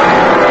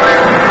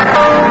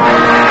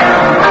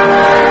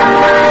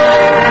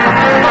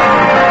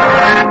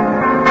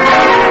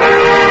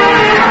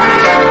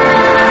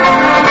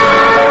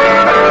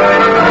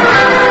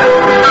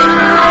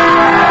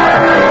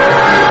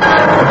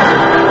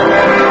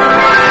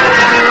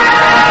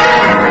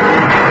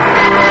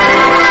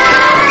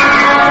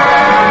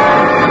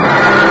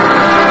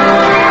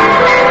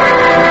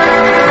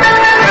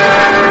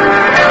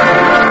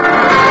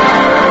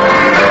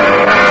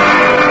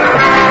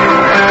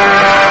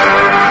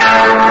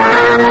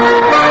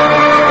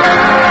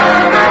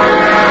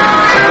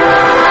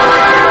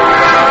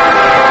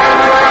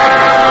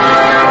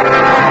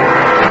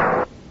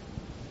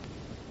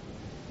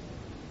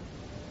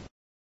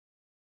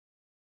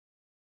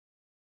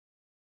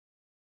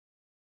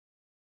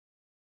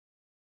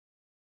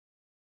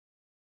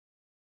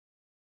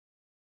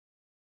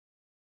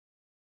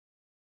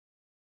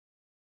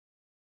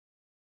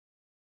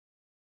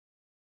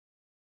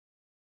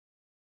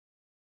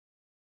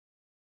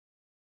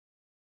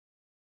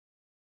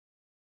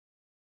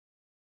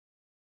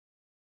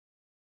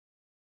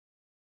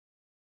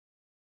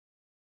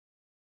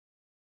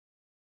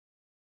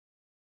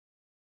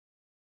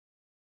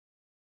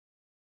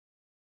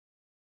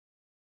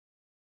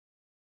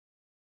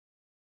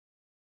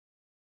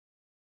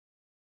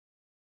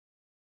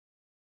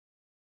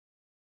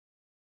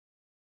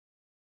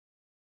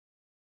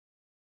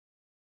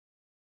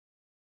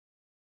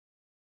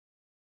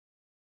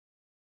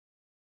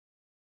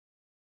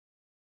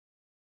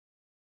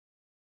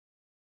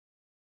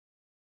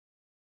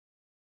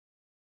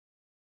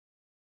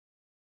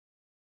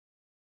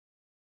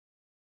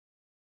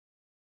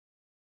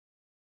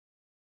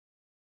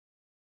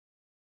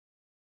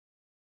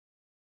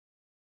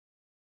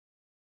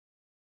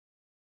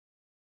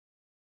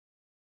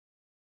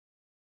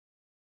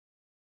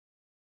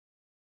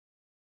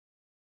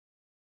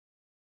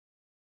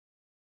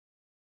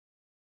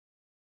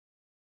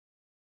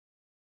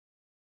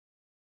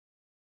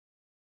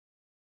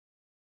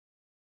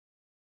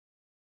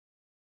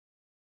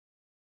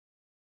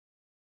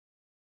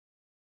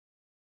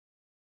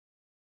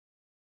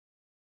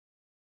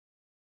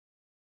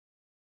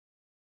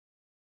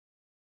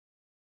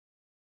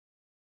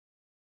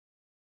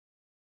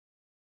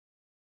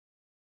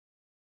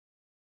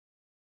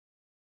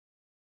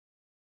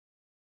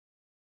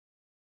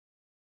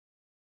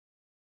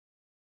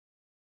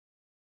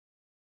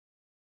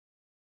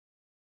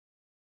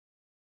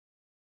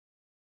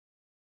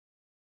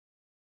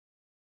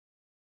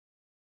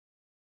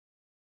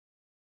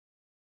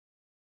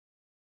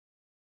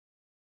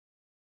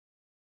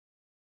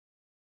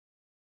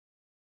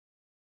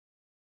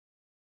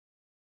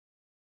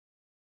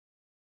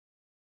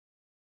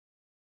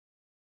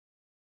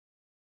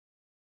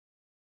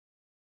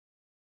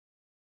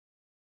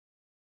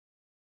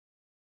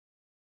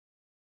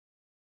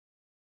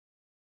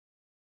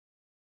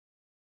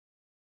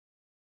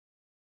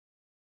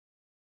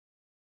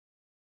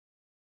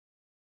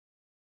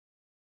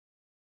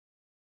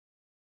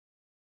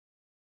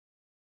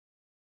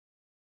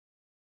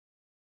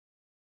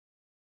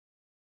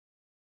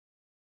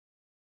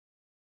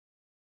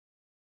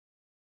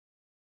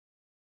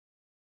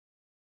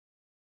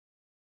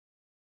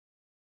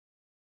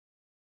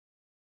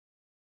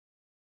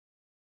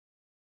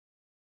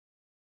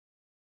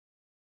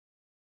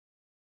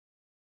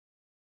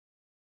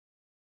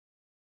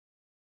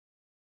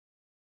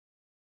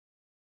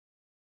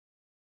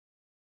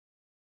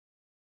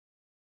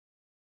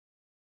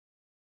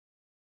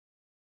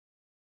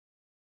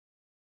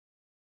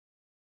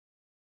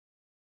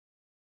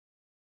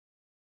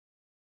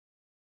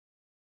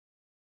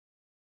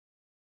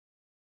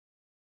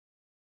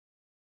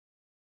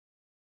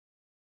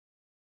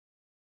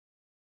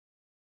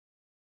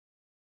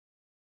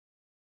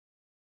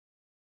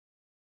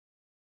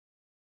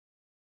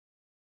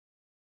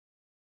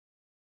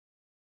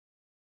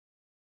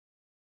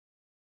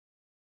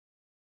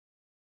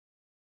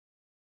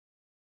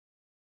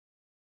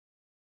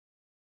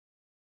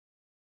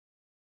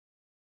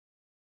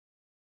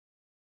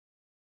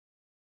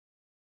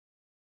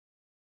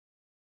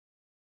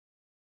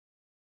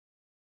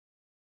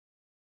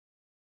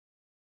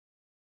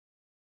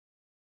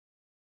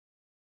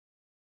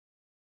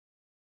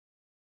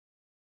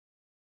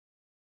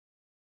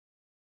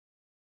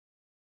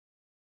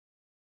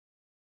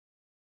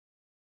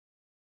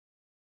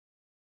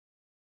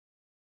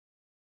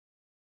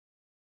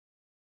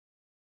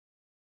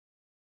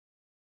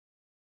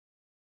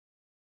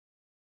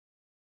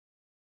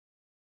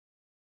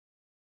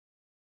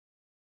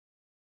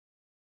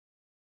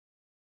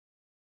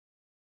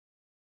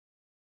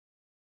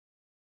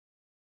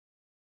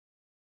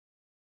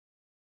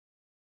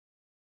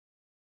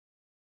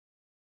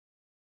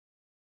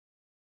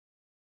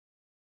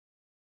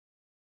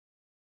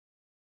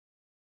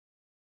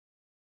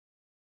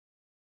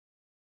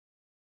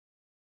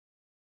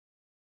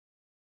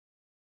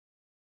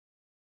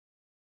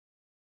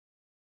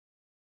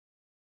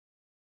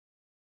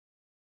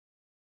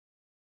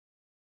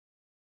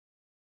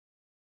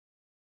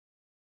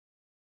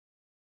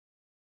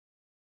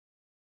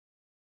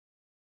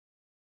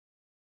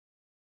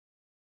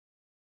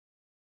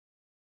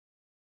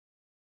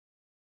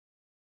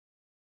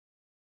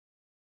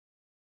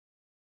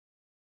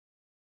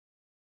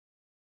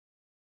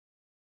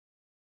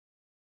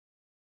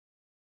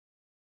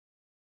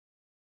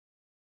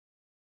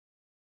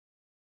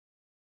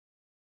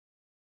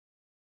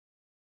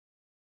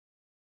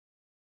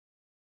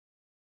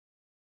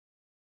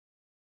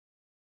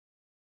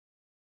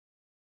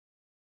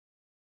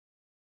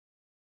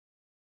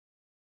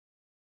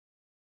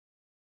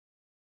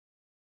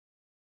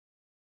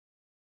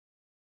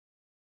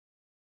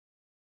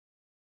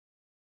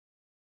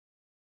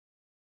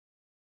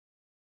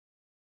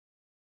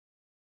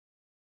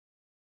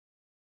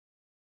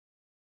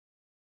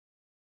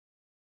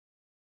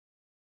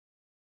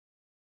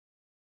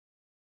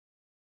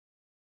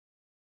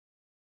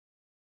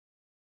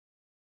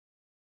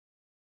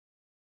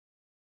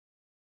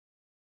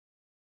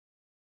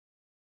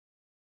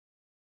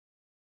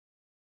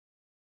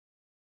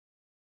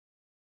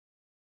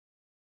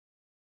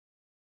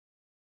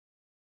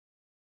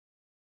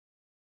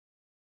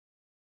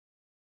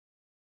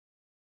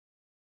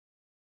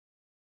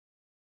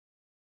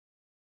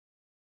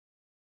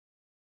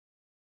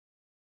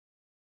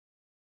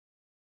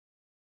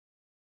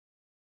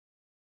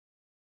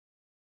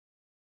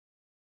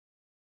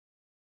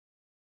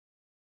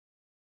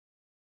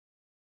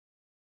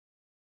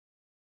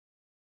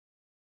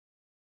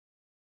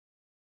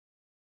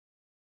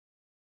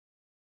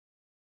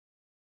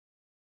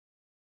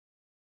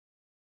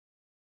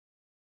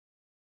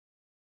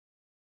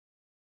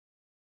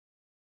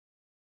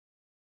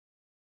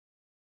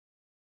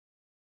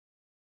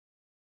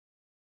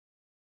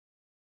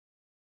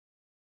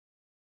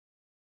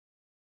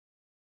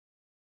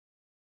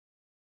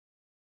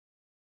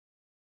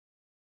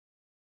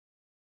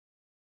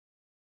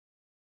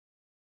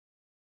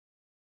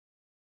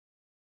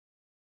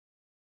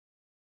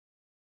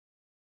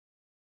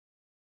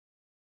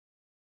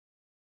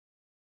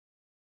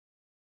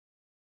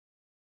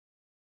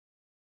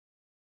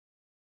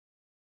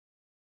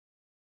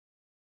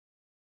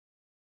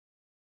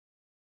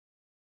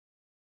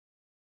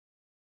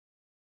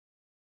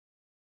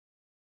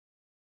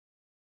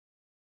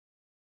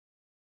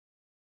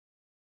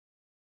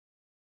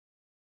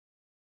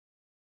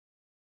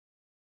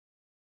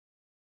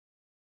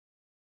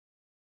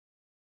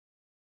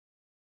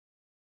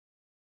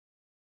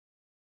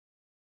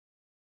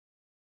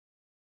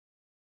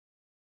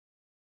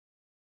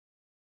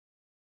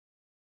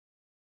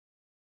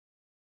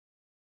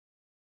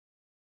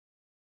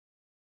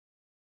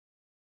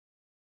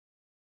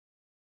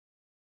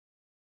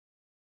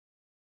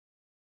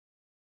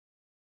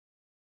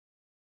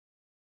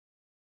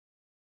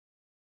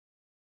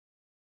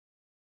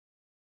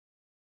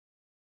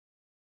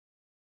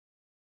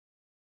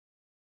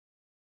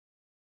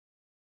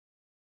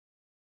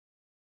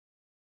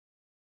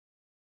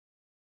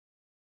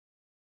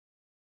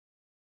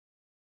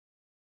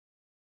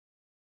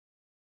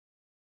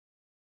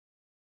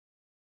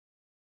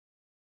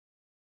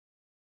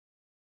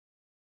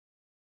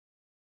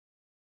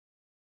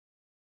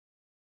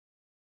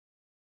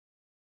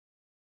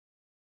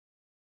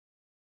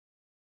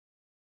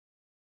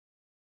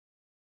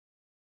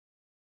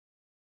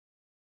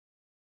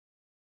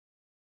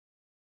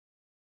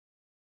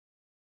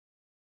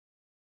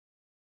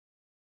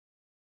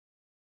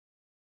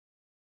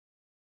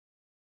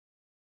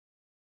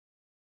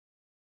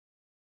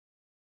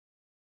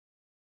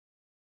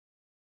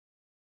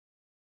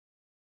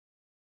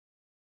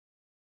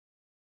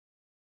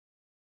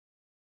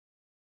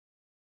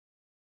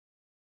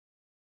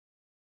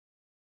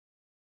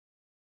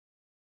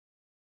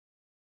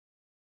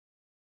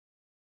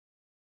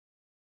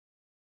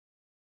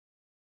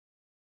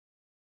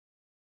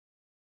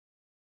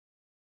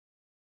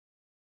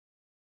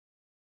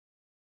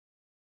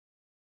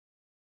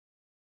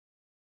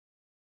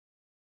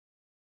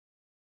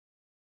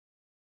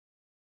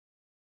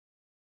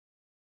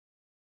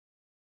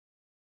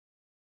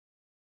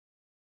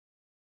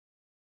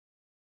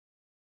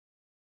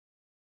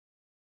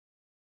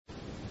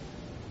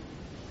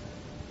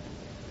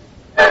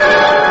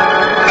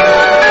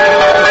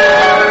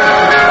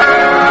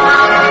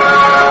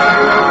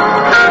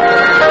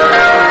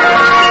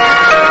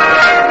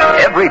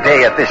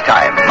 this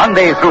time,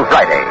 Monday through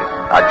Friday,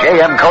 a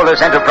J.M.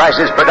 Colas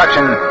Enterprises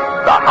production,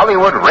 the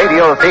Hollywood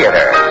Radio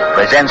Theater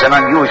presents an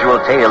unusual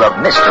tale of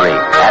mystery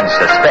and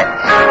suspense.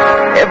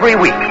 Every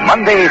week,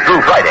 Monday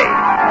through Friday,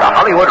 the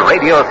Hollywood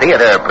Radio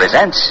Theater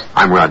presents...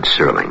 I'm Rod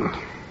Serling.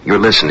 You're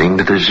listening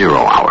to the Zero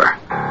Hour.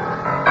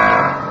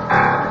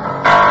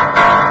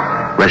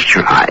 Rest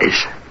your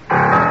eyes.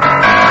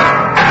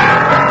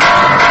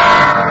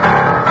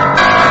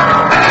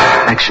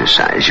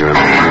 Exercise your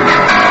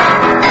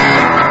mind.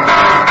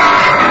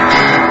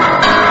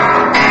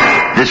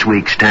 This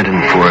week,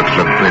 Stanton Forbes'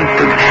 labyrinth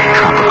of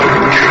tropical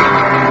intrigue.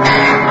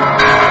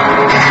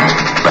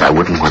 But I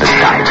wouldn't want to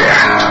die there.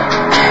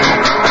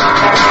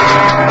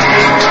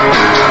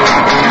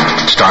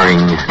 Starring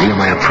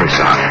Nehemiah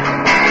Persoff,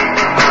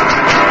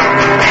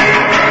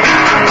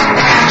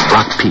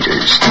 Brock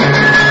Peters,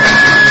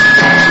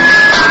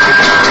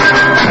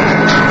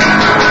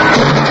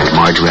 and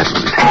Marge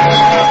Redmond.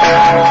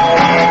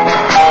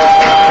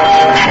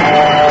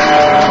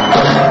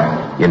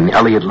 In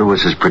Elliot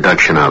Lewis's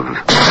production of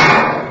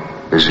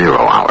The Zero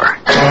Hour.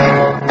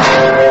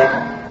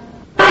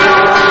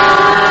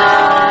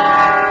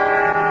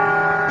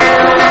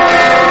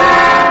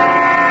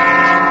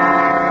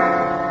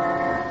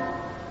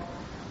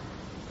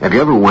 Have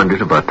you ever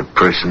wondered about the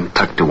person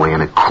tucked away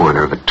in a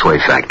corner of a toy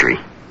factory,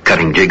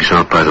 cutting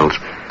jigsaw puzzles,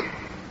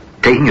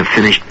 taking a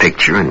finished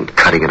picture and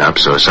cutting it up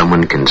so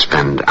someone can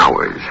spend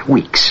hours,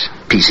 weeks,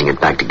 piecing it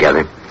back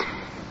together,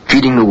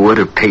 feeding the wood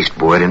or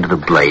pasteboard into the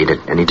blade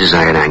at any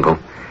desired angle?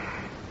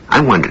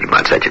 I wondered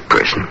about such a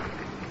person.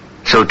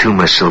 So too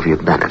must Sylvia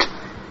Bennett.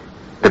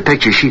 The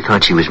picture she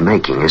thought she was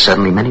making is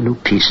suddenly many new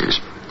pieces.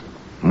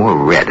 More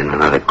red in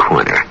another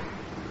corner.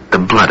 The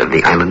blood of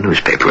the island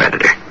newspaper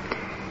editor.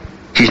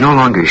 She's no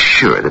longer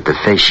sure that the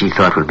face she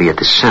thought would be at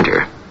the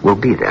center will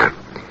be there.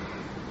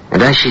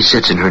 And as she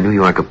sits in her New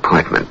York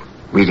apartment,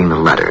 reading the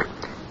letter,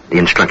 the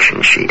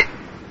instruction sheet,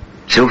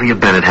 Sylvia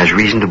Bennett has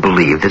reason to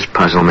believe this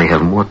puzzle may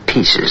have more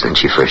pieces than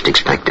she first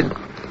expected.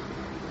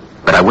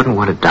 But I wouldn't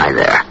want to die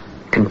there.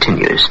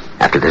 Continues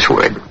after this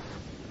word.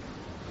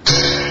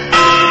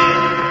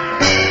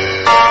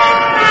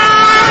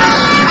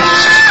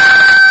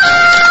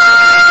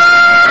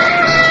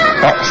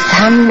 That was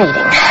some meeting.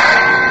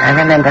 I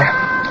remember.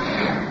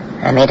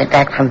 I made it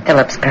back from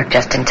Phillipsburg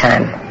just in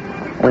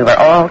time. We were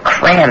all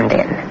crammed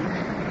in.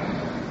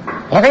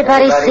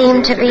 Everybody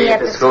seemed to be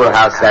at the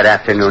schoolhouse that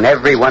afternoon.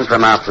 Everyone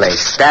from our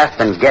place. Staff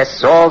and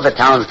guests, all the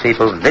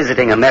townspeople,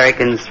 visiting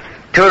Americans,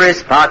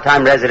 tourists,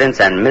 part-time residents,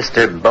 and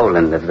Mr.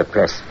 Boland of the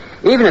press.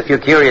 Even a few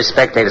curious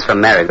spectators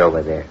from Marigot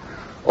were there.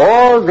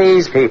 All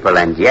these people,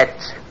 and yet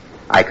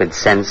I could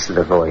sense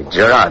the void.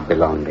 Gerard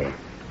belonged there.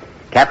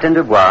 Captain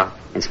Dubois,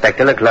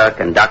 Inspector Leclerc,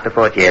 and Dr.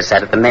 Fortier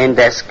sat at the main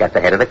desk at the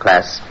head of the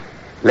class.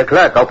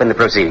 Leclerc opened the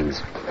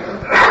proceedings.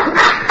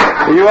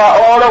 You are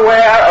all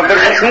aware of the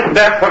recent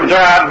death of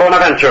Gerard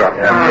Bonaventure.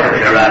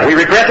 We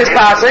regret his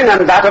passing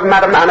and that of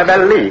Madame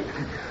Annabelle Lee.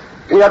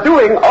 We are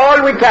doing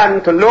all we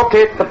can to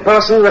locate the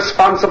person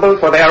responsible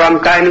for their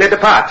untimely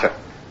departure.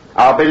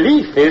 Our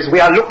belief is we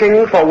are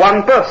looking for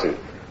one person,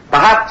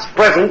 perhaps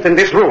present in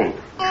this room.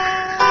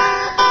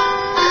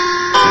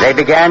 They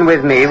began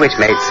with me, which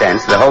made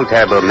sense. The whole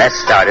terrible mess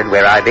started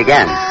where I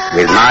began,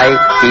 with my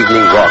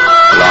evening walk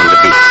along the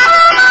beach.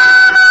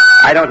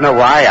 I don't know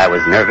why I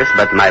was nervous,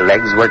 but my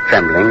legs were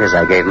trembling as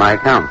I gave my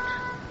account.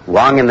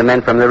 Wong and the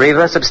men from the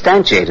Riva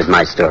substantiated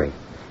my story.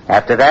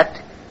 After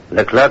that,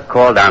 Leclerc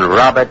called on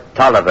Robert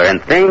Tolliver,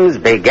 and things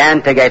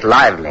began to get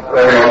lively.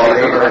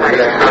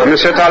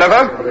 Monsieur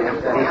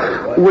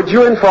Tolliver, would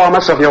you inform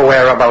us of your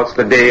whereabouts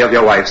the day of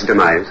your wife's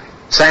demise?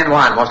 San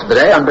Juan most of the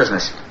day on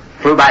business.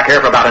 Flew back here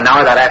for about an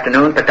hour that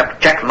afternoon, picked up a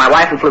check from my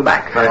wife, and flew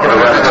back.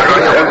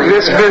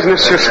 This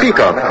business you speak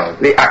of,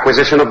 the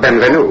acquisition of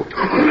Benvenue,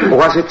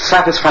 was it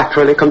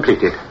satisfactorily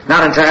completed?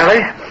 Not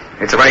entirely.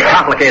 It's a very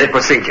complicated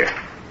procedure.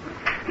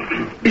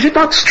 Is it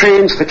not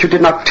strange that you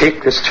did not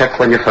take this check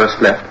when you first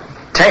left?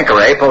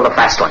 Tanqueray pulled a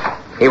fast one.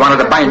 He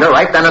wanted to bind her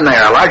right then and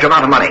there, a large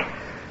amount of money.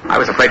 I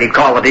was afraid he'd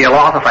call the deal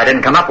off if I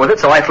didn't come up with it,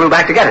 so I flew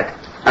back to get it.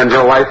 And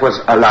your wife was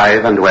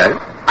alive and well?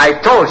 I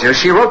told you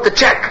she wrote the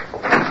check.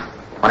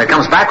 When it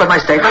comes back with my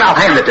statement, I'll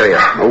hand it to you.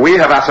 We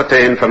have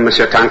ascertained from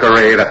Monsieur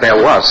Tanqueray that there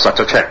was such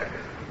a check.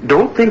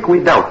 Don't think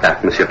we doubt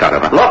that, Monsieur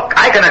Tolliver. Look,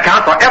 I can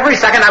account for every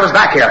second I was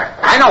back here.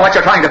 I know what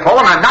you're trying to pull,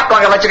 and I'm not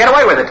going to let you get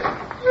away with it.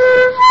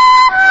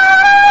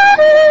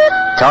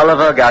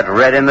 Tolliver got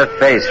red in the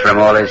face from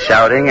all his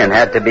shouting and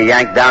had to be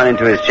yanked down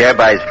into his chair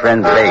by his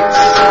friend Bates.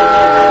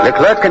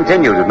 Leclerc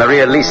continued with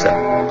Maria Lisa.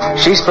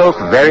 She spoke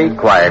very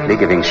quietly,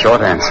 giving short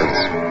answers.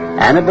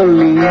 Annabelle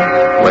Lee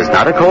was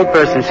not a cold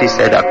person, she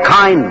said, a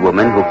kind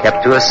woman who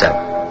kept to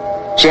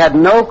herself. She had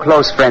no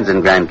close friends in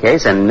Grand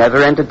Case and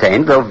never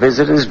entertained, though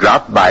visitors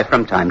dropped by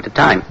from time to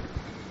time.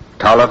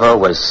 Tolliver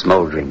was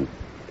smoldering.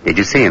 Did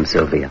you see him,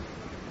 Sylvia?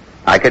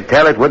 I could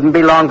tell it wouldn't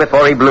be long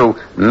before he blew.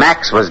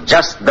 Max was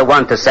just the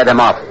one to set him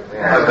off.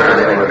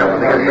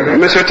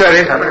 Monsieur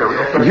Terry,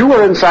 you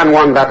were in San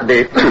Juan that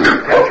day, too.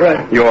 That's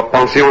right. Your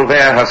pension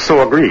there has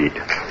so agreed.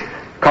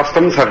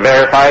 Customs have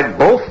verified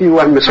both you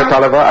and Mr.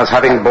 Tolliver as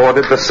having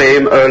boarded the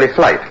same early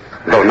flight,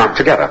 though not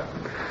together.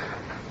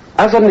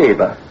 As a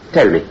neighbor,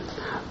 tell me,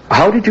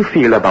 how did you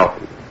feel about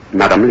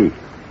Madame Lee?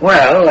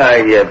 Well,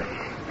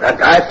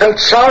 I felt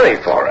sorry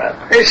for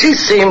her. She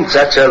seemed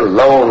such a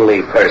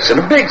lonely person,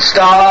 a big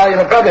star.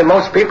 Probably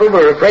most people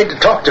were afraid to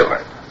talk to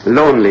her.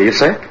 Lonely, you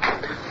say?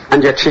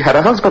 And yet she had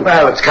a husband.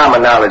 Well, it's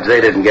common knowledge they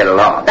didn't get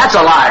along. That's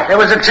a lie. There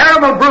was a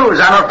terrible bruise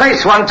on her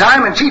face one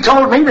time, and she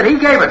told me that he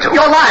gave it to her.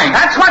 You're lying.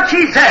 That's what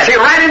she said. She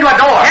ran into a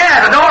door.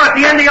 Yeah, the door at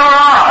the end of your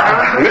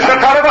arm. Mr.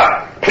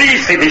 Tolliver,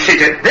 please be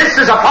seated. This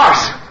is a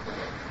farce.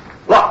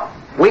 Look,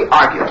 we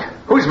argued.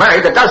 Who's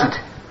married that doesn't?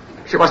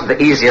 She wasn't the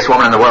easiest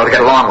woman in the world to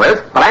get along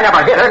with, but I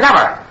never hit her,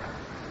 never.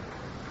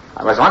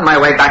 I was on my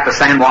way back to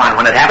San Juan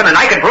when it happened, and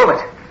I can prove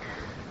it.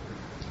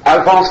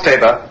 Alphonse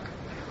Tabor,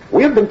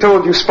 we have been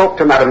told you spoke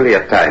to Madame Lee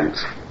at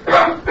times.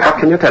 What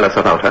can you tell us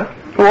about her?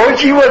 Oh,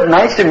 she was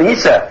nice to me,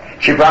 sir.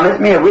 She promised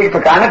me a week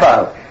for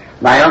Carnival.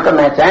 My Uncle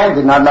Martin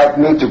did not like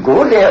me to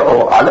go there,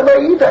 or Oliver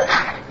either.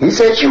 He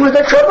said she was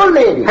a trouble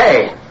lady.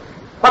 Hey,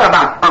 what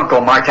about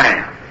Uncle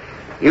Martin?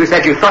 You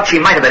said you thought she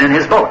might have been in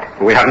his boat.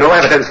 We have no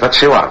evidence that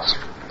she was.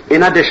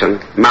 In addition,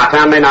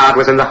 Martin Menard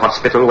was in the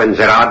hospital when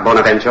Gerard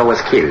Bonaventure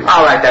was killed.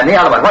 All right, then, the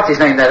other one. What's his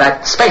name there?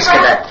 That space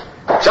cadet.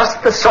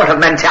 Just the sort of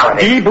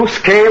mentality. Guy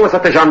Bousquet was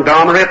at the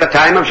gendarmerie at the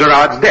time of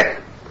Gerard's death.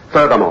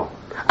 Furthermore,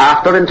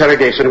 after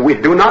interrogation, we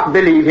do not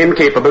believe him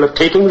capable of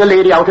taking the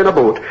lady out in a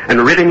boat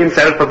and ridding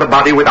himself of the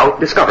body without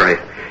discovery.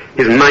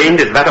 His mind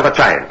is that of a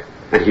child,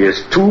 and he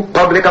is too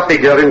public a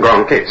figure in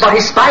Grand Case. But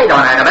he spied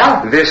on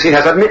Annabelle. This he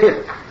has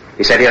admitted.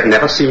 He said he had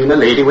never seen a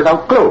lady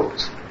without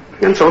clothes.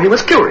 And so he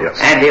was curious.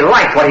 And he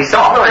liked what he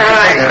saw. Look at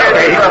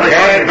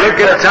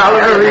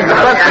Tolliver. He's the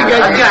best thing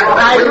I got.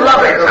 I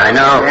love it. I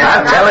know.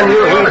 I'm telling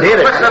you, he did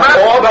it.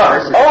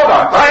 Order!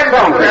 Quiet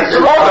down, please.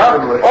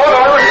 Order!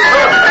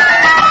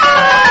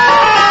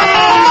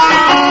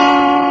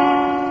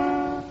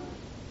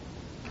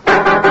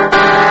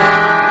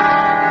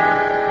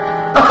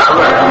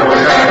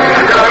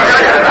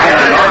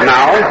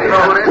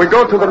 Now, we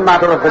go to the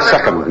matter of the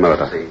second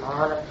murder.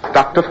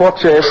 Dr.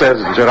 Fortier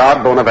says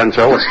Gerard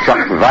Bonaventure was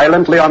struck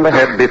violently on the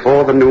head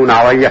before the noon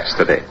hour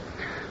yesterday.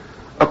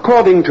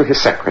 According to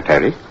his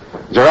secretary,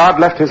 Gerard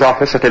left his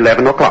office at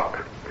 11 o'clock.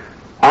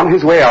 On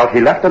his way out,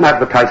 he left an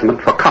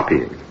advertisement for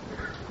copying.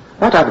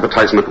 That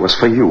advertisement was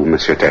for you,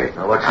 Monsieur Terry.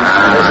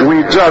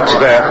 We judge,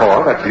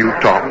 therefore, that you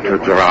talked to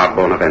Gerard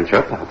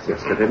Bonaventure perhaps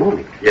yesterday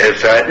morning.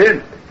 Yes, I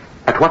did.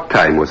 At what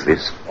time was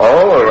this?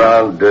 Oh,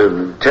 around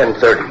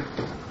 10:30.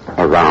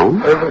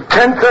 Around?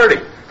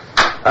 10:30.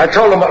 I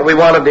told him what we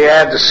wanted the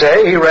ad to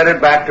say. He read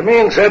it back to me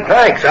and said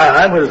thanks.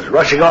 I was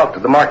rushing off to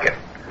the market.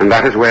 And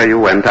that is where you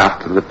went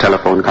after the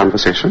telephone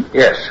conversation?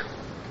 Yes.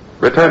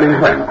 Returning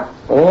when?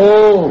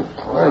 Oh,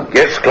 I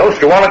guess close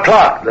to 1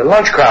 o'clock. The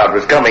lunch crowd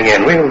was coming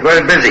in. We were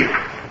very busy.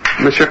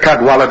 Monsieur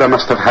Cadwallader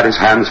must have had his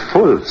hands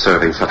full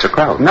serving such a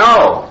crowd.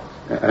 No.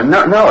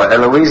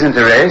 Eloise and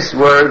Therese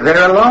were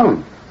there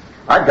alone.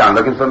 I'd gone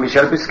looking for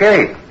Michel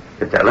Bousquet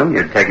to tell him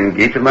you'd taken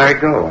Guy to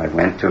Marigot. I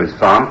went to his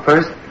farm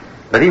first,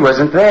 but he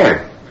wasn't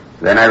there.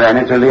 Then I ran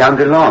into Leon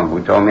Delorme,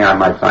 who told me I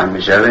might find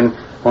Michel in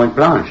Pointe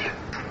Blanche.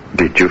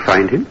 Did you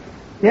find him?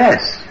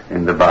 Yes,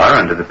 in the bar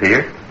under the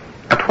pier.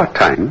 At what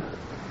time?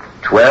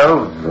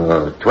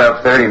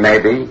 12:30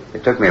 maybe.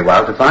 It took me a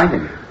while to find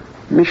him.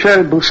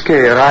 Michel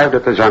Bousquet arrived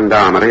at the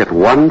gendarmerie at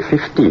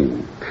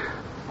 1:15.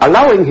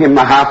 Allowing him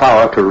a half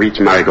hour to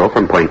reach Marigot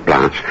from Pointe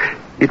Blanche,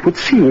 it would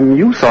seem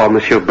you saw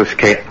Monsieur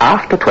Bousquet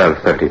after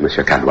 12:30,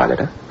 Monsieur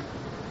Cadwallader.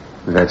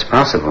 That's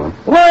possible.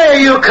 Why are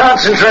you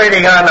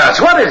concentrating on us?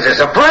 What is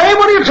this, a play?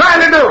 What are you trying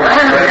to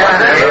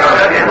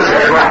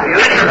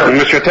do?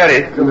 Monsieur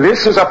Terry,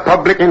 this is a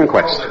public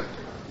inquest.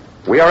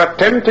 We are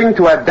attempting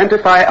to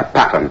identify a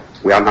pattern.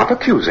 We are not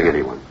accusing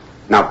anyone.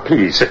 Now,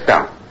 please sit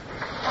down.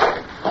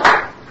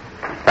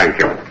 Thank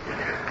you.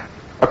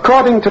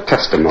 According to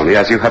testimony,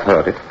 as you have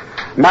heard it,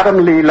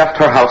 Madame Lee left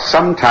her house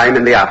sometime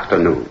in the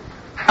afternoon,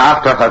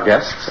 after her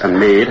guests and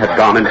maid had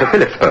gone into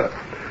Phillipsburg.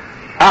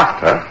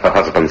 After, her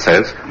husband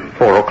says,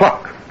 4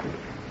 o'clock.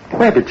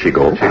 Where did she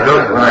go? She told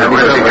her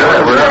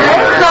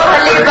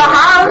leave the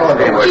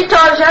house. She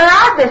told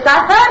Gerard this. I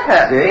heard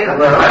her.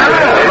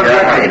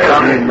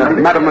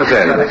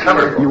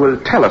 Mademoiselle, you will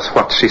tell us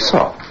what she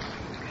saw.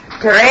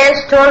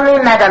 Therese told me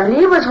Madame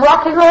Lee was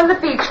walking on the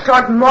beach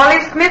toward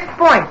Molly Smith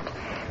Point.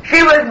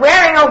 She was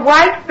wearing a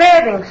white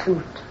bathing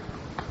suit.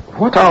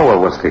 What hour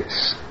was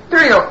this?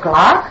 3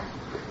 o'clock.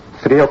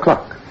 3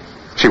 o'clock.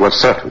 She was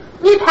certain.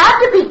 It had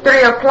to be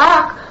 3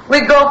 o'clock.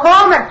 We go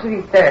home at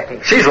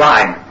 3:30. She's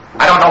lying.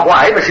 I don't know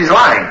why, but she's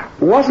lying.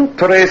 Wasn't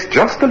Therese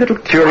just a little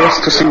curious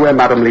to see where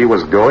Madame Lee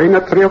was going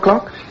at 3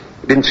 o'clock?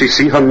 Didn't she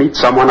see her meet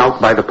someone out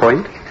by the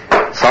point?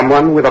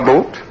 Someone with a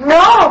boat?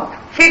 No.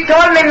 She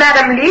told me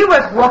Madame Lee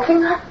was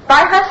walking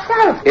by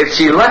herself. If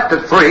she left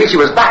at 3, she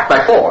was back by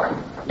 4.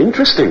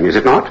 Interesting, is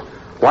it not?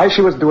 Why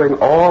she was doing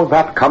all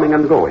that coming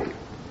and going.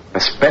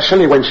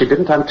 Especially when she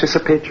didn't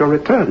anticipate your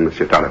return,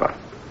 Monsieur Tolliver.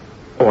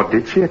 Or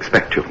did she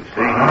expect you?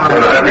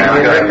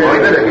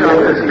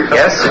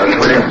 Yes,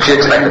 she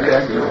expected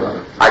it.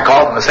 I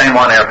called from the San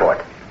Juan airport.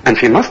 And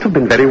she must have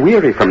been very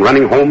weary from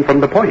running home from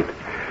the point.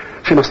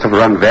 She must have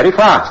run very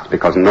fast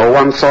because no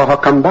one saw her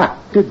come back,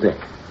 did they?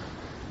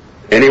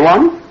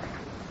 Anyone?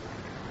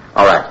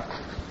 All right.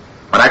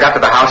 When I got to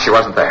the house, she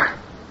wasn't there.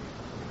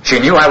 She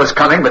knew I was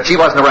coming, but she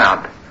wasn't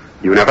around.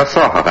 You never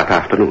saw her that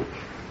afternoon?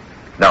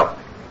 No.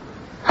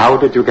 How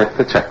did you get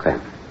the check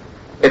then?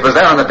 It was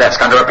there on the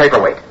desk under a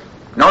paperweight.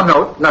 No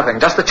note, nothing,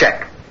 just the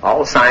check.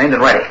 All signed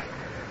and ready.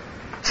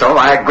 So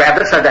I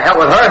grabbed it, said to hell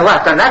with her, and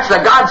left, and that's the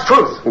God's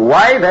truth.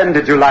 Why then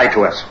did you lie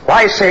to us?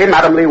 Why say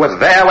Madame Lee was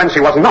there when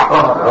she was not?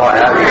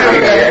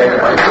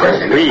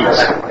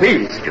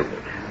 Please.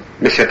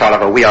 Monsieur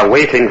Tolliver, we are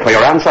waiting for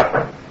your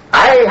answer.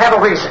 I have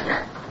a reason.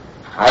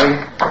 I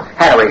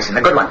had a reason,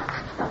 a good one.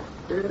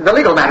 The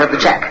legal matter of the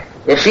check.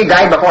 If she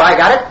died before I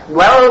got it,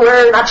 well,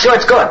 we're not sure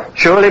it's good.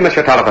 Surely,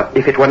 Monsieur Tolliver,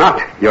 if it were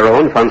not, your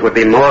own funds would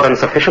be more than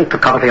sufficient to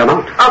cover the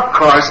amount. Of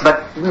course,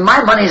 but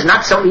my money's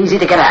not so easy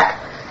to get at.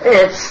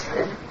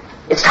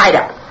 It's tied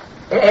up.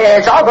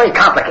 It's all very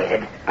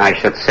complicated. I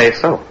should say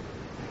so.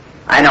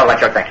 I know what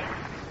you're thinking.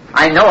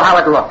 I know how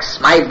it looks,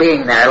 my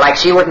being there, like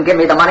she wouldn't give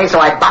me the money, so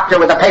I bopped her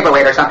with a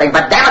paperweight or something.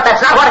 But damn it,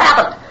 that's not what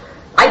happened.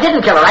 I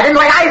didn't kill her. I didn't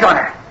lay eyes on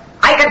her.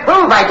 I can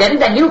prove I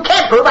didn't, and you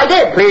can't prove I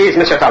did. Please,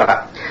 Monsieur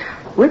Tolliver,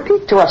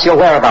 repeat to us your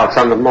whereabouts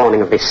on the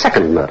morning of the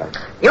second murder.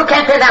 You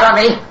can't pin that on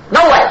me.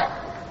 No way.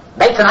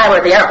 Bates and I were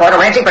at the airport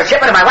arranging for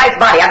shipment of my wife's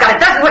body. I've got a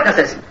dozen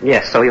witnesses.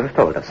 Yes, so you have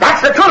told us.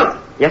 That's the truth.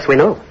 Yes, we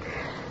know.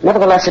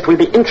 Nevertheless, it will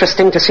be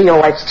interesting to see your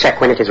wife's check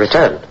when it is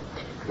returned.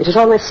 It is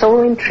always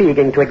so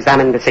intriguing to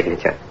examine the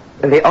signature,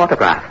 the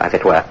autograph, as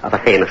it were, of a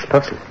famous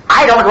person.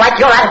 I don't like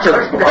your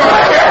attitude.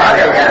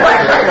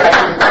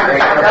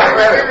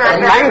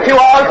 Thank you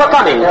all for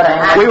coming.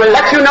 We will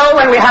let you know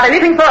when we have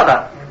anything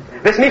further.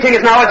 This meeting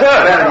is now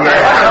adjourned.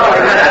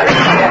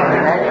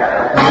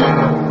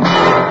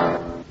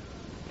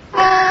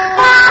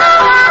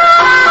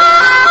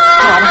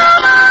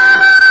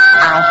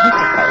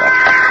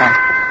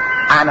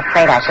 I'm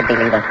afraid I should be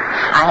leaving.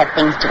 I have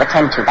things to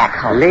attend to back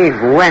home. Leave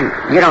when?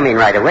 You don't mean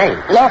right away?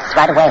 Yes,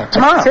 right away.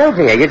 Tomorrow.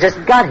 Sylvia, you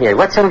just got here.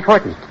 What's so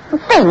important?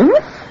 Things?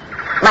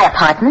 My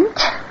apartment.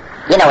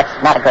 You know, it's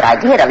not a good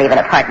idea to leave an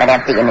apartment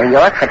empty in New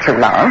York for too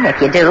long.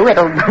 If you do,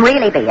 it'll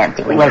really be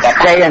empty when you get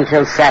back. We'll stay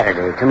until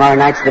Saturday. Tomorrow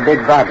night's the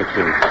big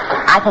barbecue.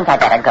 I think I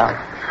better go.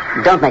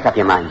 Don't make up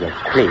your mind yet.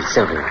 Please,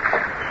 Sylvia.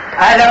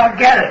 I don't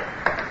get it.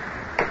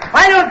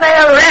 Why don't they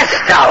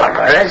arrest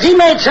Oliver? Has he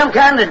made some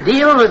kind of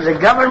deal with the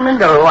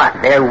government or what?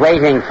 They're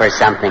waiting for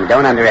something.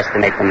 Don't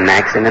underestimate them,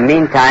 Max. In the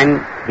meantime,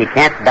 he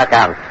can't duck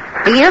out.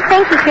 Do you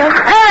think he killed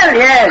him? Hell,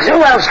 yes.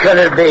 Who else could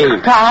it be?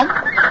 Todd,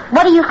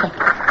 what do you think?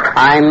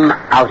 I'm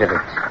out of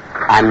it.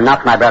 I'm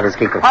not my brother's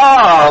keeper.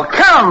 Oh,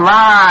 come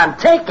on.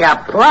 Take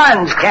a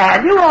plunge,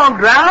 Cat. You won't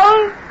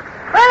drown.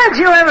 Why don't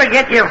you ever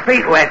get your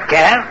feet wet,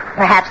 Cat?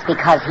 Perhaps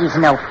because he's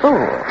no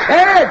fool.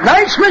 Cat,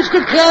 nice,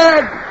 Mr.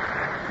 Cat.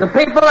 The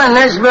people in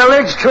this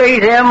village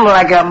treat him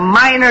like a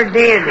minor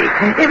deity.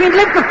 If he'd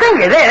lift a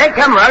finger, they'd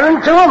come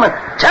running to him and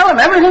tell him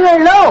everything they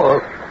know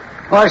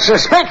or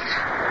suspect.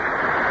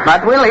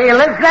 But will he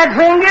lift that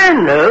finger?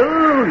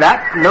 No,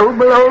 not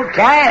noble old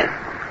Cat.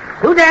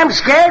 Too damn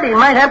scared he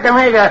might have to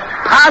make a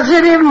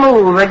positive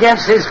move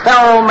against his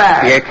fellow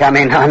man. You're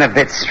coming on a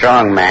bit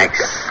strong,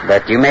 Max,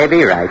 but you may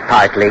be right,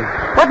 partly.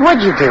 What would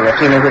you do if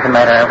you knew who the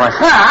murderer was?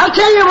 I'll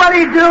tell you what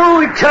he'd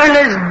do. He'd turn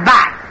his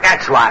back,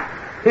 that's what.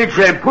 He'd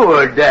say,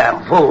 poor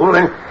damn fool,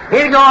 and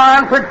he'd go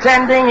on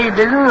pretending he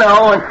didn't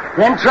know, and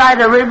then try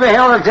to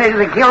rehabilitate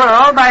the killer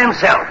all by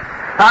himself.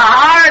 A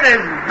heart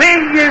as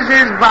big as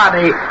his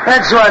body.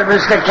 That's what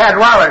Mr.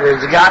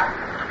 Cadwallader's got.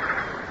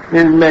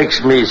 It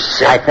makes me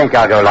sick. I think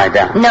I'll go lie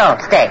down. No,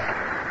 stay.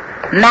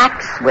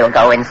 Max will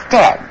go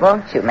instead,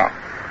 won't you, Max?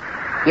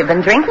 You've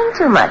been drinking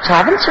too much,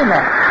 haven't you,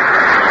 Max?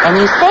 And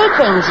you say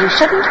things you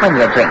shouldn't when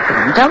you're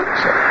drinking, don't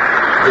you?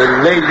 The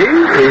lady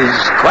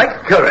is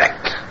quite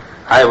correct.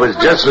 I was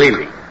just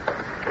leaving.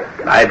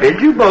 I bid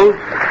you both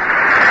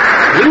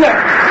good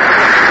night.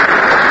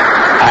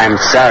 I'm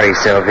sorry,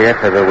 Sylvia,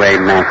 for the way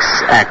Max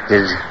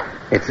acted.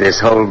 It's this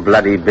whole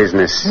bloody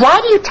business.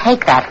 Why do you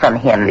take that from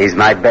him? He's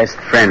my best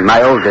friend,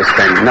 my oldest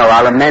friend. No,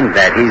 I'll amend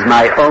that. He's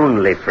my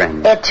only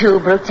friend. Et tu,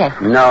 Brute?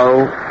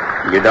 No,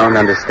 you don't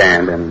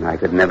understand, and I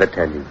could never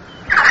tell you.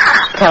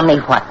 Tell me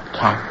what,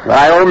 Cat? Well,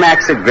 I owe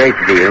Max a great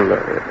deal.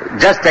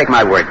 Just take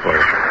my word for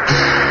it.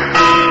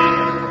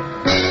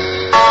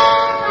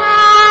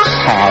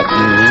 Cat,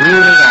 you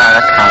really are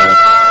a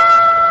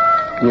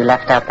coward. You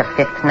left out the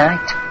fifth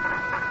night,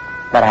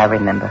 but I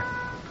remember.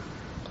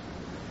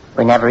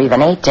 We never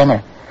even ate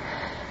dinner.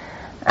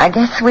 I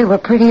guess we were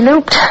pretty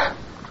looped.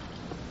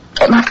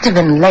 It must have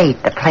been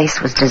late. The place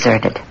was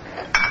deserted.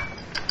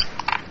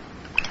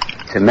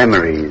 To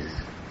memories.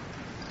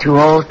 To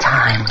old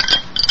times.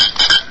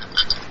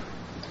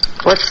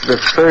 What's the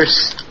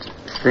first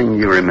thing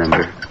you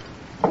remember?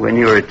 When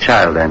you were a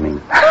child, I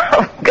mean.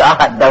 Oh,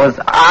 God, those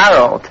are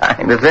old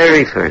times. The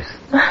very first.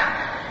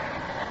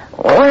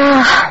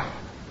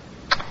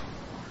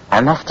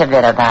 I must have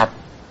been about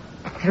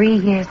 3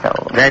 years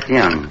old. That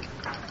young?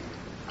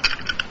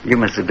 You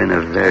must have been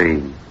a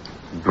very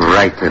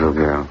bright little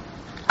girl.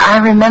 I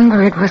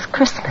remember it was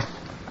Christmas,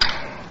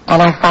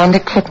 and I found a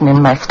kitten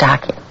in my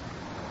stocking.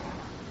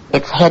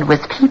 Its head was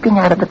peeping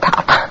out of the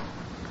top.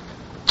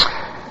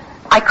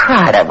 I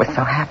cried. I was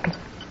so happy.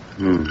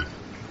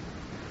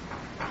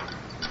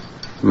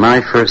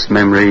 My first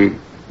memory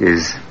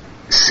is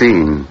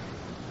seeing.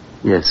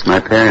 Yes, my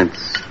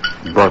parents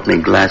bought me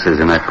glasses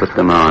and I put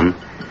them on,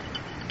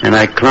 and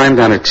I climbed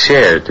on a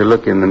chair to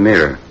look in the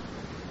mirror.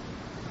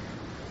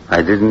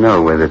 I didn't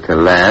know whether to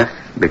laugh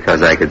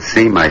because I could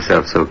see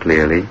myself so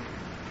clearly,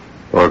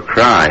 or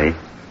cry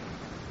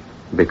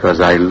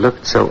because I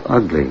looked so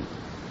ugly.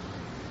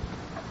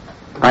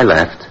 I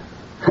laughed.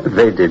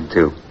 They did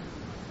too.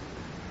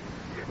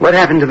 What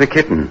happened to the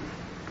kitten?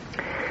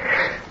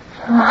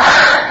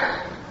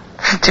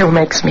 Still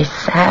makes me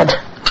sad.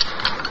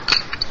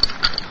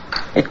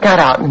 It got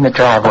out in the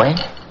driveway,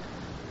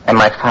 and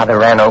my father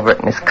ran over it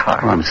in his car.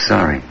 Oh, I'm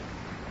sorry.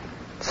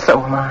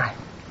 So am I.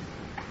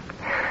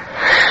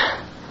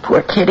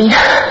 Poor kitty.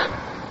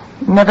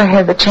 Never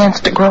had the chance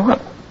to grow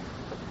up.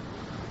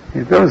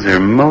 Those are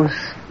most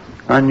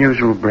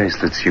unusual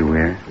bracelets you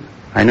wear.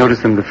 I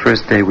noticed them the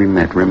first day we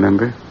met,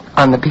 remember?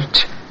 On the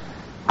beach.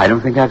 I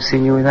don't think I've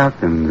seen you without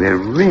them. They're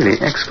really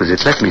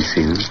exquisite. Let me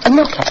see them.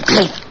 No, Cat,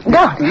 please.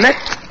 Don't.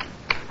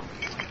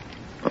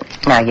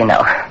 Now you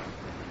know.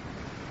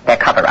 They're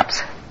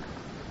cover-ups.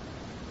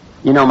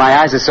 You know, my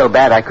eyes are so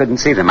bad I couldn't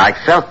see them. I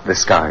felt the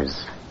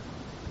scars.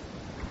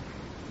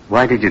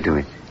 Why did you do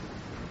it?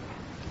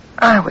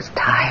 I was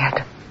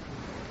tired.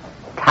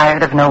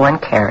 Tired of no one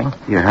caring.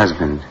 Your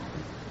husband?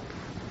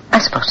 I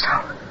suppose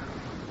so.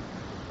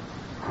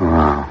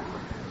 Wow.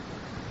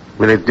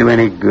 Will it do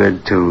any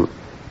good to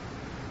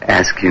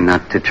ask you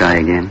not to try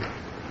again?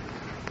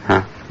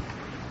 Huh?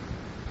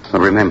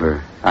 Well,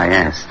 remember, I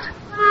asked.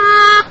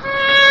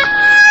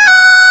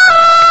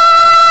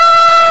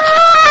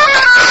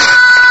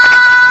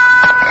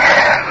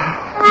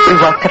 We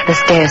walked up the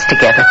stairs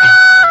together.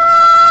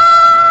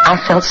 I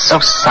felt so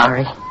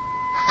sorry,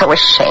 so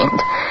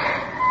ashamed.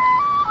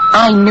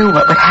 I knew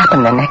what would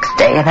happen the next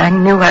day, and I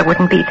knew I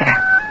wouldn't be there.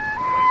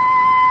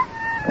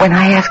 When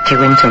I asked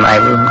you into my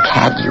room,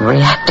 Cad, you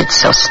reacted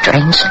so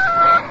strangely.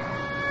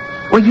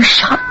 Were you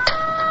shocked?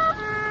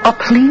 Or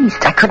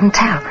pleased? I couldn't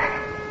tell.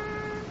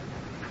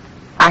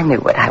 I knew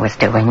what I was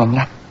doing, and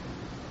yet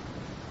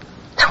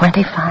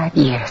 25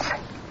 years.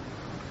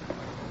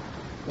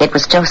 It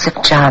was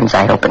Joseph Johns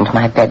I opened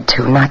my bed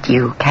to, not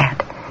you,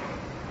 Cad.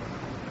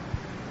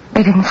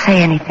 We didn't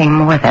say anything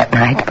more that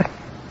night, but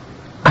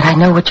I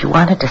know what you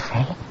wanted to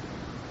say.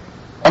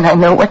 And I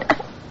know what...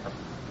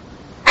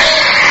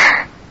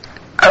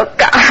 Oh,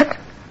 God.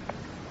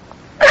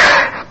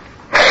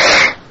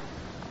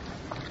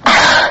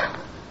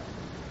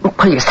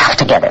 Pull yourself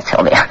together,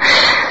 Sylvia.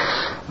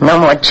 No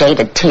more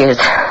jaded tears.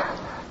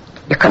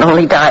 You can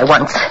only die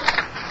once.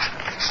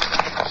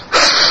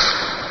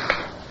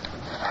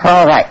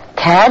 All right,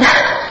 Cad.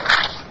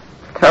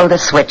 Throw the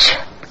switch.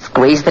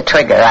 Squeeze the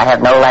trigger. I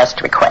have no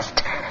last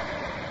request.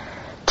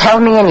 Tell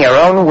me in your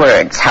own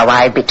words how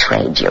I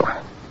betrayed you.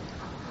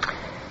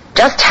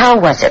 Just how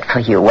was it for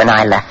you when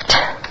I left?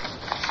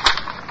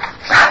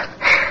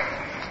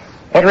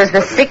 It was the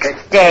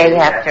 6th day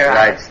after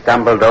I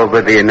stumbled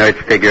over the inert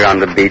figure on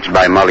the beach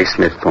by Molly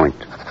Smith Point.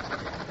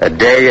 A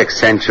day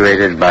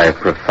accentuated by a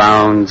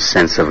profound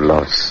sense of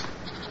loss.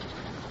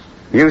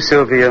 You,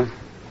 Sylvia,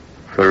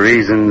 for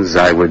reasons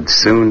I would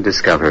soon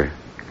discover,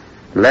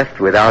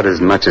 left without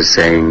as much as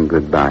saying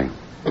goodbye.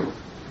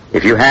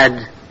 If you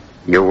had,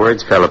 your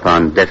words fell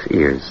upon deaf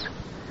ears.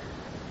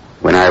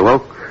 When I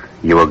awoke,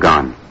 you were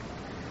gone.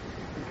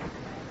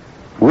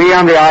 We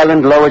on the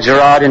island lowered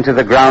Gerard into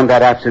the ground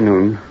that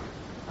afternoon.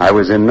 I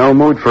was in no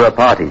mood for a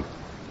party,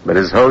 but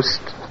as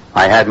host,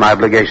 I had my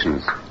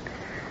obligations.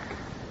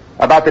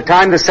 About the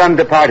time the sun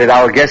departed,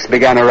 our guests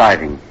began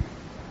arriving.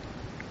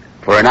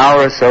 For an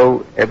hour or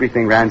so,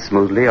 everything ran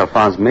smoothly.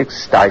 Alphonse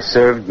mixed, I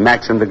served,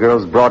 Max and the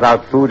girls brought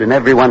out food, and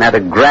everyone had a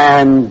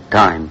grand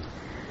time.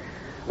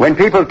 When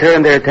people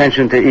turned their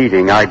attention to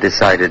eating, I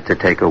decided to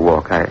take a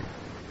walk.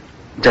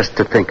 Just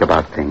to think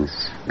about things,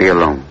 be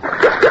alone.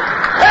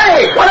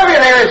 Hey, whatever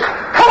there is,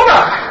 hold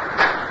up!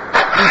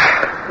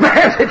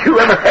 Man, did you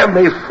ever have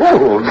me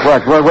fooled?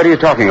 What are you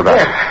talking about?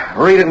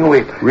 Yeah, read it and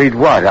weep. Read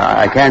what?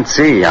 I can't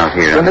see out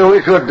here. It's a new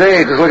issue of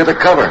Day. Just look at the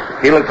cover.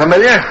 He look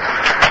familiar?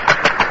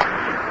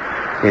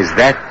 Is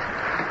that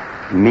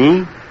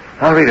me?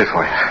 I'll read it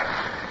for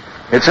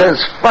you. It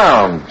says,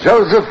 found,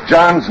 Joseph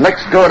Johns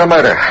next door to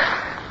murder.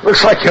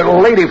 Looks like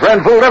your lady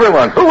friend fooled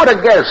everyone. Who would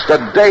have guessed?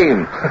 A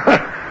dame.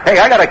 Hey,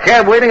 I got a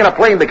cab waiting and a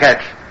plane to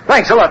catch.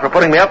 Thanks a lot for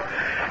putting me up.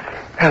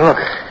 Hey, look,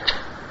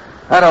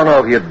 I don't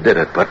know if you did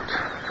it, but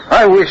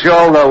I wish you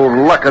all the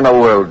luck in the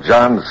world,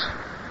 Johns.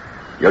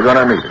 You're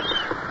gonna need it.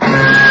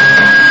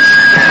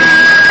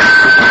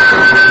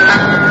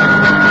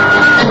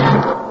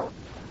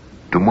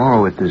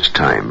 Tomorrow at this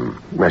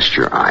time, rest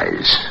your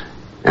eyes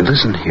and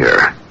listen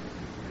here.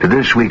 to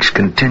this week's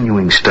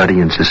continuing study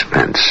in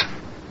suspense.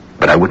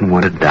 But I wouldn't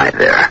want to die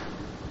there.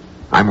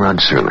 I'm Rod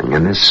Serling,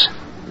 and this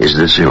is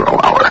the Zero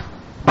Hour.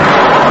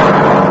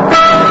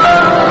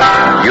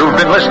 You've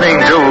been listening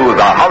to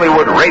the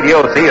Hollywood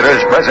Radio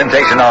Theater's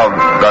presentation of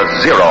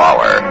The Zero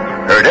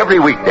Hour, heard every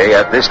weekday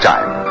at this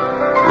time.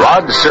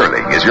 Rod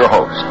Serling is your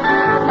host.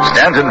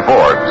 Stanton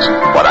Forbes'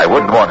 But I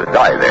Wouldn't Want to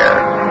Die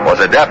There was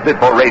adapted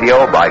for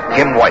radio by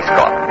Kim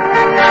Weisskopf.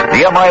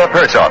 Nehemiah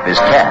Persoff is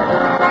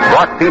Cad.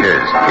 Brock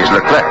Peters is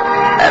Leclerc.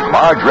 And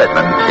Marge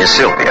Redmond is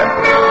Sylvia.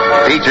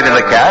 Featured in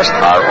the cast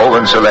are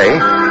Owen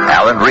Soleil,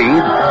 Alan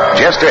Reed,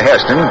 Chester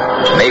Heston,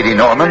 Mady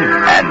Norman,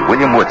 and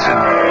William Woodson.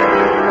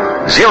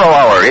 Zero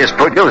Hour is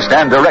produced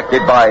and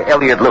directed by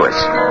Elliot Lewis.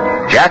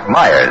 Jack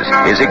Myers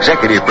is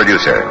executive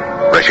producer.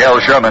 Rochelle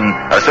Sherman,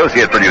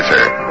 associate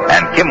producer.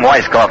 And Kim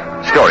Weisskopf,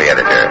 story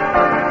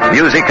editor.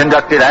 Music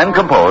conducted and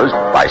composed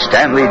by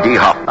Stanley D.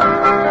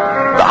 Hoffman.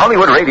 The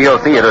Hollywood Radio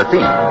Theater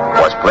theme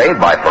was played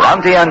by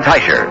Ferranti and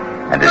Teicher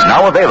and is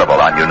now available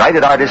on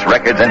United Artists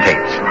Records and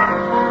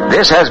Tapes.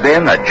 This has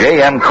been a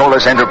J.M.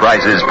 Colas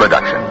Enterprises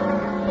production.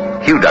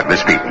 Hugh Douglas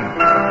speaking.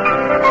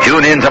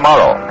 Tune in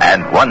tomorrow,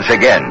 and once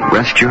again,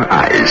 rest your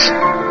eyes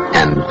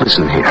and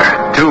listen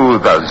here to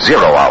the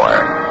Zero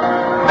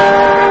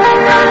Hour.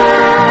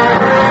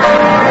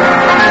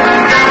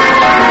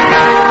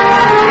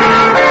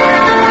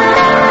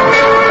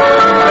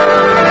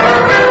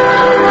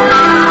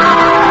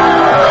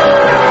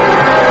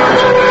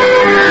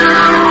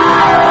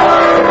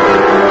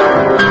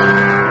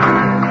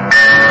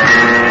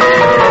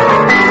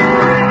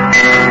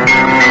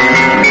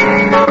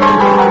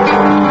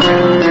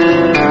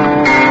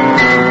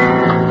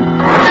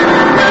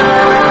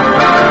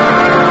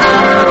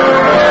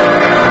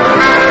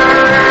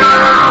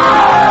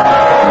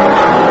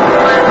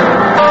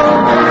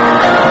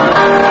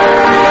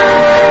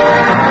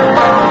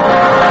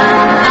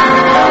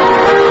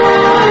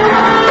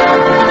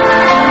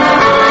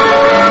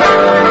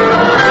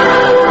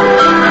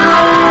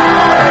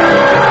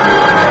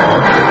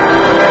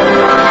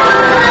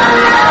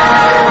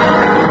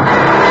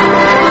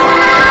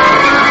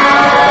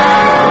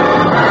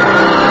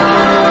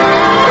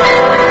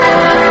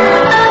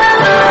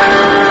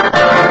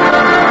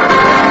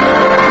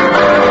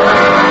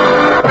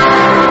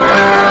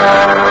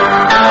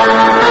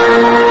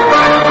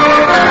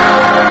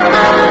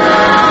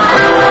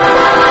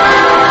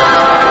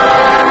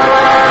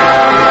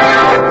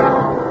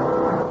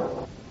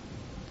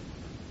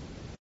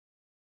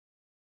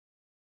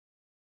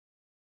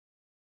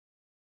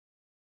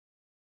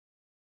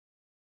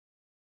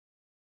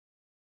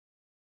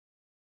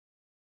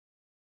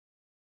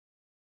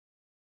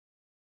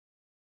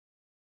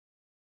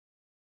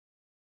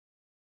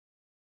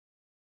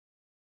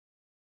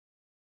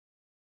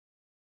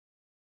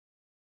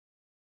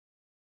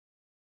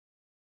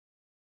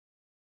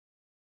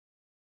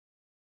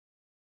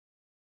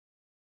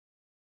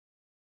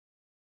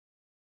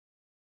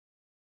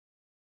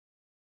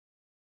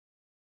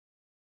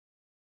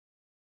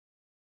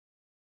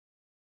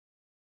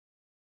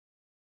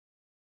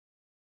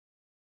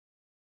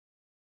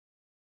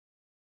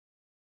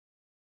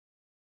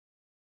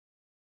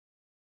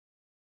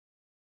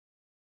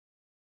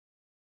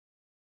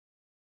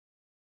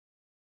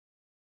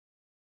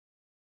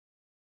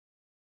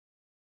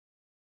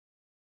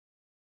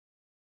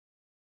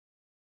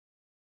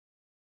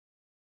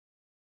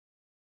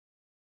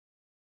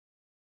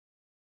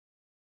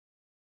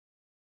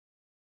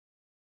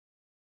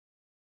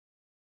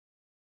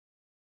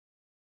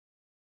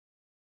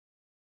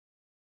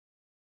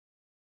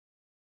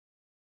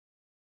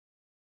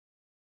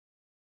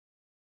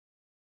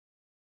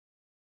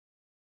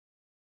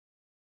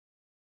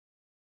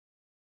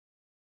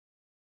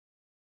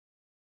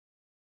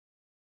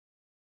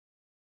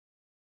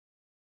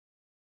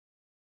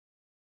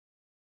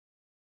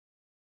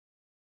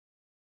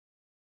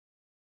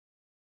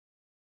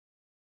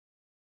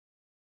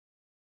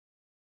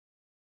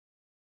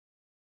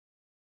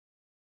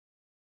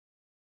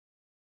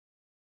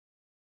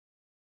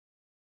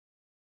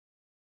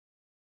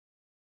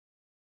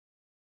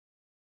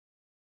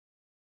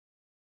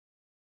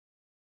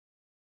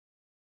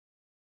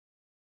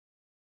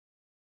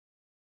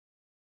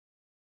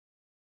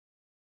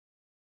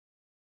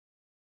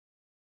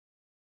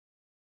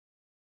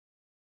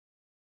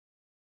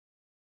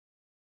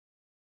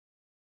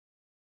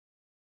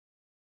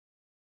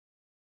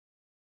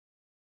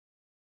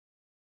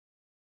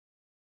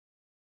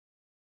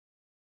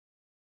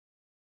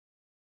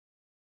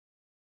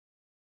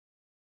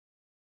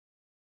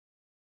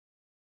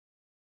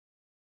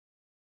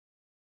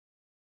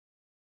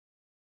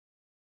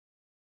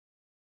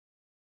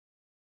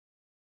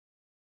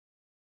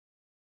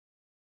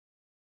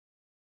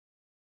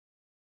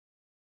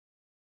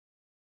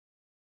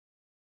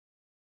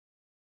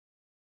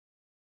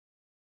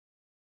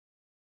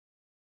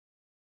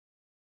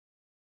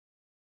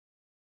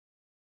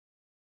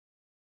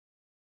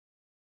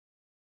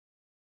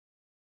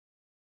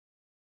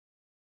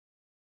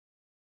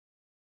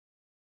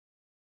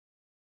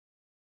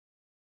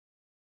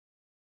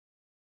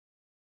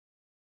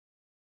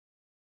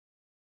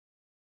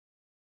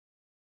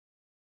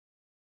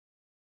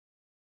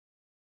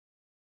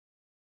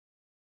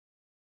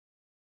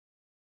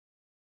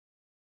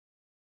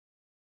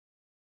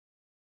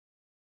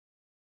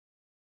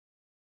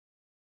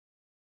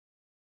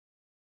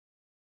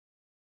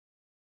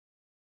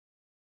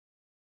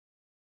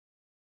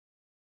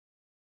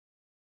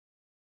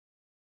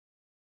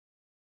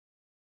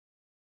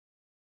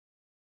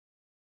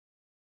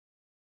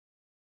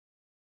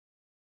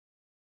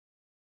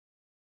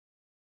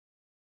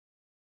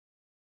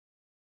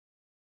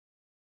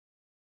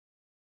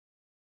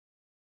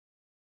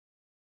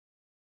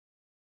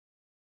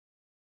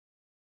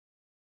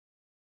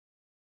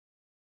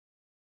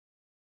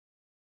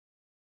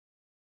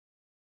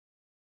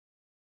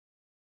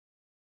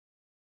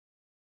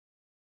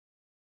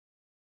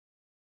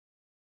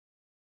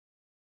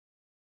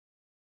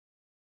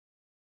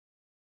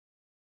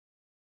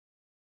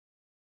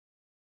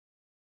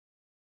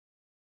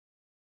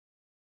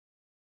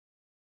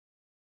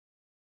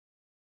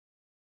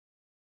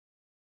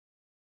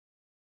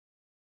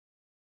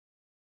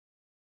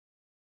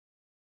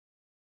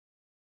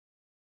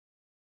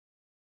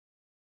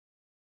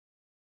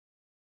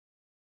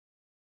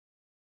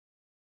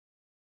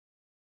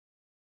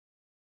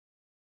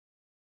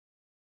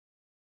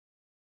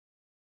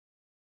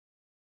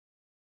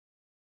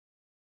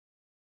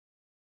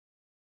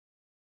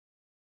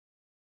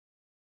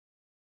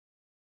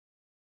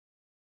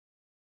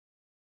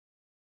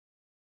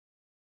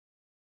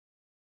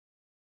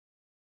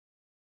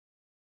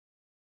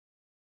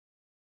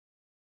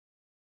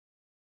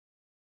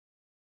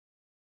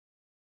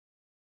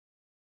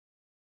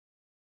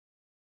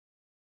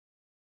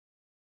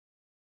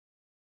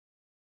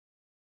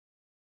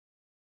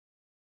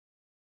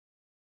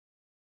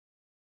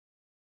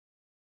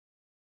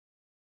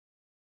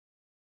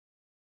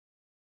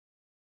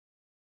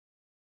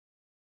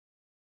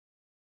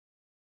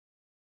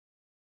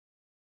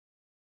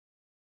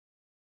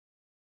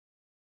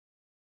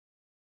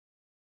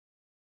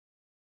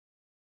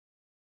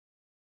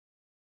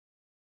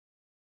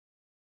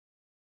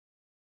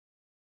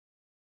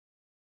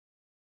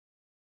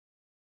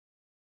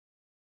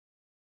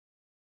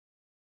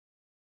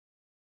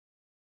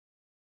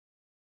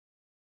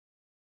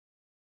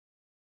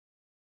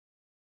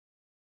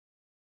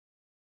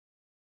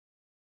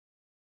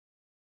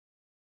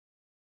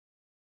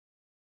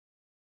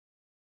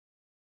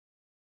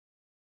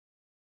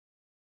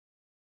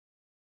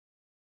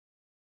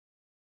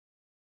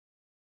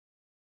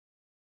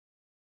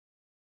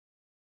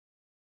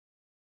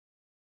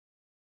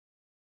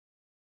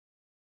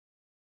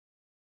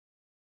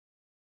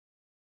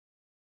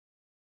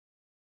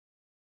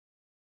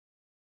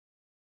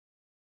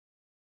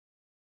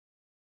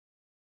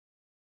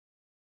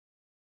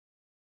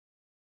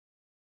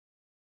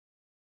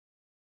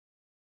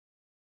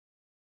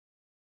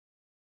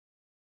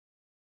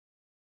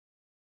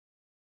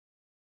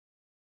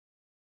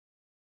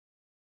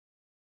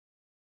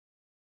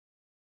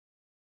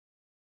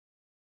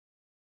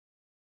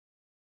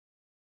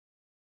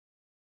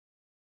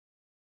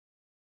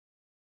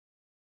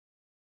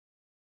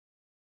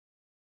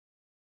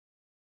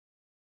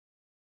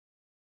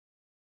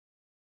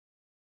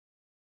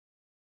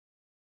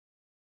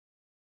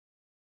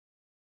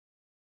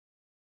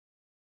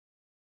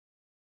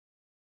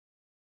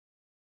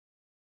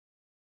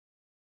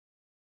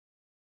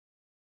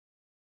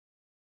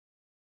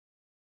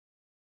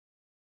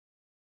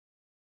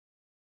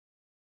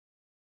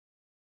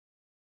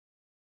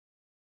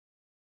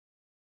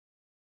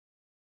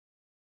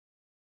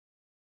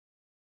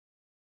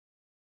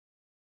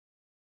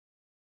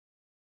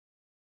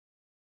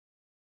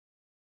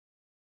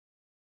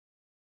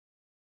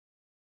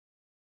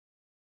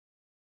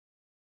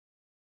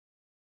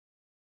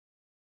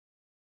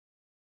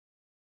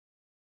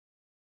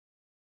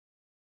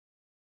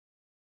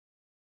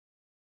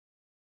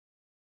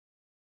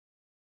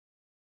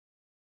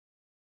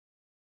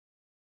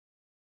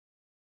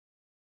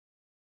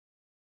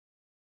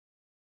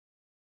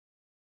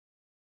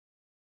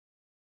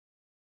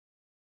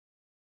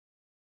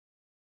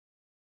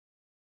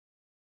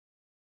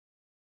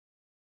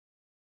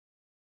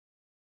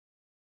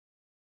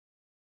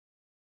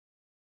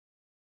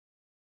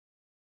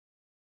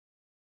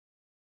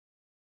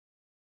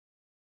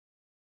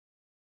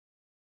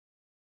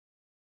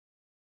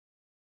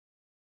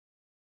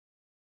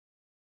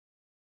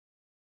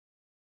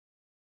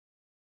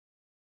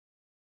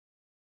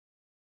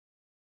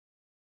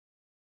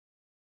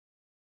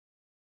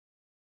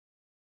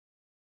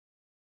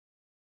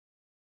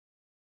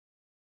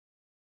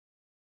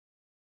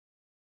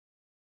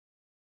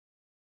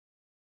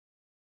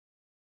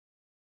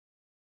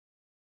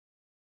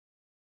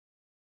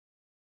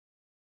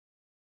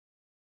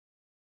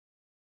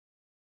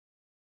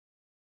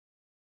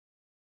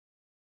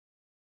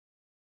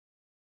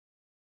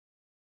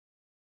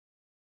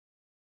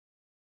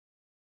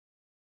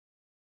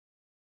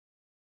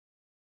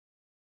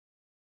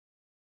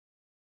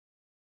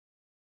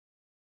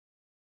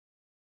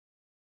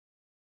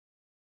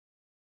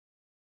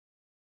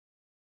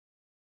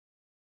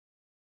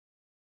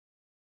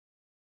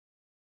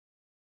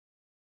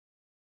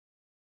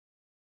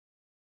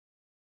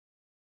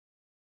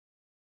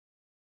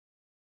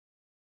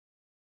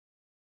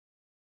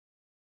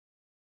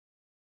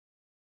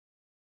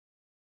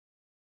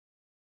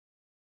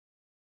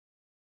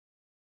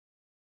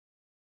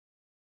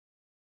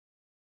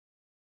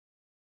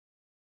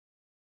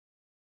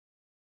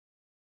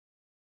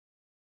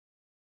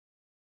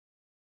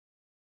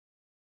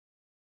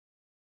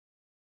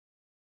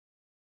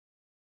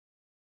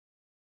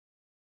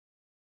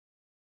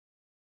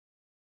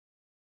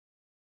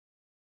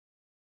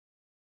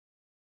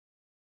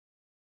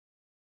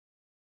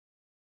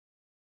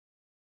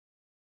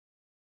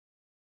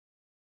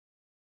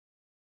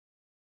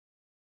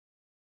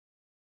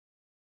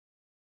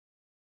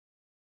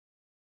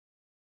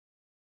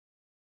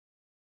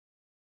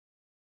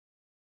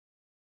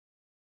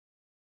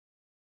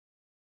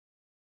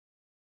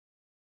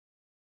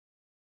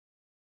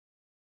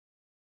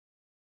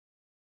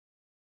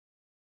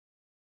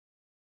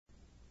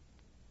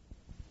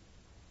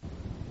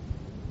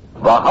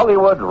 the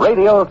Hollywood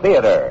Radio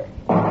Theater.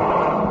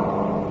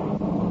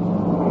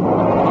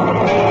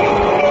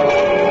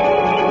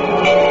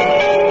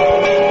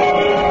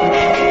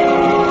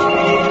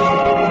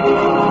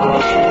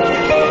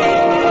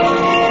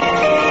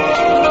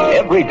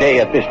 Every day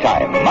at this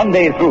time,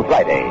 Monday through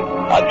Friday,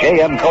 a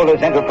J.M.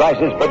 Colas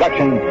Enterprises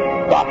production,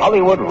 the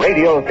Hollywood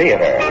Radio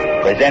Theater,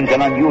 presents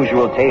an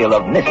unusual tale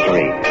of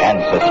mystery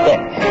and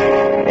suspense.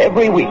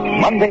 Every week,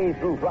 Monday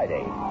through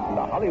Friday,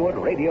 the Hollywood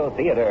Radio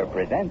Theater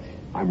presents...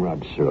 I'm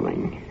Rod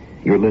Serling.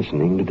 You're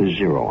listening to the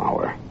Zero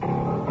Hour.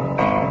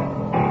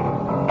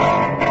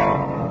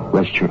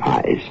 Rest your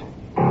eyes.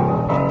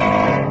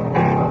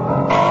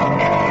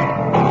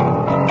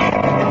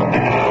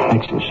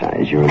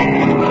 Exercise your...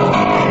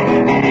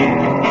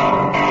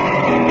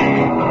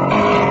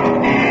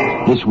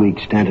 This week,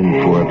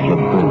 Stanton Forbes'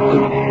 labyrinth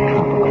of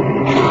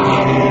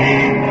tropical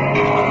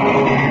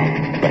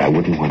nature. But I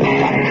wouldn't want to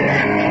die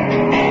there.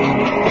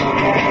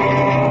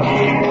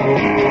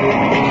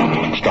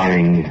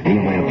 Starring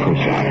Nehemiah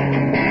Purcell,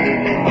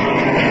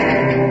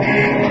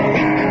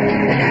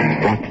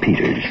 Brock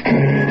Peters,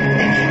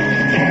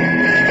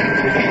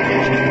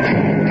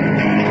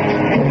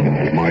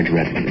 and Marge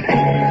Redmond.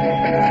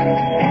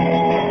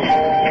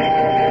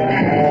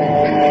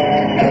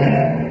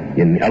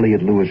 In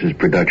Elliot Lewis's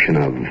production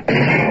of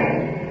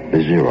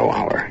The Zero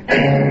Hour.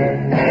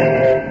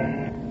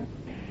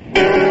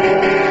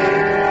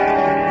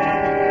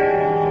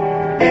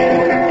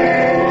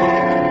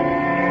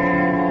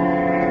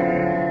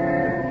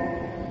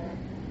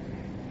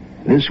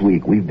 This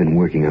week, we've been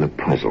working on a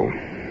puzzle.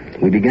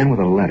 We began with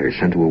a letter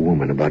sent to a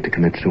woman about to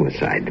commit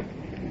suicide.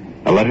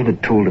 A letter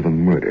that told of a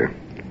murder.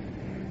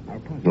 Our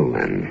puzzle,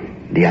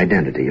 then, the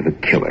identity of a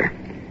killer.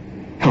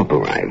 Help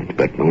arrived,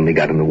 but only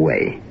got in the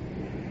way.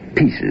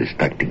 Pieces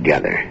stuck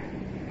together.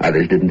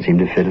 Others didn't seem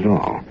to fit at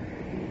all.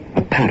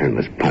 A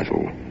patternless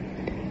puzzle.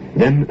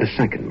 Then a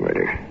second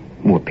murder.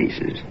 More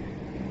pieces.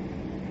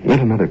 Not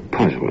another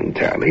puzzle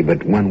entirely,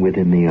 but one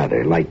within the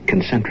other, like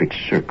concentric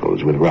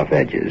circles with rough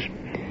edges.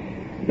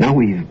 Now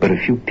we've but a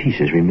few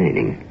pieces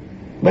remaining,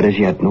 but as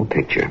yet no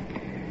picture.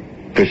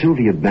 For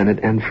Sylvia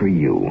Bennett and for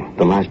you,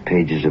 the last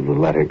pages of the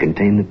letter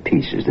contain the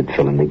pieces that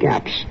fill in the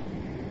gaps.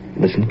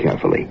 Listen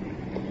carefully.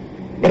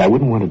 But I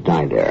wouldn't want to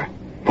die there.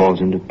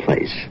 Falls into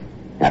place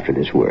after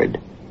this word.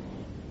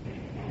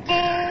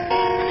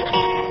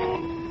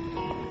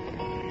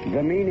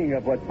 The meaning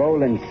of what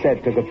Boland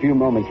said took a few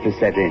moments to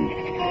set in.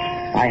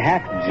 I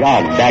half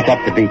jogged back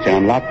up the beach and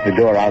unlocked the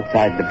door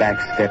outside the back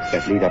steps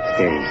that lead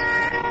upstairs.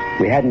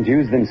 We hadn't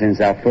used them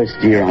since our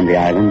first year on the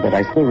island, but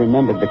I still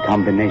remembered the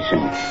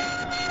combination.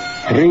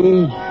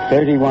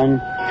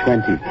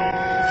 3/31/20.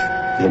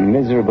 The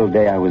miserable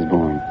day I was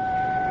born.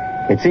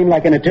 It seemed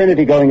like an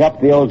eternity going up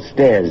the old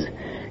stairs.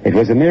 It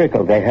was a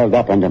miracle they held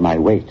up under my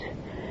weight.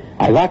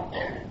 I locked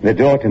the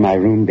door to my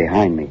room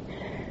behind me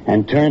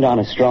and turned on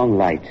a strong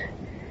light.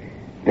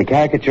 The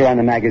caricature on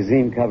the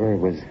magazine cover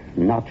was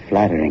not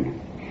flattering.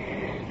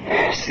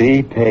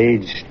 See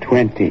page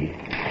 20.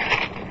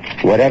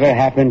 Whatever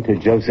Happened to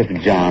Joseph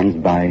Johns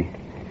by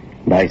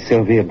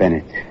Sylvia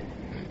Bennett.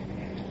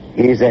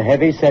 He's a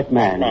heavy-set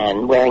man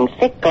wearing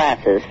thick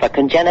glasses for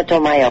congenital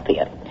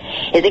myopia.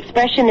 His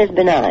expression is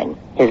benign.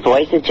 His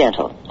voice is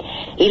gentle.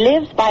 He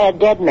lives by a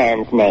dead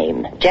man's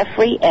name,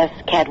 Jeffrey S.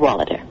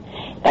 Cadwallader.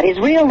 But his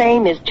real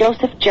name is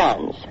Joseph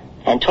Johns,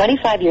 and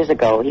 25 years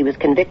ago he was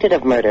convicted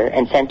of murder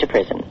and sent to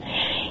prison.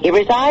 He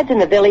resides in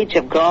the village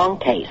of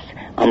Grand Case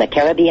on the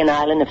Caribbean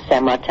island of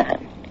Saint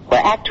Martin,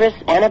 where actress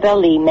Annabelle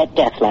Lee met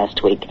death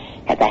last week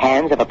at the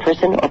hands of a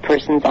person or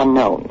persons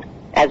unknown,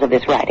 as of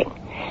this writing.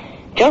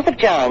 Joseph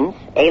Johns,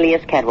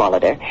 alias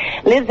Cadwallader,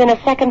 lives in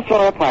a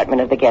second-floor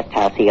apartment of the guest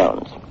house he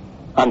owns.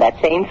 On that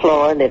same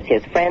floor lives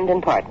his friend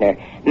and partner,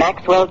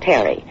 Maxwell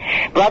Terry,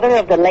 brother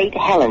of the late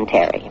Helen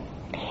Terry.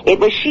 It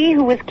was she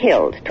who was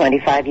killed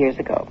 25 years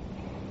ago.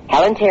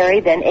 Helen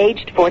Terry, then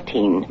aged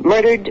 14,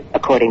 murdered,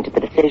 according to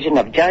the decision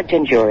of judge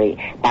and jury,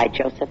 by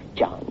Joseph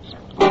Johns.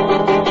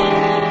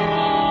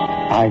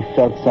 I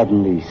felt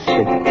suddenly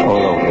sick all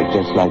over,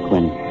 just like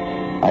when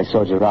I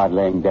saw Gerard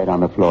laying dead on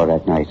the floor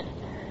that night.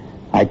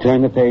 I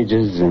turned the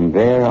pages, and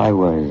there I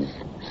was,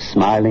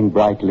 smiling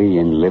brightly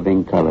in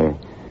living color.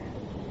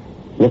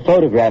 The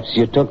photographs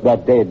you took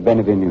that day at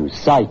Benevenu,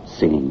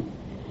 sightseeing,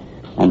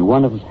 and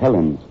one of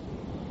Helen.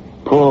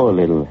 Poor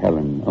little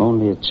Helen,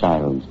 only a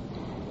child.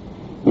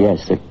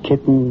 Yes, a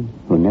kitten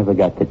who never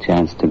got the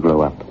chance to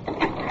grow up.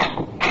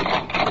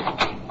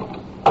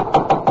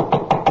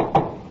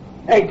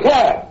 Hey,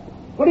 Cat,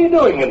 what are you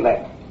doing in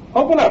there?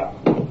 Open up.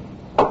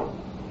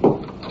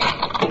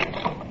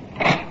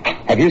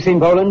 Have you seen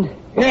Boland?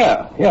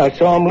 Yeah, I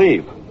saw him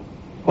leave.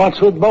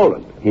 What's with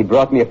Boland? He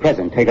brought me a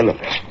present. Take a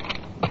look.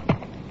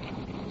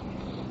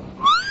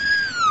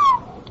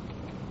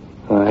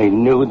 I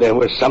knew there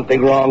was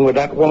something wrong with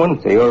that woman.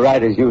 So you're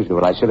right as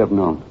usual. I should have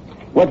known.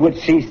 What would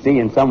she see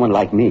in someone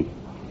like me?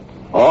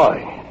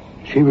 Boy,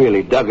 she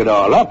really dug it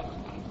all up.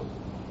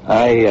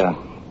 I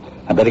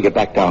better get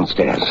back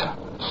downstairs.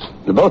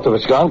 The both of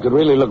us gone could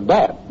really look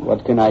bad.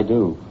 What can I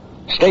do?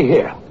 Stay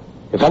here.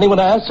 If anyone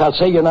asks, I'll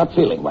say you're not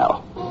feeling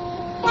well.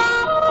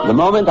 The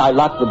moment I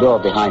locked the door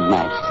behind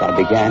Max, I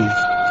began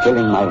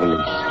filling my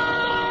valise.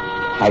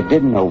 I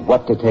didn't know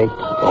what to take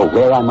or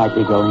where I might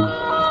be going.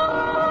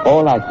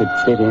 All I could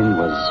fit in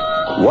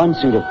was one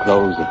suit of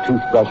clothes, a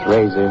toothbrush,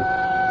 razor,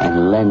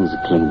 and lens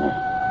cleaner.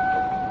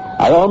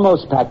 I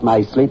almost packed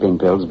my sleeping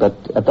pills, but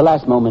at the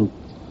last moment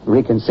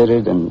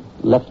reconsidered and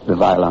left the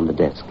vial on the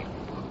desk.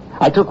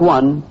 I took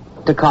one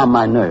to calm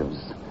my nerves.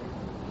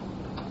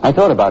 I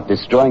thought about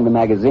destroying the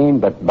magazine,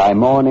 but by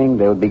morning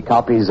there would be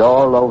copies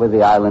all over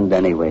the island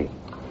anyway.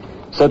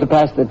 So to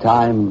pass the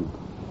time,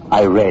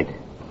 I read.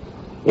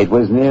 It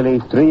was nearly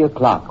 3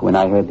 o'clock when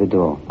I heard the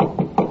door.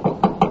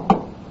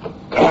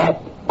 Dad,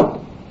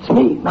 it's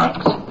me,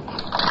 Max.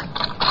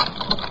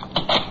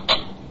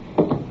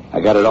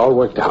 I got it all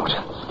worked out.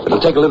 It'll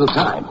take a little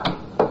time.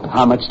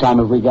 How much time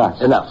have we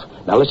got? Enough.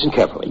 Now listen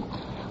carefully.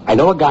 I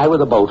know a guy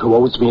with a boat who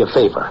owes me a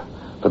favor.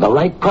 For the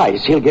right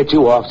price, he'll get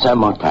you off San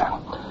Martin.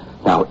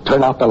 Now,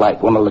 turn out the light.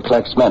 One of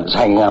Leclerc's men is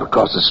hanging out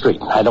across the street.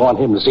 I don't want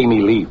him to see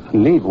me leave.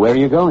 Leave? Where are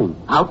you going?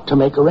 Out to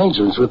make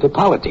arrangements with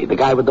Hippolyte, the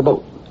guy with the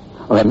boat.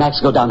 All right, Max,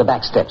 go down the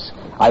back steps.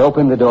 I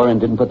opened the door and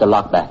didn't put the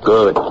lock back.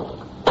 Good.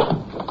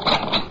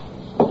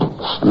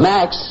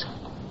 Max,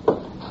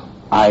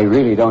 I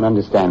really don't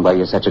understand why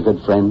you're such a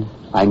good friend.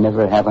 I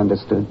never have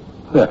understood.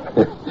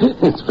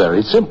 It's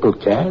very simple,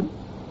 Cad.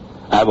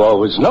 I've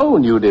always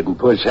known you didn't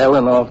push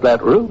Helen off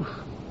that roof.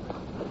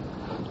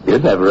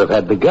 You'd never have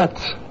had the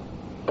guts.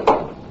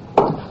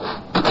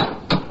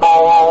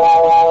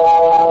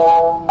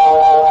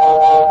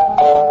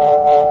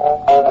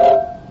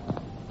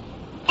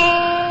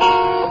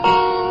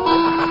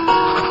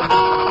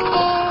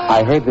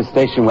 I heard the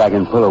station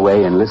wagon pull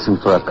away and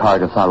listened for a car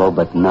to follow,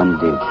 but none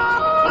did.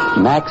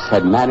 Max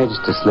had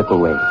managed to slip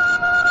away.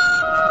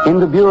 In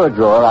the bureau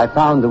drawer, I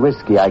found the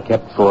whiskey I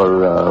kept for,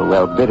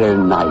 bitter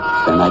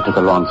nights, and I took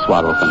a long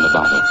swallow from the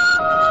bottle.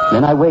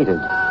 Then I waited.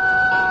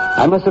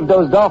 I must have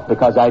dozed off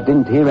because I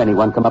didn't hear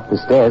anyone come up the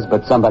stairs,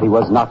 but somebody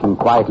was knocking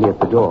quietly at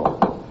the door.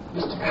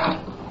 Mr. Codd,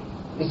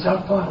 it's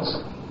Alphonse.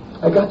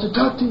 I got to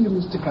talk to you,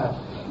 Mr. Codd.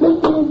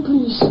 Let me in,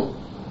 please.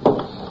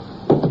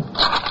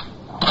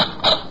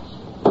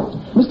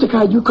 Mr.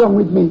 Codd, you come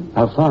with me.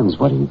 Alphonse,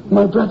 what are you...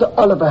 My brother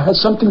Oliver has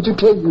something to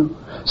tell you.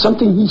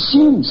 Something he's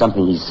seen.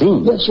 Something he's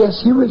seen?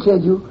 Yes, he will tell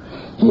you.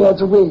 He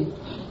has a way.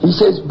 He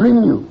says,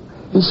 bring you.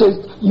 He says,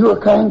 you are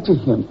kind to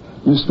him.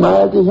 You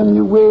smile to him,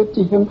 you wave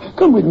to him.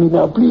 Come with me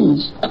now,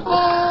 please. The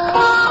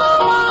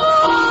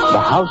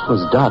house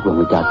was dark when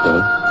we got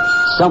there.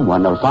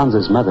 Someone,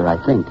 Alphonse's mother, I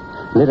think,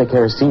 lit a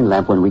kerosene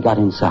lamp when we got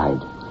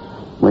inside.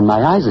 When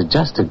my eyes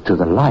adjusted to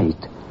the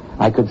light,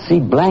 I could see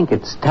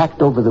blankets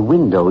tacked over the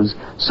windows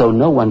so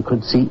no one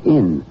could see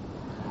in.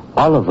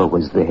 Oliver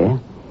was there,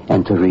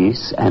 and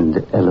Therese,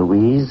 and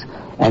Eloise,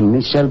 and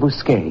Michel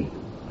Bousquet.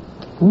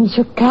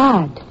 Monsieur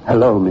Codd.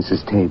 Hello,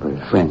 Mrs. Tabor,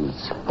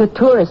 friends. The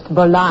tourist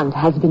Bolland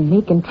has been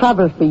making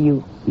trouble for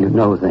you. You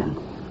know, then?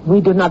 We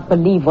do not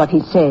believe what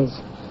he says.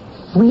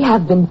 We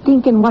have been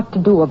thinking what to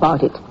do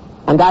about it.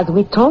 And as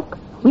we talk,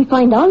 we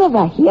find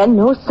Oliver here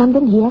knows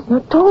something he has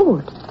not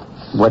told.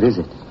 What is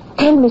it?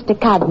 Tell Mr.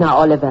 Codd now,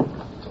 Oliver.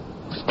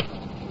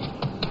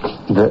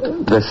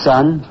 The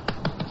sun?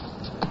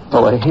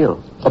 Oh, a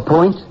hill. A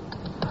point?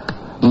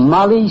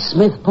 Molly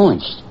Smith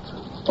Point.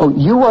 Oh,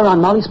 you were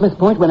on Molly Smith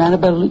Point when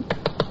Annabelle Lee...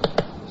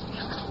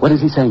 What is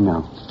he saying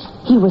now?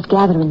 He was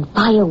gathering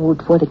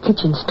firewood for the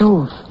kitchen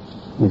stove.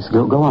 Yes,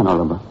 go on,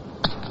 Oliver.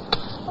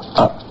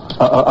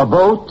 A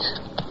boat?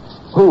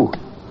 Who?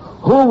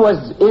 Who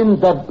was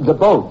in the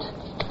boat?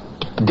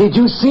 Did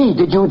you see?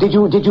 Did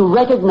you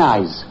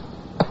recognize?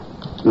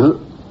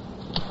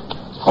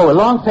 Oh, a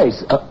long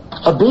face.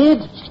 A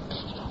beard?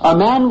 A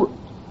man...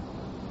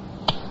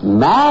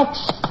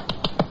 Max?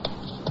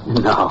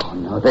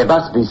 No, there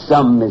must be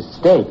some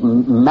mistake.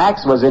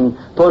 Max was in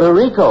Puerto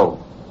Rico.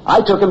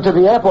 I took him to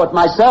the airport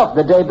myself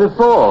the day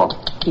before.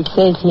 He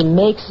says he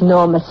makes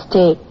no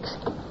mistakes.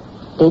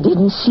 They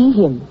didn't see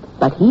him,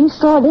 but he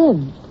saw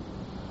them.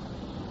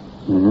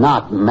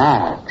 Not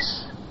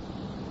Max.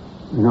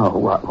 No,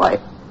 why,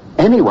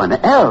 anyone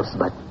else,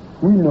 but...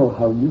 We know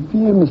how you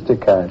feel, Mr.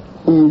 Codd.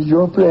 He is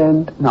your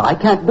friend. No, I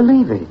can't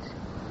believe it.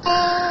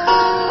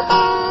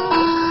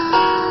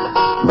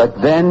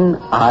 But then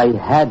I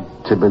had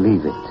to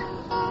believe it.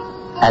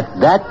 At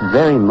that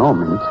very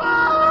moment,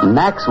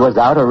 Max was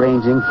out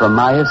arranging for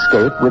my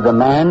escape with a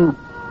man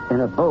in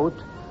a boat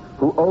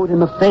who owed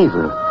him a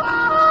favor.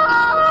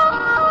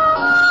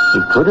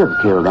 He could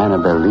have killed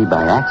Annabelle Lee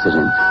by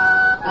accident.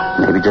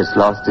 Maybe just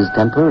lost his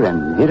temper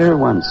and hit her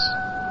once.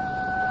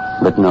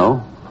 But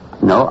no,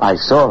 I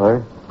saw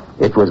her.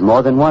 It was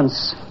more than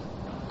once.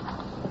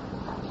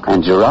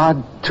 And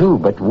Gerard, too.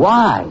 But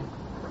why?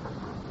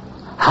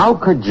 How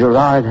could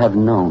Gerard have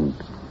known?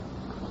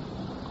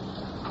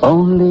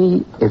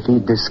 Only if he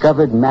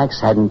discovered Max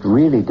hadn't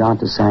really gone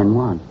to San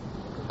Juan.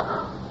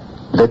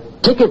 The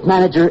ticket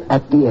manager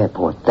at the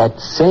airport, that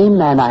same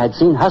man I had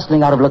seen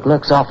hustling out of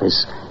Leclerc's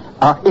office,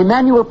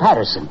 Emmanuel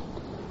Patterson.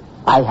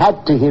 I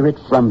had to hear it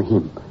from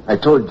him. I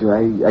told you,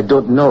 I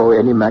don't know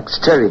any Max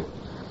Terry.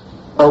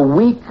 A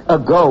week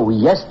ago,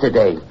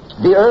 yesterday.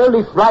 The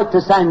early flight to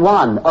San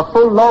Juan. A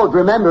full load,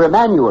 remember,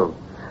 Emmanuel.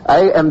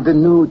 I am the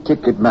new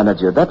ticket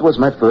manager. That was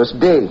my first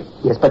day.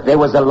 Yes, but there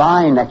was a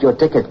line at your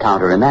ticket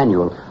counter,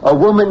 Emmanuel. A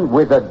woman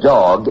with a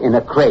dog in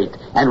a crate.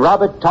 And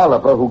Robert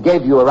Tolliver, who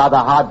gave you a rather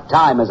hard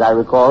time, as I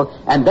recall.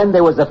 And then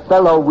there was a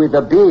fellow with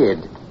a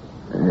beard.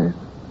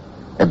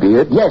 A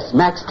beard? Yes,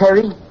 Max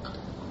Terry.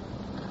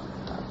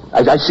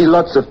 I see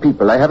lots of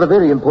people. I have a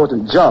very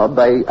important job.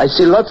 I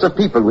see lots of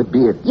people with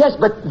beards. Yes,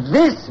 but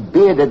this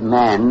bearded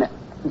man,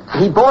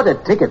 he bought a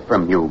ticket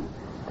from you.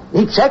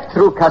 He checked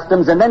through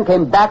customs and then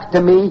came back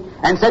to me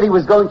and said he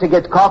was going to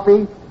get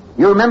coffee.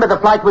 You remember the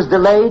flight was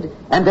delayed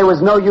and there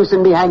was no use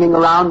in me hanging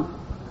around?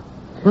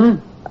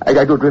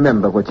 I don't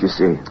remember what you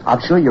say. I'm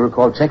sure you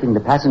recall checking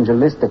the passenger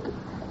list at...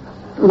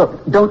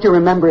 Look, don't you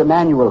remember,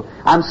 Emmanuel?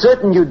 I'm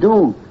certain you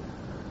do.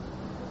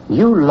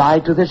 You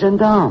lied to the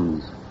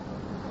gendarmes.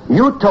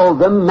 You told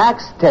them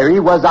Max Terry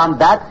was on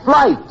that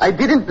flight. I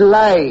didn't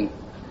lie.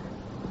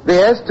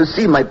 They asked to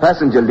see my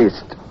passenger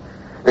list.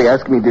 They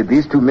asked me, did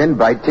these two men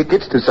buy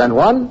tickets to San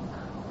Juan?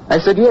 I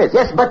said yes.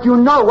 Yes, but you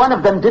know one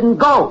of them didn't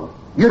go.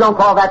 You don't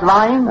call that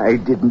lying? I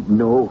didn't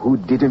know who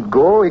didn't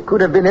go. It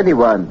could have been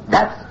anyone.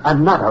 That's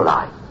another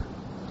lie.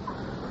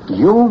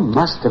 You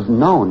must have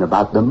known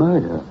about the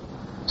murder,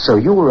 so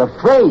you were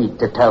afraid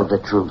to tell the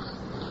truth.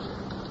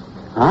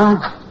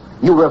 Huh?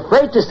 You were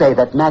afraid to say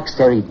that Max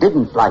Terry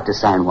didn't fly to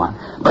San Juan,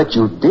 but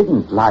you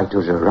didn't lie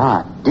to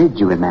Gerard, did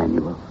you,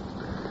 Emmanuel?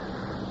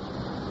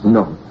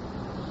 No.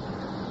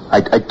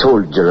 I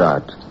told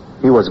Gerard.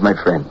 He was my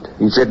friend.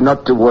 He said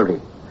not to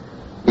worry.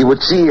 He would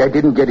see I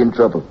didn't get in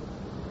trouble.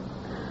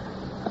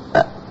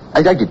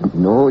 I didn't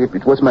know if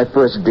it was my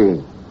first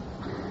day.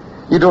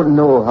 You don't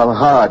know how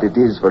hard it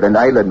is for an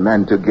island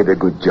man to get a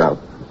good job.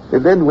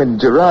 And then when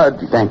Gerard...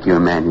 Thank you,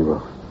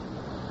 Emmanuel.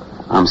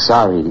 I'm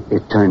sorry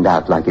it turned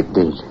out like it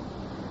did.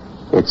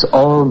 It's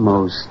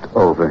almost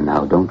over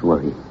now. Don't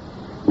worry.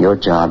 Your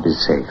job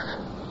is safe.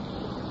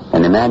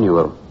 And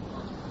Emmanuel...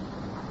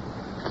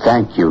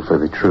 thank you for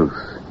the truth.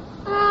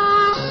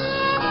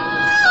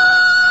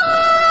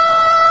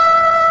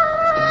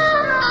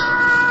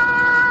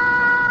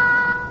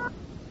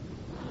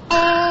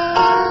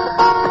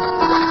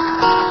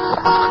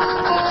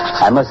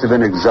 I must have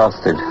been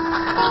exhausted.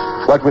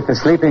 What with the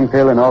sleeping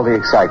pill and all the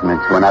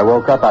excitement, when I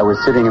woke up, I was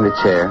sitting in the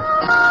chair.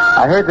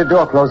 I heard the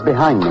door close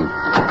behind me.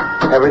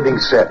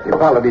 Everything's set.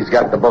 Hippolyte's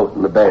got the boat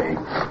in the bay.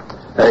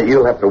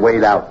 You'll have to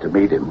wait out to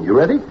meet him. You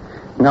ready?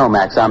 No,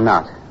 Max, I'm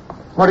not.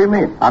 What do you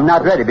mean? I'm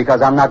not ready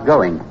because I'm not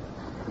going.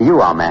 You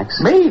are, Max.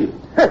 Me?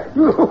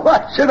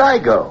 Why should I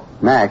go?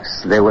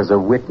 Max, there was a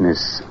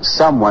witness.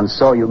 Someone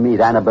saw you meet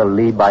Annabelle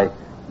Lee by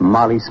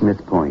Molly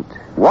Smith Point.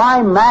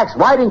 Why, Max?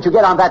 Why didn't you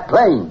get on that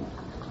plane?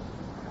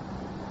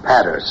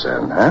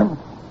 Patterson, huh?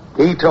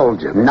 He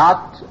told you.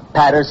 Not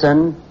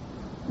Patterson.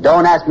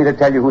 Don't ask me to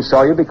tell you who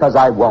saw you because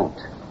I won't.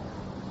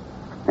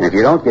 And if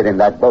you don't get in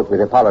that boat with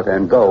Hippolyte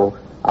and go,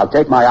 I'll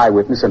take my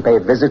eyewitness and pay a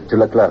visit to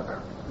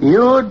Leclerc.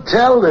 You'd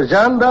tell the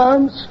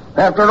gendarmes?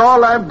 After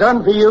all I've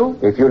done for you?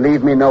 If you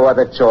leave me no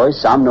other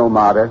choice, I'm no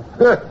martyr.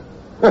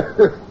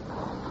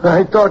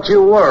 I thought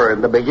you were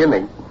in the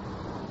beginning.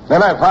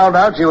 Then I found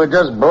out you were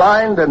just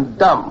blind and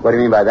dumb. What do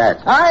you mean by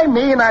that? I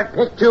mean I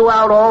picked you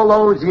out all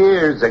those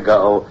years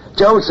ago.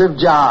 Joseph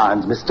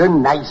Johns, Mr.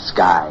 Nice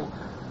Guy.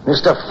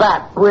 Mr.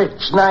 Fat,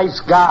 Rich, Nice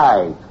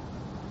Guy.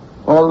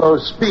 All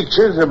those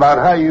speeches about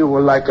how you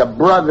were like a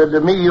brother to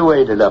me, you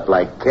ate it up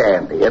like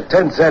candy. A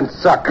 10-cent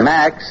sucker.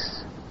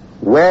 Max,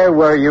 where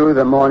were you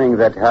the morning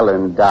that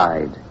Helen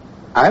died?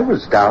 I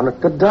was down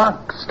at the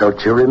docks, don't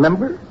you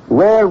remember?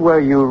 Where were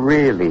you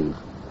really?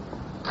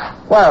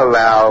 Well,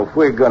 now, if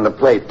we're going to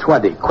play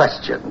 20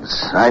 questions,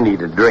 I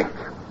need a drink.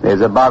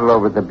 There's a bottle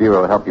over at the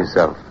bureau. Help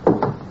yourself.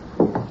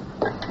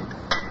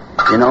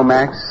 You know,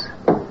 Max,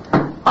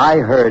 I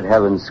heard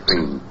Helen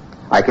scream.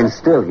 I can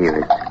still hear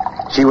it.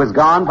 She was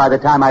gone by the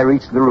time I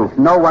reached the roof.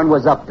 No one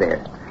was up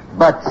there.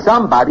 But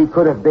somebody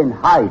could have been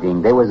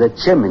hiding. There was a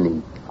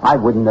chimney. I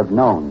wouldn't have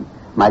known.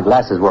 My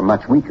glasses were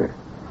much weaker.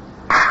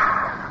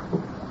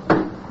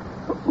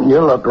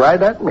 You looked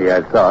right at me,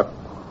 I thought.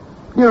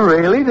 You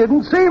really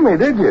didn't see me,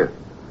 did you?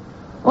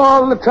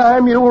 All the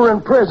time you were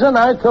in prison,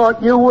 I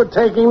thought you were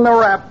taking the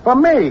rap for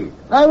me.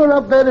 I went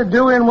up there to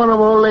do in one of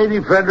old Lady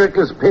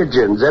Frederica's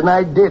pigeons, and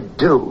I did,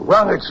 too.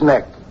 Wrung its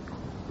neck.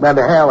 But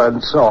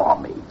Helen saw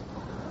me.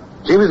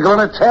 She was going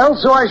to tell,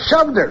 so I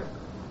shoved her.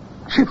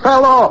 She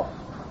fell off.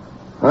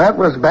 That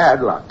was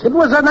bad luck. It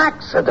was an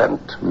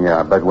accident.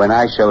 Yeah, but when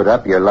I showed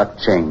up, your luck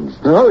changed.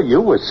 Oh, you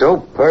were so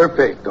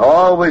perfect,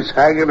 always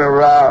hanging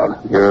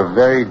around. You're a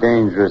very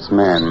dangerous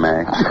man,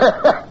 Max.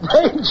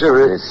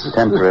 Dangerous? This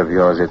temper of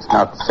yours, it's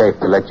not safe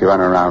to let you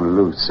run around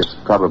loose. It's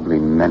probably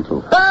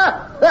mental.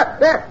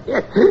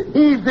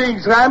 He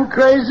thinks I'm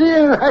crazy,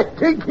 and I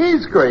think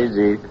he's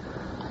crazy.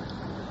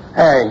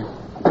 Hey.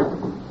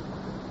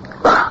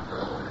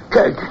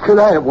 Could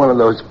I have one of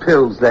those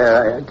pills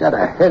there? I got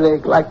a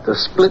headache like to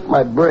split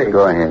my brain.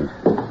 Go ahead.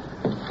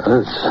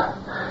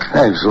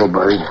 Thanks, little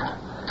buddy.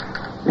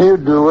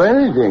 You'd do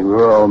anything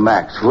for old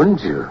Max,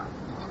 wouldn't you?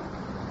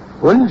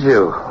 Wouldn't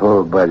you,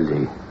 oh,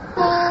 buddy?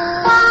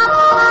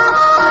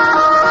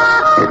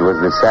 It was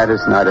the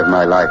saddest night of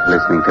my life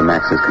listening to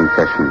Max's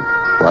confession,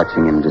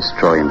 watching him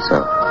destroy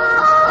himself.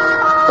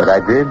 But I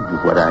did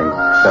what I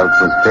felt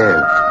was fair.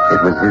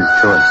 It was his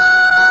choice.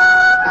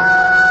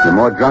 The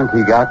more drunk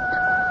he got,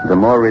 the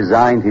more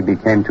resigned he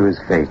became to his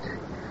fate.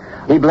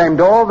 He blamed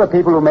all the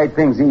people who made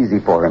things easy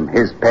for him.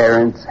 His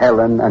parents,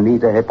 Helen,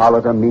 Anita,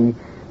 Hippolyta, me,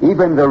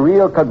 even the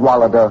real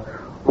Cadwallader,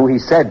 who he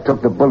said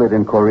took the bullet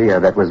in Korea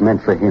that was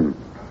meant for him.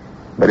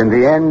 But in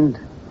the end,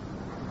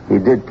 he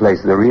did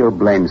place the real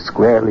blame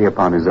squarely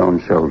upon his own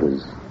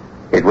shoulders.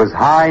 It was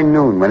high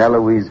noon when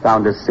Eloise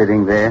found us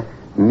sitting there,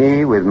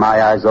 me with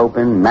my eyes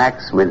open,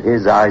 Max with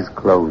his eyes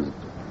closed.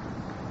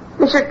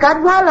 Mr.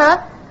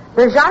 Cadwallader,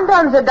 the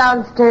gendarmes are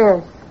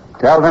downstairs.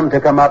 Tell them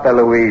to come up,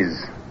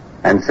 Eloise,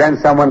 and send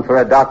someone for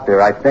a doctor.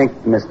 I think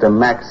Mr.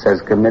 Max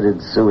has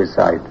committed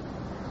suicide.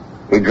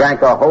 He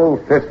drank a whole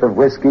fifth of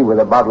whiskey with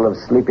a bottle of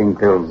sleeping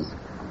pills.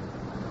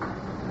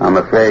 I'm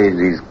afraid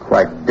he's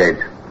quite dead.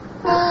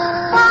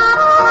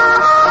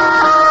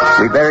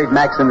 We buried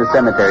Max in the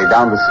cemetery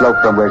down the slope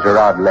from where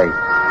Gerard lay.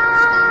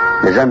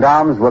 The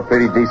gendarmes were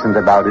pretty decent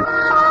about it.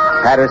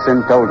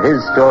 Patterson told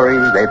his story.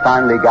 They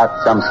finally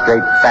got some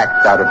straight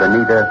facts out of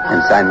Anita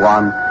in San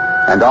Juan,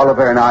 and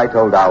Oliver and I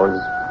told ours.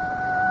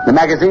 The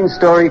magazine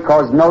story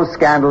caused no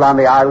scandal on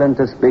the island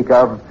to speak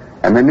of,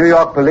 and the New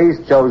York police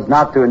chose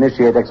not to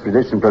initiate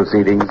extradition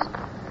proceedings.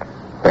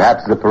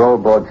 Perhaps the parole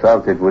board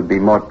felt it would be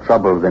more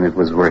trouble than it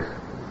was worth.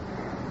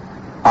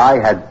 I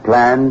had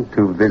planned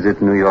to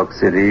visit New York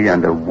City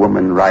and a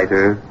woman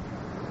writer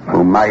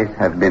who might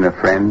have been a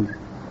friend,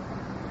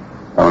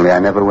 only I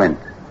never went.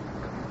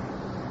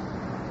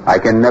 I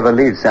can never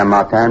leave Saint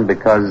Martin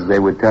because they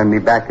would turn me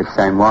back at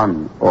San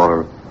Juan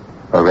or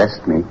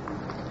arrest me.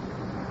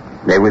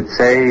 They would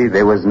say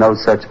there was no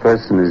such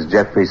person as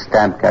Jeffrey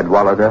Stamp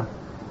Cadwallader.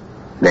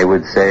 They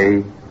would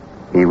say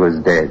he was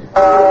dead.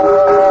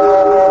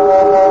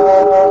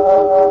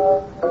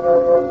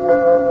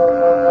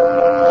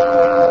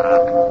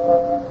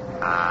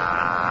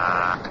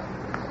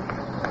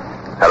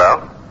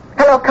 Hello?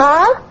 Hello,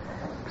 Carl?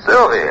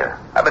 Sylvia,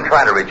 I've been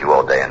trying to reach you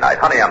all day and night.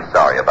 Honey, I'm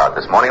sorry about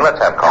this morning. Let's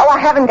have coffee. Oh, I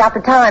haven't got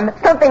the time.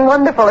 Something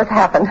wonderful has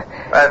happened.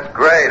 That's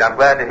great. I'm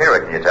glad to hear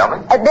it. Can you tell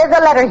me? There's a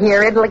letter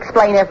here. It'll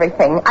explain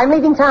everything. I'm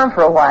leaving town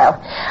for a while.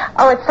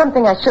 Oh, it's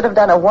something I should have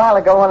done a while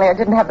ago, only I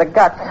didn't have the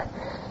guts.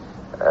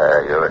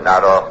 You're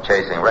not off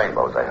chasing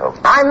rainbows, I hope.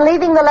 I'm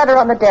leaving the letter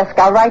on the desk.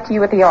 I'll write to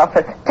you at the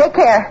office. Take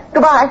care.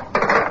 Goodbye.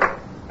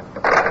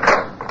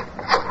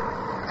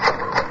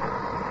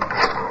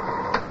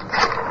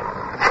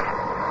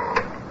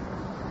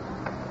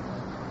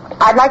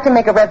 I'd like to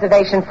make a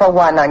reservation for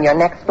one on your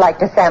next flight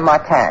to Saint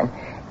Martin.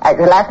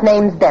 The last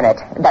name's Bennett.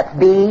 That's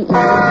B-E-N-N.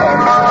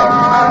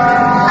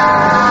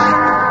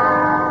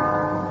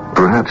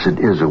 Perhaps it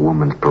is a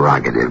woman's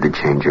prerogative to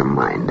change her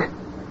mind.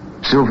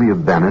 Sylvia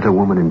Bennett, a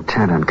woman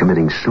intent on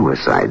committing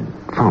suicide,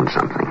 found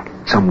something,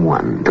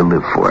 someone to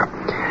live for.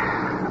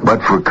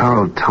 But for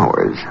Carl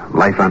Towers,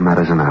 life on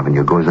Madison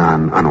Avenue goes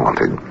on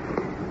unaltered.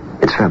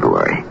 It's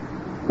February,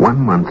 1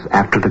 month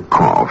after the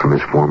call from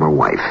his former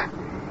wife,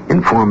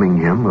 informing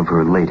him of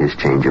her latest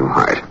change of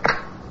heart.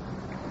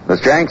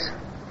 Miss Jenks,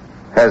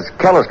 has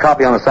Keller's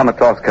copy on the Summit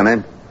Talks come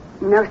in?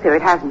 No, sir,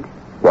 it hasn't.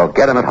 Well,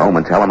 get him at home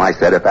and tell him I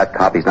said if that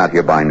copy's not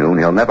here by noon,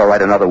 he'll never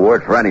write another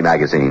word for any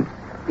magazine.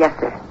 Yes,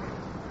 sir.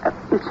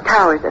 Mr.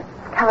 Towers, a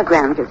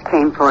telegram just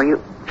came for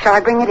you. Shall I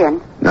bring it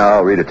in?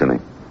 No, read it to me.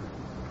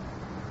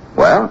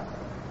 Well?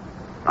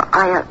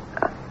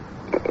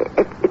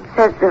 It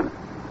says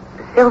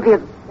Sylvia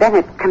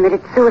Bennett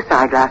committed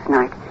suicide last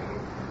night.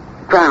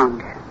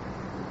 Drowned.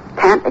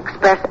 Can't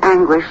express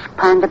anguish.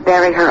 Plan to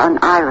bury her on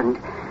island.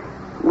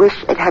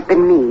 Wish it had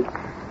been me.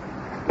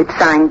 It's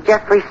signed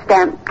Jeffrey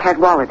Stamp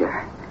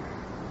Cadwallader.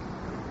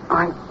 Oh,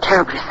 I'm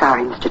terribly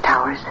sorry, Mr.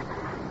 Towers.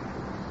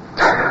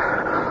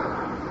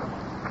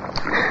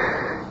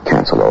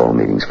 Cancel all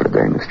meetings for the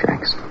day, Miss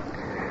Jenks.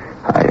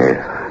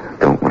 I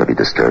don't want to be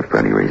disturbed for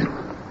any reason.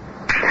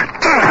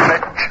 Damn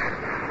it!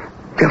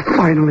 You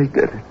finally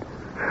did it.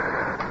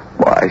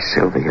 Why,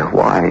 Sylvia?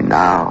 Why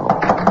now?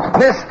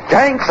 Miss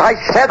Jenks, I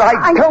said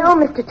I don't... I know,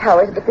 Mr.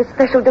 Towers, but this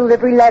special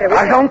delivery letter...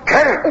 I don't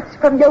care. It's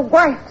from your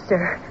wife,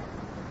 sir.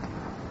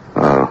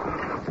 Oh.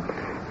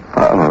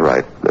 All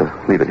right.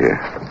 Leave it here.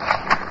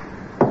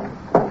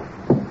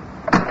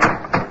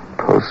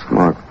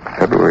 Postmarked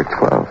February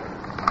 12th.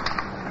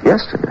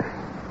 Yesterday.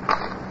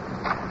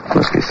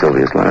 Must be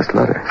Sylvia's last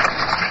letter.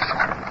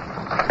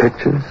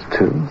 Pictures,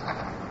 too.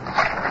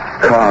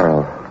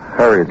 Carl,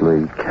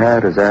 hurriedly,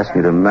 Cat has asked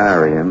me to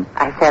marry him.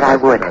 I said I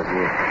would.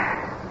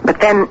 But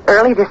then,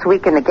 early this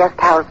week in the guest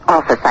house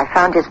office, I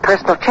found his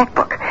personal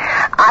checkbook.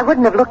 I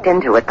wouldn't have looked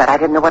into it, but I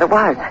didn't know what it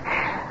was.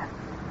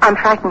 I'm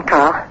frightened,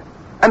 Carl.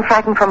 I'm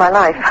frightened for my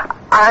life.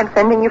 I'm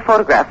sending you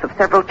photographs of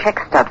several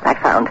check stubs I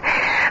found.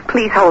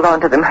 Please hold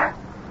on to them.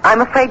 I'm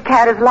afraid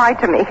Cat has lied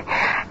to me.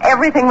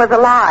 Everything was a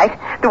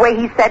lie. The way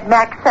he said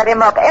Max set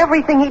him up,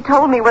 everything he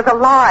told me was a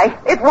lie.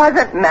 It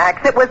wasn't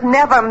Max. It was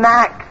never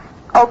Max.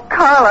 Oh,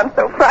 Carl, I'm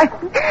so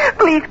frightened.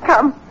 Please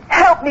come.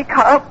 Help me,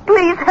 Carl.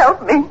 Please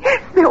help me.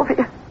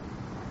 Sylvia.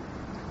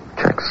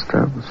 Check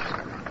stubs.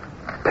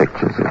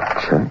 Pictures of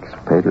checks.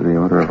 Paid to the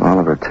order of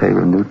Oliver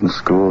Tabor, Newton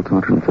School,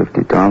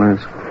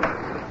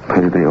 $250.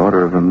 Paid to the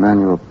order of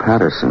Emmanuel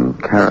Patterson,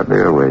 Carib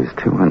Airways,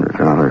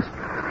 $200.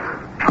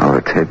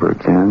 Oliver Tabor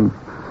again.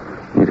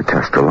 Nita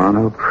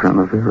Castellano,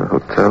 Primavera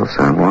Hotel,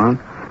 San Juan.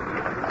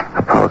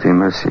 Hippolyte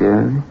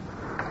Mercier.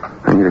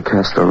 Anita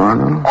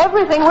Castellano.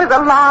 Everything was a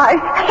lie.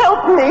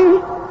 Help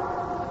me.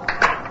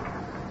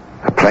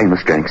 A plane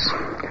mistakes.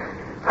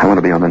 I want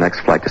to be on the next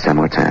flight to San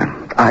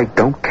Martin. I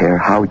don't care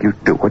how you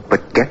do it,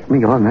 but get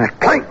me on that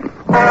plane.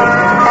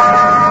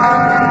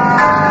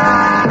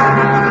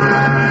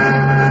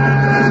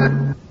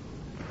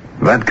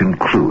 That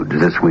concludes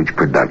this week's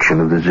production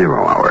of the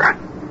Zero Hour.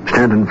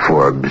 Stand in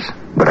Forbes,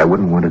 but I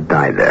wouldn't want to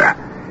die there.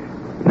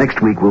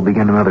 Next week, we'll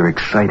begin another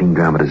exciting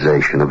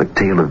dramatization of a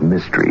tale of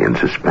mystery and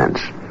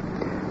suspense.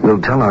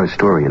 We'll tell our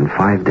story in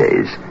 5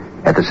 days,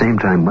 at the same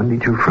time Monday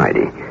through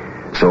Friday.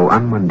 So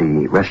on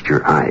Monday, rest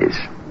your eyes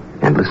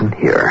and listen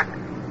here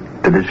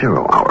to the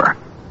Zero Hour.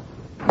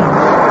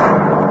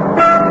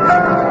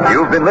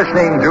 You've been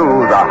listening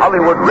to the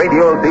Hollywood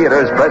Radio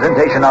Theater's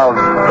presentation of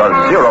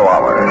The Zero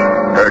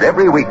Hour, heard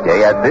every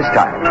weekday at this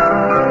time.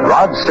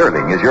 Rod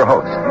Serling is your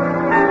host.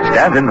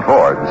 Stanton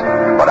Forbes,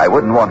 But I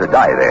Wouldn't Want to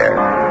Die There,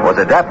 was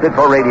adapted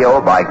for radio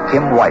by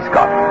Kim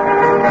Weisskopf.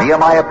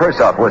 Nehemiah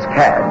Persoff was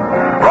Cad,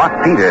 Brock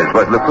Peters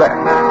was Leclerc,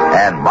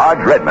 and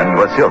Marge Redmond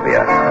was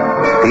Sylvia.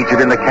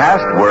 Featured in the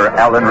cast were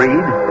Alan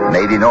Reed,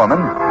 Nady Norman,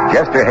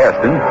 Chester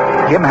Hairston,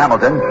 Kim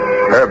Hamilton,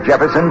 Herb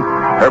Jefferson,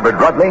 Herbert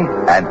Rudley,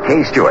 and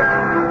Kay Stewart.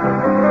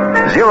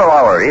 Zero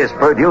Hour is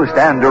produced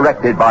and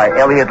directed by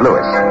Elliot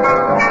Lewis.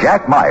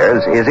 Jack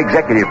Myers is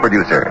executive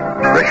producer.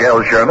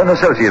 Rochelle Sherman,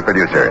 associate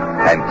producer.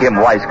 And Kim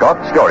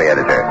Weisskopf, story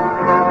editor.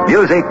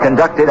 Music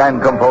conducted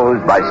and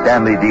composed by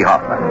Stanley D.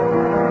 Hoffman.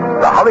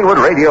 The Hollywood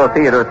Radio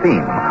Theater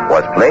theme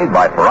was played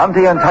by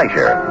Ferranti and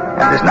Teicher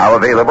and is now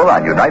available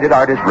on United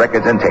Artists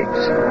Records and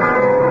Tapes.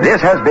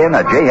 This has been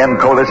a J.M.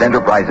 Colas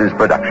Enterprises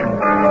production.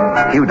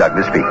 Hugh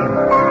Douglas speaking.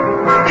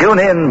 Tune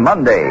in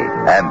Monday,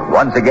 and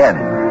once again,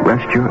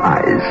 rest your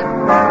eyes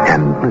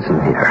and listen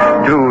here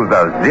to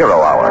the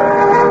Zero Hour.